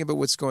something about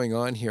what's going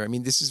on here. I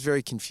mean, this is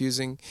very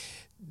confusing.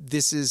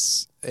 This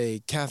is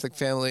a Catholic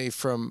family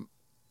from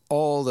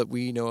all that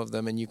we know of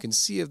them, and you can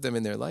see of them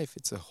in their life.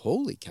 It's a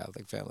holy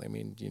Catholic family. I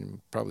mean,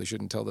 you probably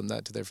shouldn't tell them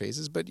that to their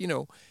faces, but, you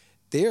know,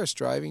 they are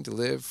striving to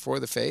live for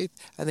the faith,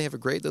 and they have a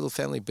great little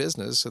family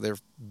business, so their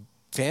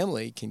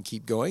family can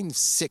keep going.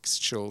 6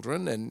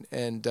 children,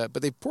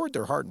 but they poured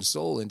their heart and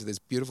soul into this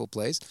beautiful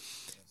place.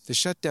 The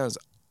shutdowns,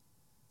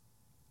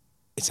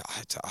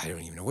 I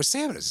don't even know what to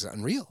say about it. It's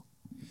unreal.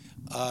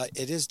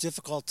 It is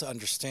difficult to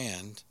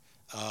understand.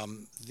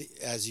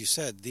 As you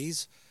said,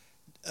 these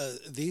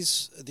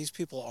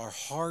people are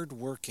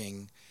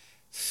hardworking,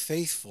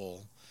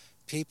 faithful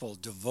people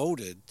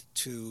devoted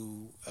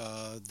to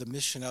the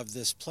mission of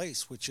this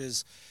place, which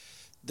is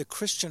the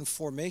Christian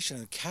formation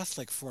and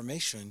Catholic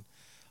formation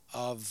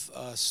of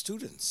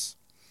students.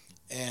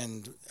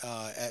 And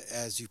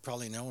as you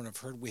probably know and have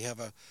heard, we have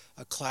a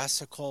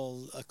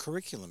classical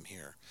curriculum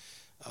here.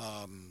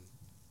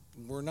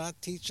 We're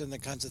not teaching the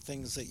kinds of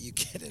things that you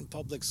get in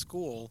public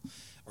school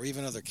or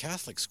even other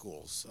Catholic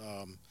schools.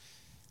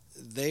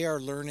 They are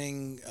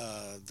learning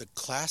the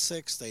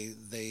classics.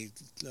 They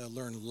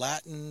learn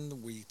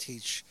Latin. We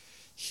teach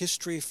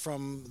history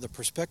from the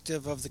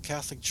perspective of the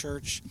Catholic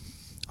Church.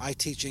 I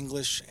teach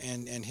English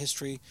and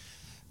history.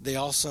 They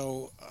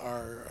also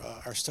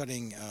are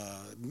studying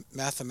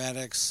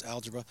mathematics,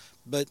 algebra.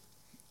 But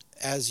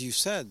as you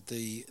said,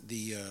 the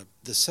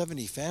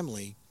 70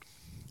 family,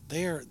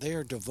 they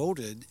are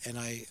devoted,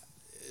 and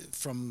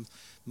from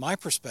my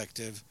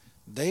perspective,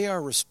 they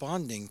are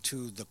responding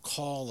to the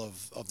call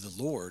of the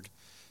Lord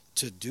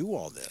to do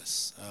all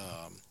this,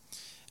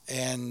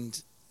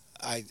 and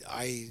I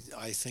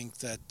think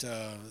that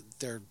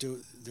they're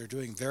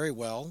doing very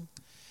well,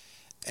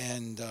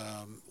 and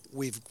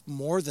we've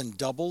more than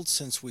doubled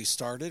since we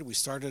started. We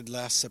started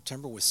last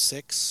September with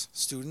 6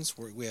 students.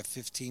 We have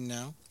 15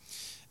 now,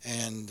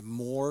 and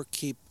more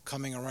keep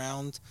coming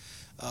around.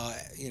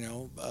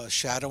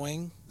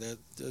 Shadowing. The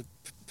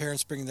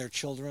parents bring their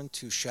children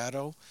to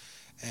shadow,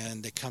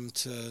 and they come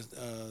to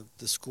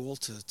the school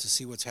to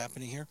see what's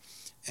happening here.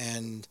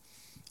 And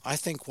I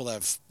think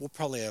we'll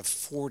probably have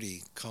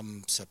 40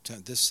 come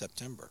this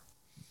September.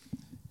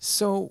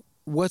 So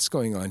what's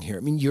going on here?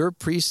 I mean, you're a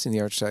priest in the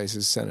Archdiocese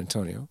of San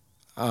Antonio.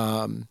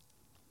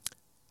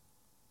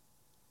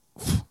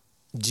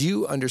 Do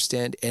you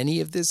understand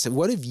any of this? And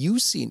what have you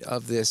seen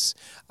of this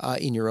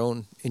in your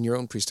own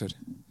priesthood?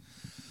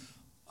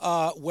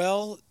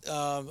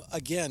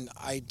 Again,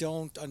 I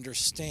don't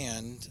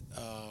understand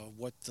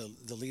what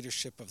the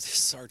leadership of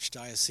this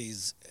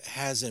archdiocese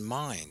has in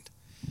mind.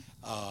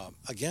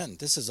 Again,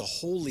 this is a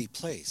holy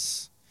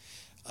place.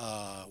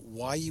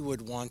 Why you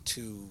would want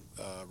to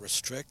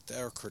restrict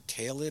or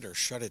curtail it or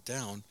shut it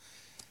down,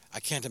 I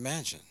can't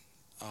imagine.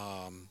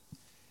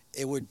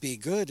 It would be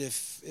good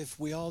if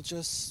we all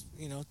just,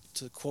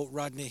 to quote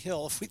Rodney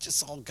Hill, if we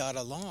just all got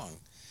along.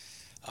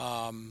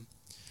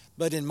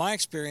 But in my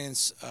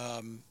experience,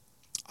 I'm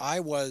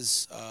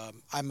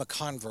a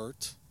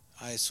convert.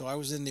 So I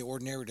was in the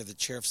ordinary to the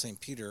chair of St.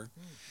 Peter.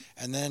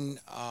 And then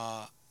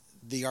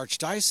the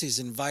archdiocese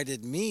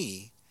invited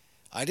me.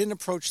 I didn't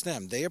approach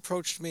them. They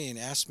approached me and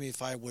asked me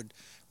if I would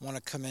want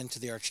to come into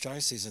the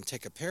archdiocese and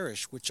take a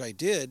parish, which I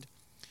did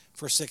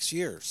for 6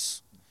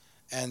 years.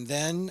 And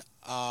then,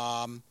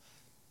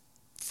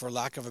 for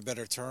lack of a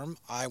better term,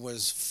 I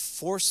was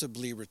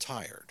forcibly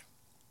retired.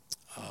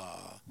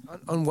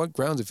 On what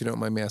grounds, if you don't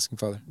mind me asking,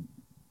 Father?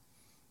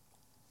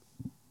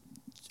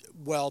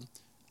 Well,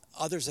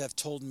 others have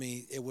told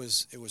me it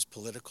was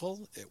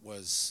political. It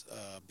was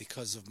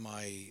because of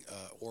my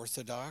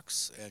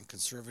orthodox and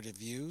conservative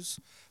views,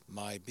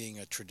 my being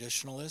a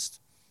traditionalist.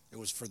 It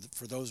was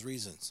for those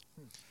reasons.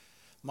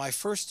 My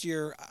first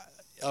year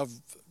of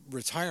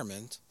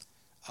retirement,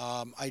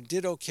 I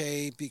did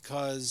okay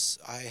because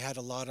I had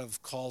a lot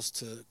of calls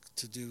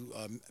to do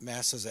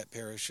masses at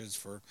parishes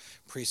for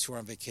priests who are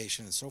on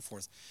vacation and so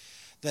forth.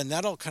 Then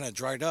that all kind of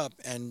dried up,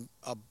 and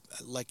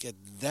like at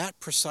that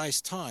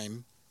precise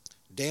time,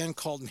 Dan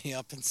called me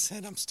up and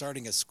said, I'm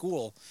starting a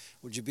school.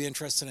 Would you be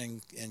interested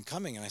in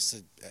coming? And I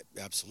said,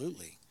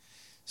 absolutely.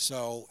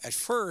 So at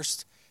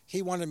first,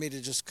 he wanted me to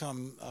just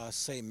come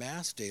say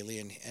Mass daily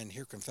and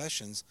hear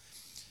confessions.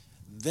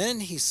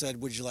 Then he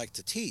said, would you like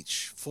to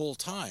teach full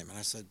time? And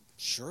I said,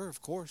 sure,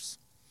 of course.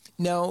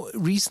 Now,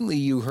 recently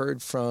you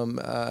heard from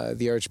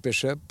the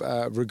Archbishop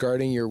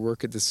regarding your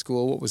work at the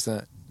school. What was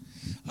that?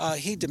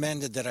 He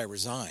demanded that I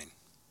resign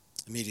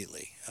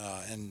immediately.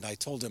 And I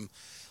told him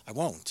I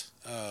won't.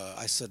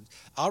 I said,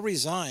 I'll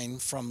resign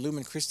from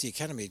Lumen Christi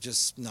Academy,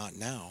 just not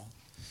now.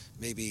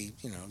 Maybe,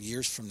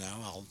 years from now,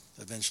 I'll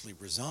eventually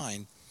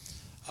resign.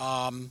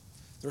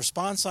 The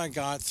response I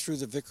got through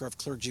the Vicar of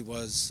Clergy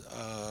was,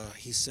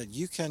 he said,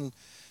 you can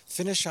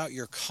finish out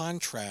your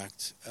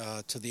contract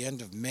to the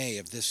end of May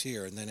of this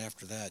year, and then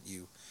after that,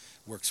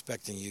 we're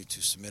expecting you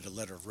to submit a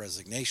letter of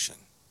resignation.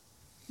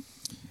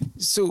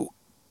 So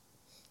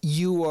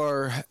you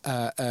are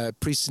a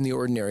priest in the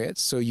ordinariate,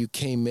 so you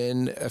came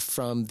in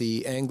from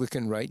the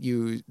Anglican rite.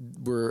 You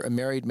were a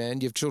married man.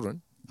 Do you have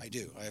children? I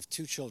do. I have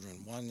two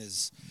children. One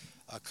is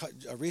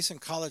a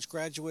recent college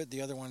graduate.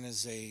 The other one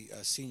is a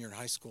senior in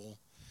high school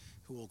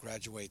who will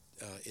graduate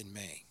in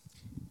May.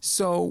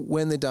 So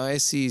when the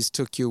diocese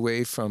took you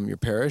away from your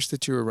parish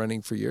that you were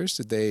running for years,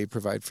 did they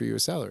provide for you a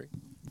salary?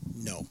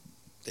 No,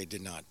 they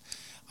did not.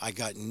 I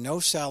got no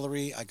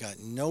salary. I got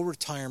no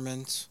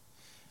retirement.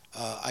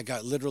 I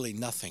got literally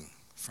nothing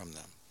from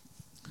them.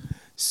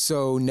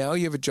 So now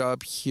you have a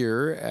job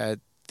here at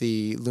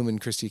the Lumen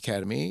Christi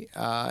Academy,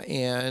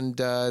 and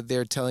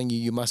they're telling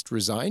you must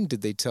resign.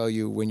 Did they tell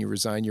you when you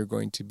resign you're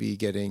going to be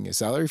getting a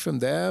salary from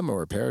them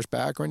or a parish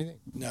back or anything?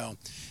 No.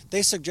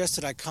 They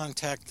suggested I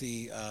contact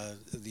the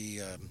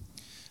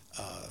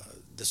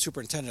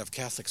superintendent of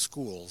Catholic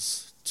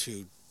schools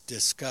to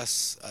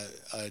discuss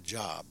a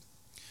job.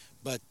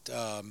 But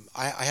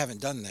I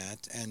haven't done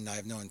that, and I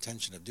have no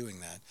intention of doing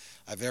that.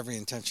 I have every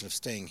intention of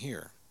staying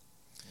here.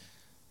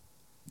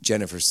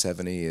 Jennifer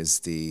Seveny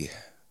is the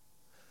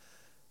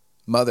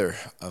mother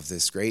of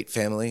this great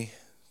family,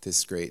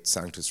 this great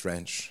Sanctus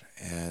Ranch,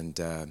 and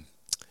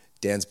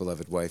Dan's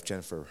beloved wife.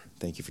 Jennifer,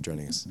 thank you for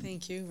joining us.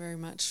 Thank you very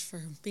much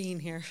for being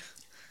here.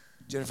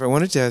 Jennifer, I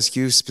wanted to ask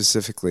you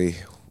specifically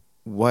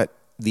what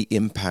the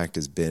impact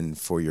has been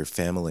for your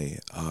family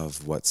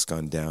of what's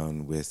gone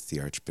down with the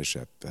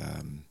Archbishop.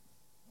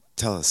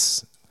 Tell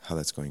us how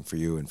that's going for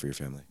you and for your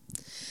family.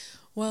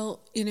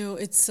 Well,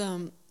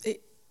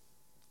 it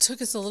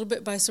took us a little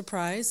bit by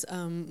surprise.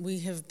 We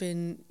have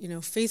been,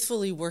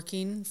 faithfully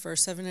working for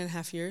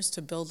 7.5 years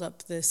to build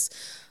up this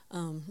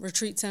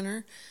retreat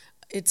center.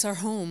 It's our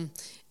home,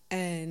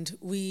 and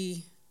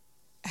we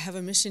have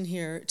a mission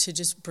here to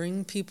just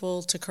bring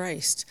people to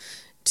Christ,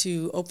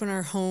 to open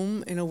our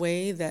home in a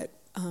way that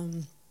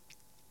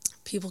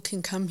people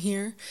can come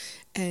here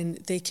and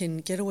they can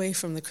get away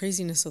from the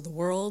craziness of the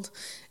world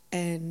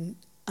and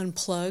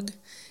unplug,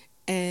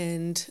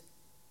 and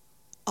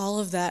all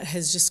of that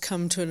has just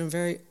come to a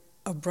very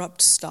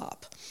abrupt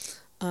stop.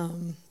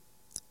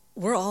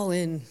 We're all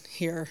in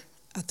here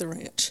at the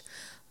ranch.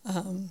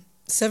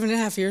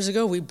 7.5 years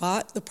ago, we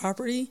bought the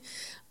property,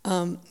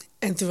 and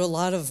through a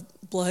lot of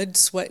blood,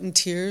 sweat, and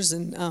tears,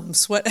 and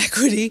sweat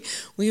equity,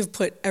 we have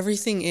put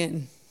everything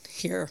in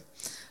here.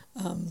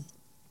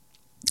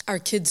 Our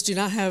kids do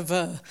not have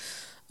a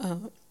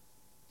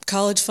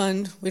college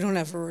fund. We don't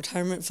have a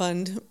retirement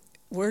fund.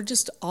 We're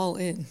just all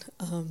in.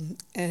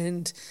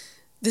 And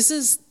this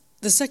is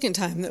the second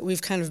time that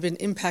we've kind of been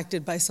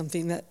impacted by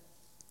something that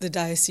the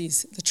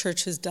diocese, the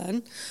church has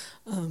done.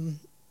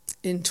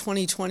 In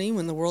 2020,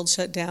 when the world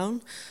shut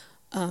down,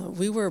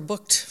 we were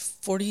booked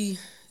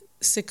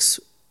 46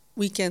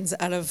 weekends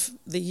out of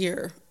the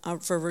year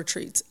for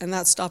retreats, and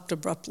that stopped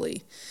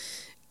abruptly.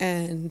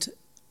 And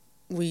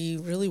we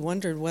really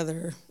wondered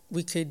whether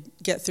we could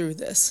get through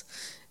this.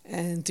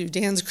 And through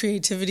Dan's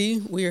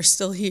creativity, we are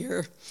still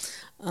here.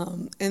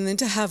 And then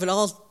to have it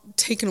all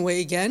taken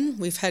away again,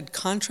 we've had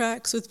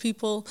contracts with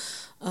people,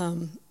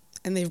 and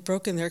they've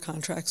broken their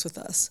contracts with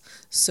us.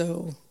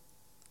 So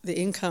the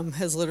income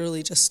has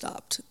literally just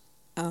stopped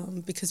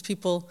because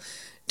people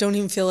don't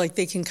even feel like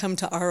they can come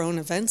to our own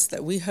events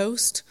that we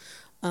host.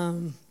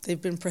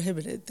 They've been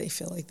prohibited. They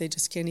feel like they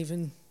just can't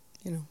even,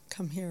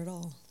 come here at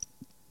all.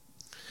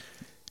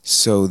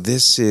 So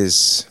this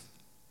is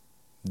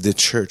the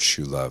church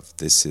you love.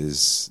 This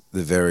is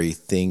the very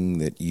thing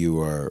that you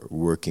are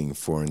working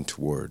for and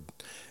toward.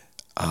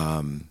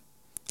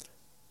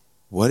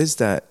 What is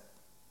that?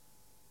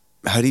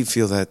 How do you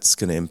feel that's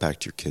going to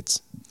impact your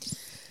kids?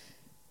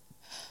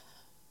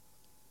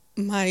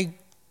 My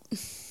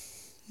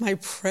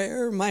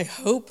prayer, my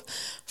hope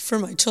for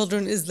my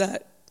children is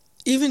that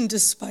even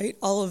despite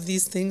all of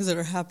these things that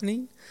are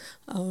happening,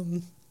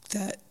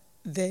 that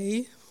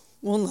they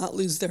will not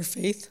lose their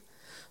faith,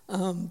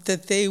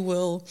 that they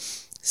will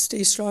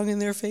stay strong in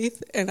their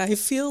faith. And I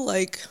feel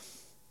like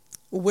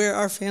where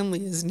our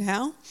family is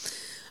now,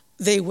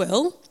 they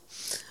will.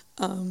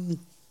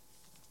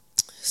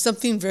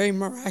 Something very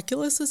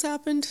miraculous has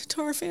happened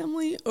to our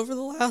family over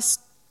the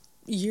last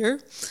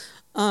year.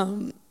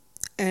 And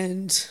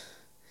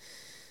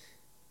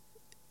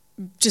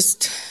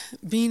just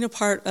being a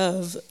part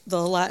of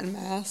the Latin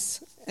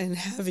Mass and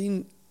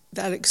having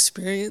that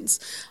experience,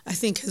 I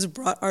think, has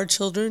brought our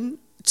children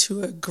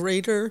to a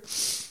greater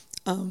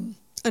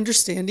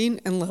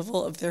understanding and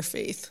level of their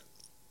faith.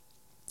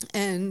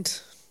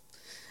 And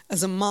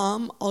as a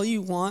mom, all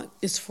you want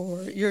is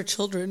for your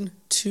children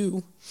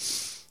to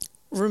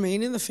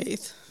remain in the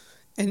faith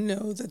and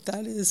know that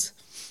that is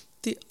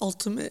the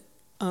ultimate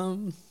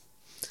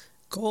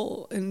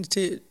goal, and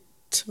to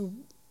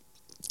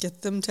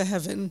get them to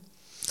heaven.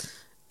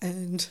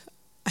 And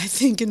I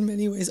think in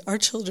many ways our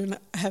children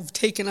have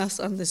taken us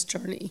on this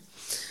journey,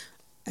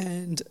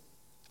 and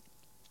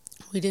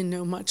we didn't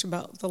know much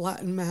about the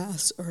Latin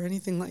Mass or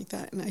anything like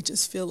that, and I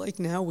just feel like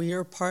now we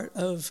are part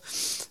of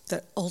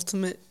that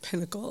ultimate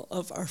pinnacle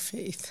of our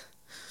faith.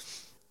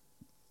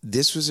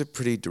 This was a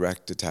pretty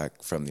direct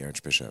attack from the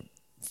Archbishop,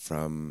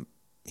 from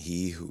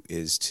he who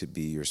is to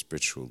be your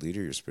spiritual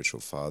leader, your spiritual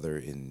father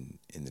in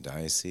the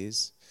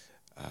diocese.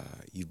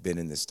 You've been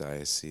in this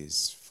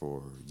diocese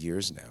for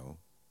years now.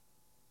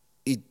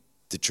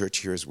 The church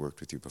here has worked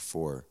with you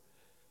before.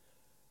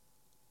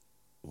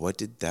 What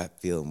did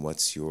that feel, and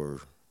what's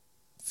your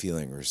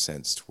feeling or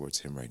sense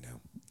towards him right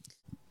now?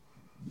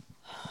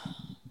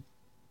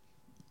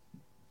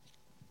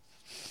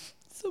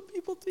 So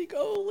people think,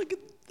 oh, look at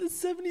the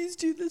 70s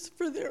do this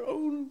for their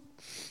own,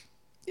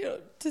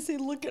 to say,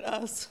 look at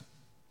us.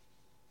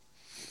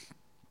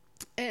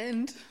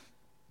 And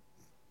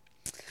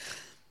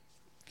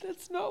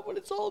that's not what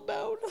it's all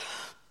about.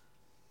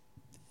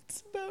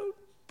 It's about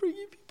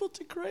bringing people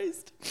to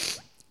Christ.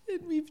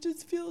 And we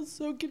just feel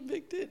so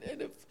convicted.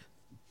 And if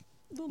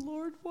the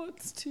Lord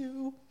wants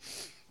to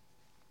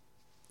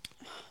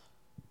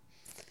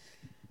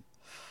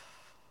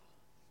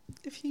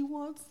if he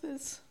wants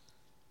this,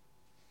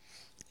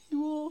 he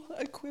will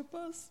equip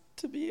us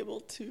to be able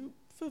to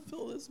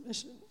fulfill this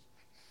mission.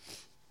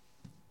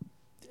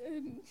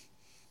 And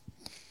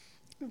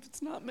if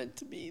it's not meant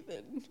to be,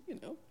 then,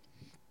 it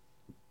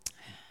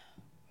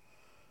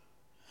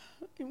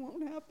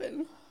won't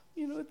happen.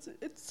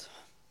 It's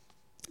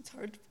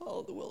hard to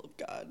follow the will of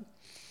God.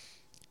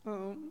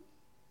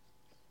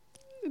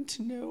 And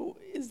to know,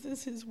 is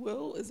this his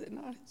will? Is it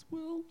not his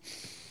will?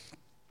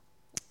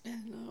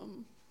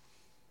 And,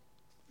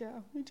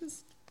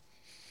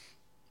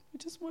 we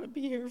just want to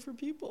be here for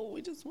people.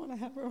 We just want to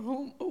have our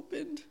home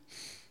opened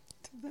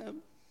to them.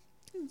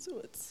 And so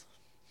it's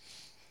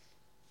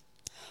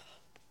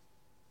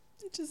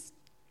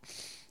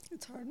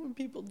hard when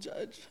people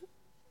judge,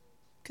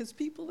 because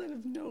people that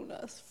have known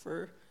us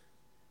for,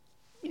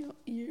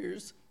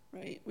 years,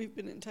 right? We've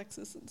been in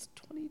Texas since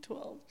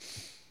 2012.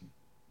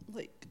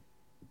 Like,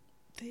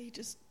 they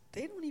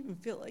don't even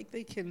feel like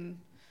they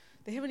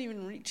haven't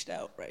even reached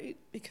out, right?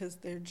 Because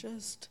they're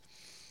just,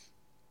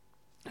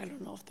 I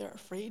don't know if they're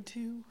afraid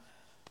to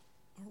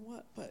or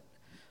what, but,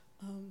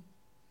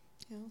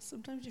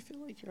 sometimes you feel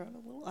like you're on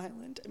a little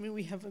island. I mean,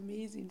 we have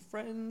amazing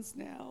friends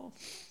now,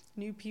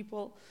 new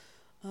people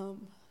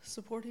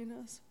supporting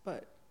us,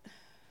 but,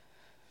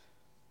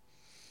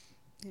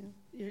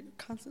 you're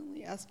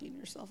constantly asking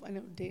yourself, I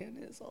know Dan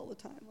is all the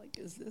time, like,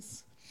 is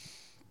this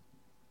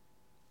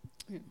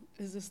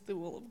the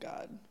will of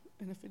God?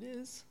 And if it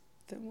is,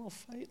 then we'll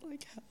fight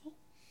like hell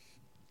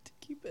to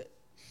keep it.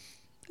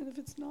 And if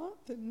it's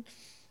not, then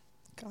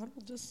God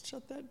will just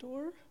shut that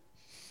door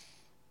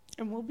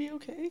and we'll be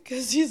okay,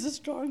 because he's a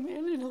strong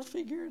man and he'll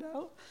figure it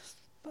out.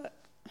 But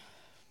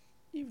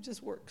you've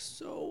just worked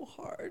so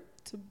hard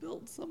to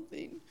build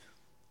something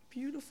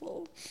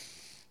beautiful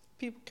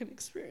people can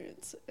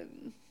experience,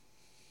 and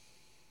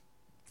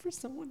for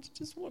someone to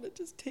just want to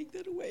just take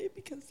that away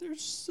because they're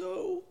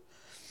so,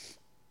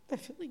 I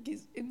feel like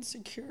he's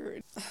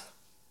insecure.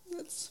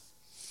 That's,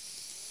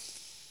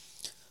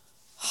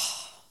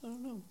 I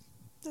don't know.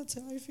 That's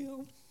how I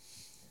feel.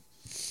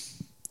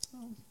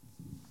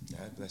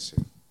 God bless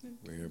you.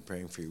 We're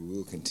praying for you. We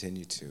will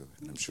continue to.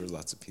 And I'm sure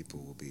lots of people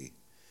will be,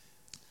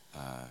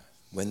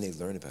 when they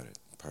learn about it,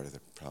 part of the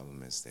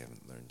problem is they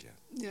haven't learned yet.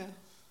 Yeah.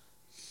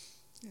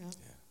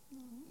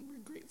 We're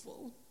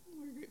grateful.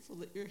 We're grateful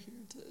that you're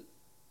here to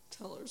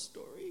tell our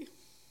story.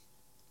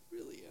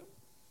 Really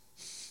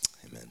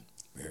am. Amen.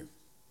 We're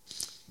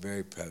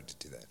very proud to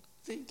do that.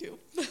 Thank you.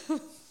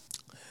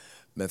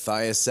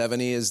 Matthias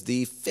 70 is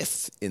the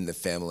fifth in the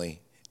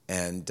family,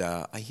 and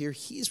I hear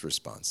he's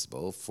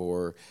responsible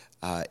for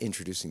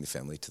introducing the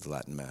family to the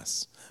Latin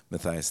Mass.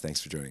 Matthias,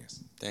 thanks for joining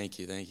us. Thank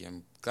you.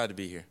 I'm glad to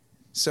be here.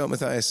 So,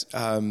 Matthias,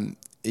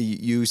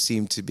 you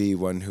seem to be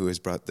one who has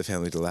brought the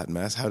family to Latin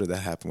Mass. How did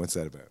that happen? What's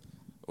that about?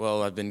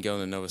 Well, I've been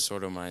going to Novus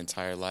Ordo my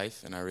entire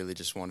life, and I really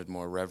just wanted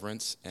more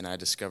reverence, and I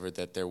discovered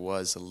that there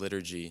was a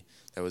liturgy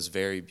that was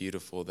very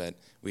beautiful that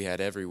we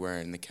had everywhere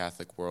in the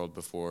Catholic world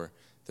before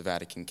the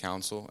Vatican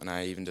Council, and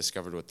I even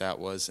discovered what that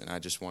was, and I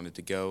just wanted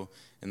to go.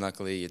 And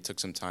luckily, it took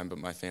some time, but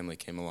my family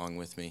came along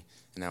with me,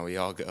 and now we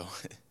all go.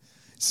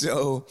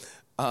 So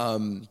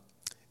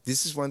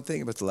this is one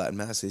thing about the Latin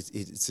Mass.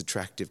 It's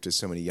attractive to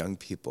so many young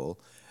people.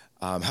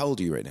 How old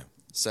are you right now?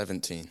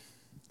 17.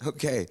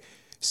 Okay.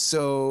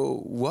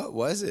 So what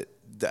was it?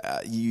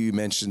 You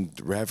mentioned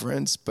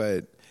reverence,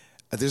 but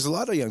there's a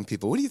lot of young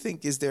people. What do you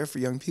think is there for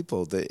young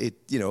people?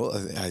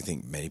 I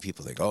think many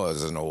people think, oh,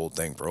 this is an old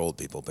thing for old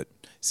people, but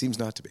it seems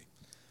not to be.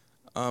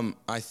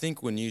 I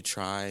think when you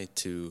try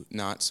to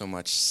not so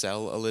much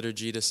sell a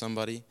liturgy to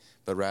somebody,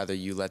 but rather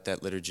you let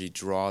that liturgy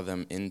draw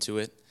them into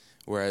it,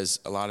 whereas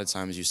a lot of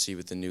times you see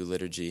with the new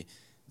liturgy,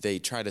 they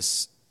try to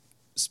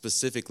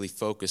specifically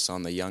focus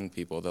on the young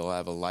people. They'll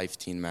have a life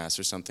teen mass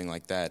or something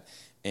like that,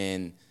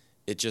 and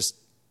it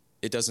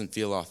doesn't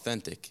feel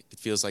authentic. It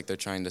feels like they're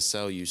trying to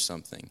sell you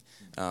something.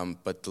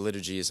 But the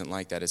liturgy isn't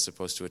like that. It's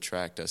supposed to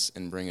attract us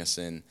and bring us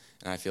in.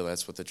 And I feel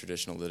that's what the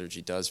traditional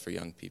liturgy does for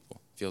young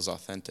people. It feels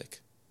authentic.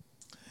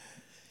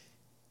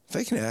 If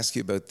I can ask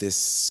you about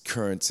this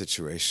current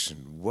situation,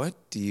 what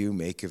do you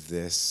make of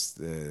this?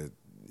 Is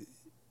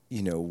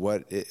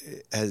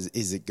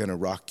it going to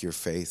rock your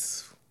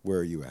faith? Where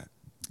are you at?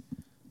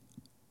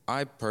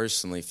 I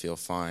personally feel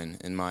fine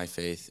in my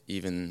faith,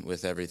 even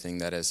with everything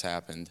that has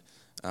happened.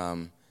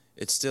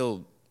 It's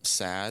still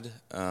sad.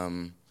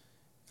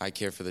 I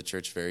care for the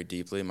church very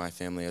deeply. My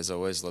family has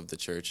always loved the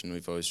church, and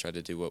we've always tried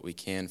to do what we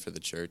can for the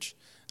church.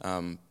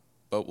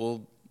 But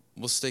we'll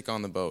stick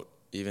on the boat,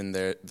 even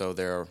though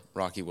there are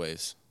rocky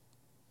waves.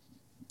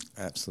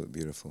 Absolutely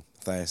beautiful.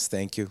 Matthias,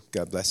 thank you.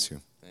 God bless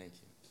you. Thank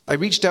you. I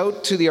reached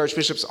out to the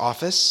Archbishop's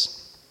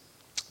office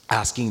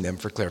asking them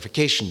for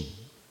clarification.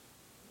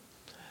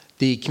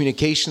 The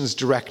communications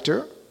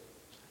director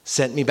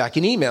sent me back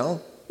an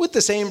email with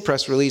the same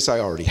press release I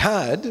already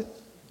had,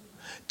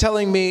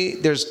 telling me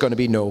there's going to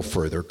be no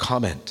further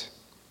comment.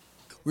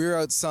 We're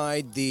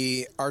outside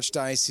the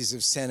Archdiocese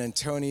of San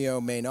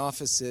Antonio main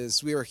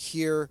offices. We are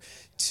here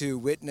to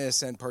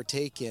witness and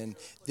partake in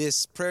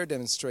this prayer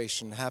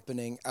demonstration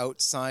happening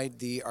outside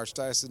the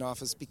Archdiocesan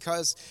office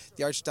because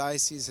the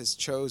Archdiocese has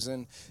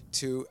chosen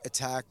to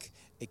attack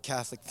a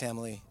Catholic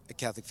family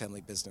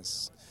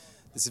business.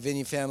 The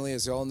Savigny family,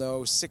 as you all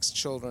know, 6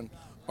 children,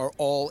 are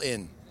all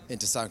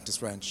into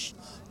Sanctus Ranch.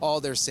 All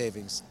their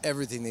savings,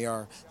 everything they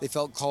are. They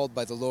felt called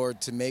by the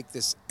Lord to make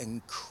this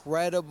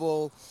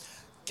incredible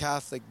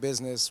Catholic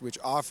business which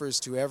offers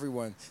to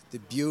everyone the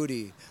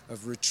beauty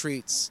of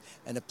retreats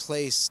and a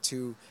place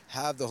to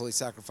have the Holy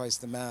Sacrifice,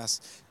 the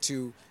Mass,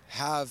 to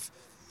have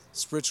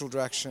spiritual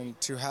direction,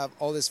 to have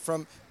all this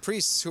from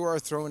priests who are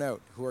thrown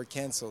out, who are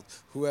canceled,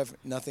 who have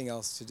nothing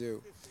else to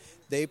do.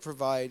 They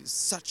provide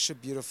such a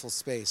beautiful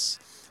space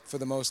for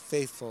the most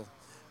faithful,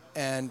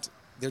 and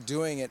they're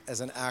doing it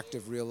as an act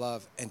of real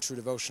love and true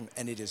devotion,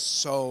 and it is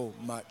so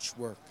much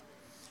work.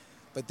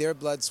 But their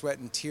blood, sweat,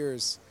 and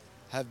tears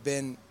have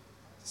been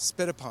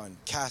spit upon,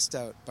 cast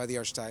out by the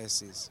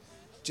Archdiocese.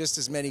 Just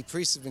as many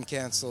priests have been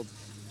canceled,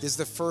 this is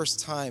the first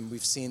time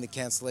we've seen the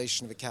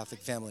cancellation of a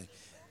Catholic family,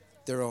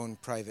 their own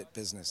private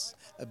business,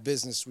 a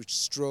business which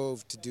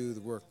strove to do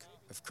the work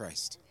of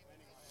Christ.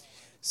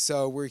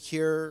 So we're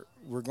here,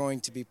 we're going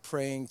to be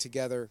praying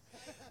together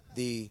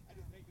the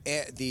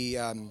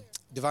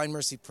Divine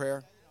Mercy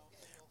Prayer.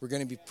 We're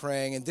going to be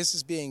praying, and this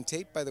is being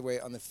taped, by the way,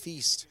 on the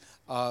feast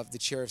of the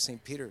Chair of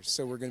St. Peter.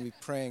 So we're going to be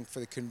praying for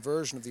the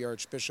conversion of the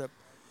Archbishop.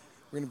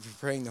 We're going to be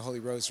praying the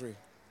Holy Rosary.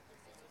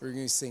 We're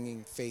going to be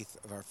singing Faith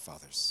of Our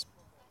Fathers.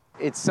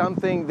 It's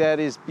something that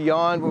is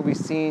beyond what we've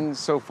seen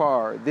so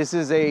far. This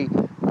is a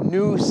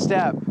new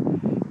step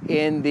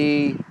in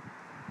the,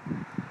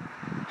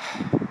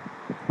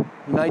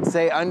 you might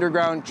say,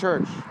 underground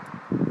church.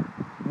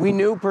 We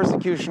knew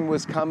persecution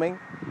was coming.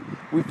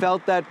 We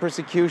felt that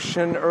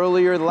persecution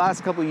earlier, the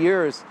last couple of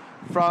years,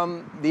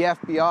 from the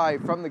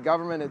FBI, from the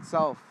government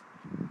itself,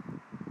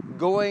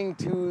 going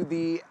to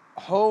the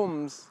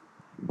homes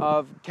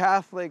of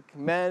Catholic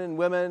men and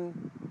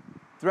women,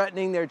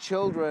 threatening their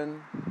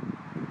children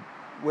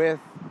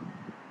with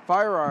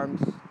firearms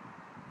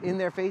in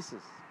their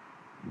faces,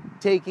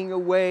 taking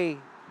away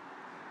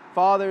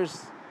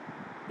fathers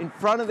in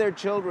front of their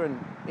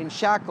children in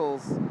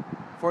shackles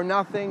for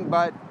nothing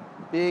but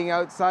being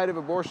outside of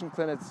abortion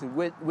clinics and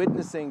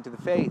witnessing to the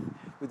faith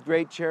with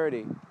great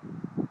charity.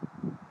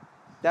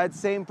 That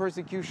same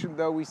persecution,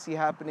 though, we see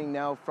happening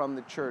now from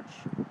the church,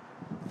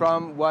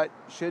 from what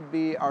should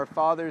be our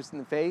fathers in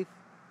the faith,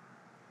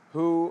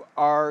 who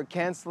are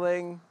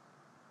canceling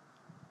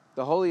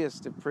the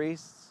holiest of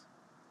priests,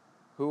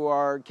 who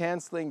are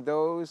canceling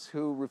those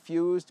who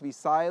refuse to be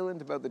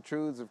silent about the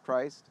truths of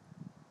Christ,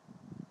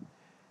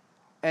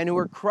 and who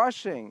are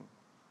crushing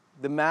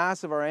the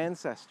Mass of our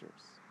ancestors.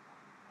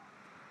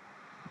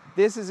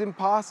 This is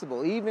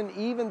impossible.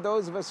 Even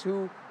those of us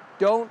who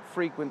don't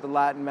frequent the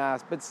Latin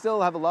Mass, but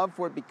still have a love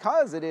for it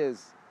because it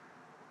is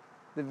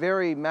the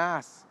very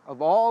Mass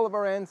of all of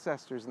our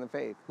ancestors in the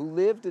faith who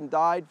lived and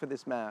died for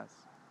this Mass.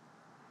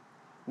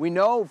 We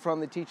know from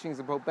the teachings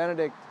of Pope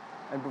Benedict,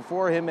 and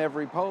before him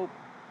every pope,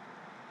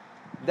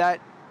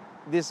 that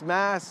this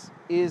Mass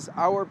is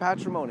our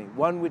patrimony,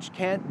 one which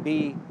can't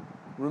be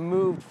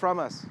removed from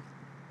us.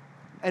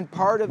 And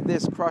part of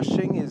this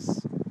crushing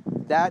is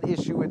that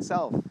issue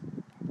itself.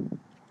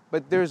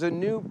 But there's a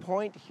new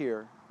point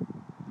here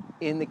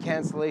in the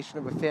cancellation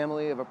of a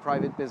family, of a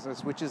private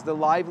business, which is the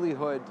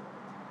livelihood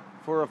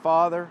for a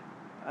father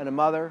and a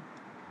mother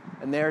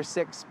and their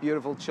 6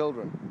 beautiful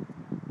children.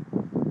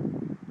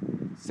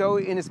 So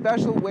in a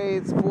special way,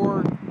 it's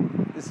for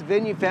the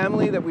Savigny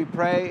family that we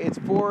pray. It's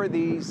for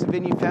the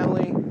Savigny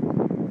family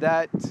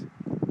that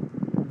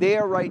they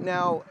are right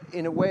now,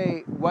 in a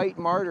way, white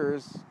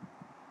martyrs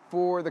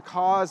for the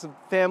cause of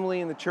family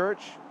in the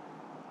church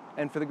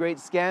and for the great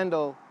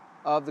scandal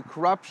of the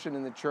corruption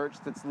in the church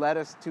that's led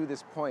us to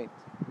this point.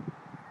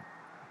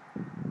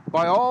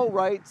 By all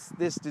rights,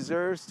 this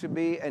deserves to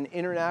be an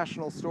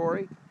international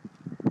story.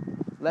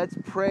 Let's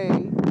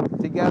pray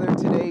together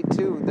today,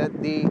 too,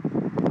 that the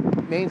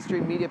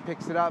mainstream media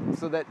picks it up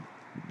so that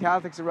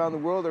Catholics around the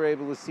world are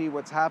able to see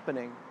what's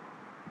happening.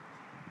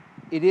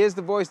 It is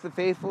the voice of the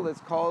faithful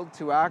that's called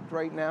to act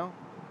right now.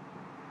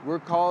 We're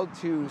called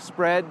to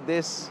spread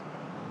this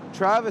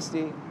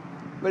travesty,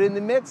 but in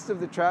the midst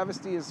of the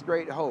travesty is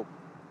great hope.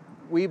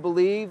 We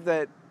believe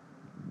that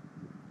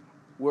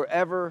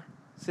wherever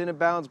sin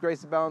abounds,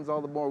 grace abounds all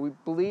the more. We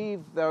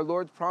believe that our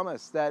Lord's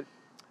promise that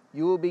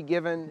you will be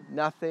given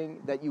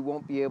nothing that you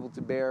won't be able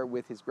to bear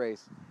with his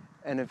grace.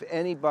 And if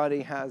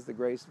anybody has the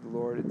grace of the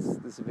Lord, it's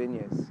the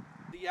Savigny's.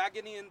 The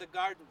agony in the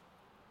garden.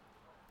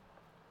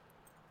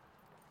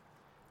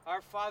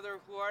 Our Father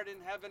who art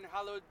in heaven,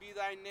 hallowed be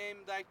thy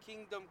name. Thy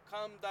kingdom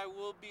come, thy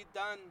will be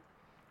done,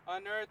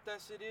 on earth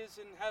as it is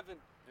in heaven.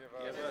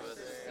 Give us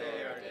this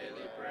day our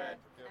daily bread,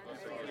 and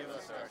forgive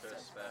us our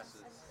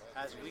trespasses,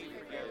 as we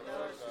forgive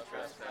those who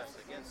trespass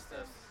against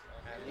us.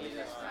 And lead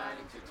us not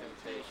into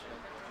temptation,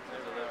 but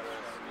deliver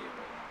us from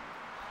evil.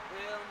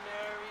 Hail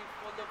Mary,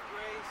 full of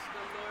grace,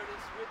 the Lord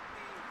is with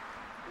thee.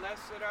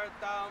 Blessed art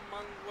thou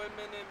among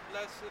women, and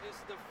blessed is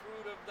the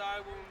fruit of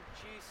thy womb,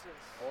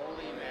 Jesus.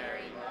 Holy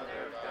Mary,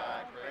 Mother of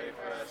God, pray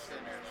for us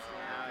sinners,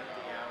 now and at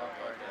the hour of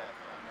our death.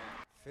 Amen.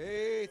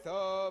 Faith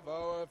of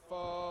our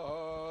Father.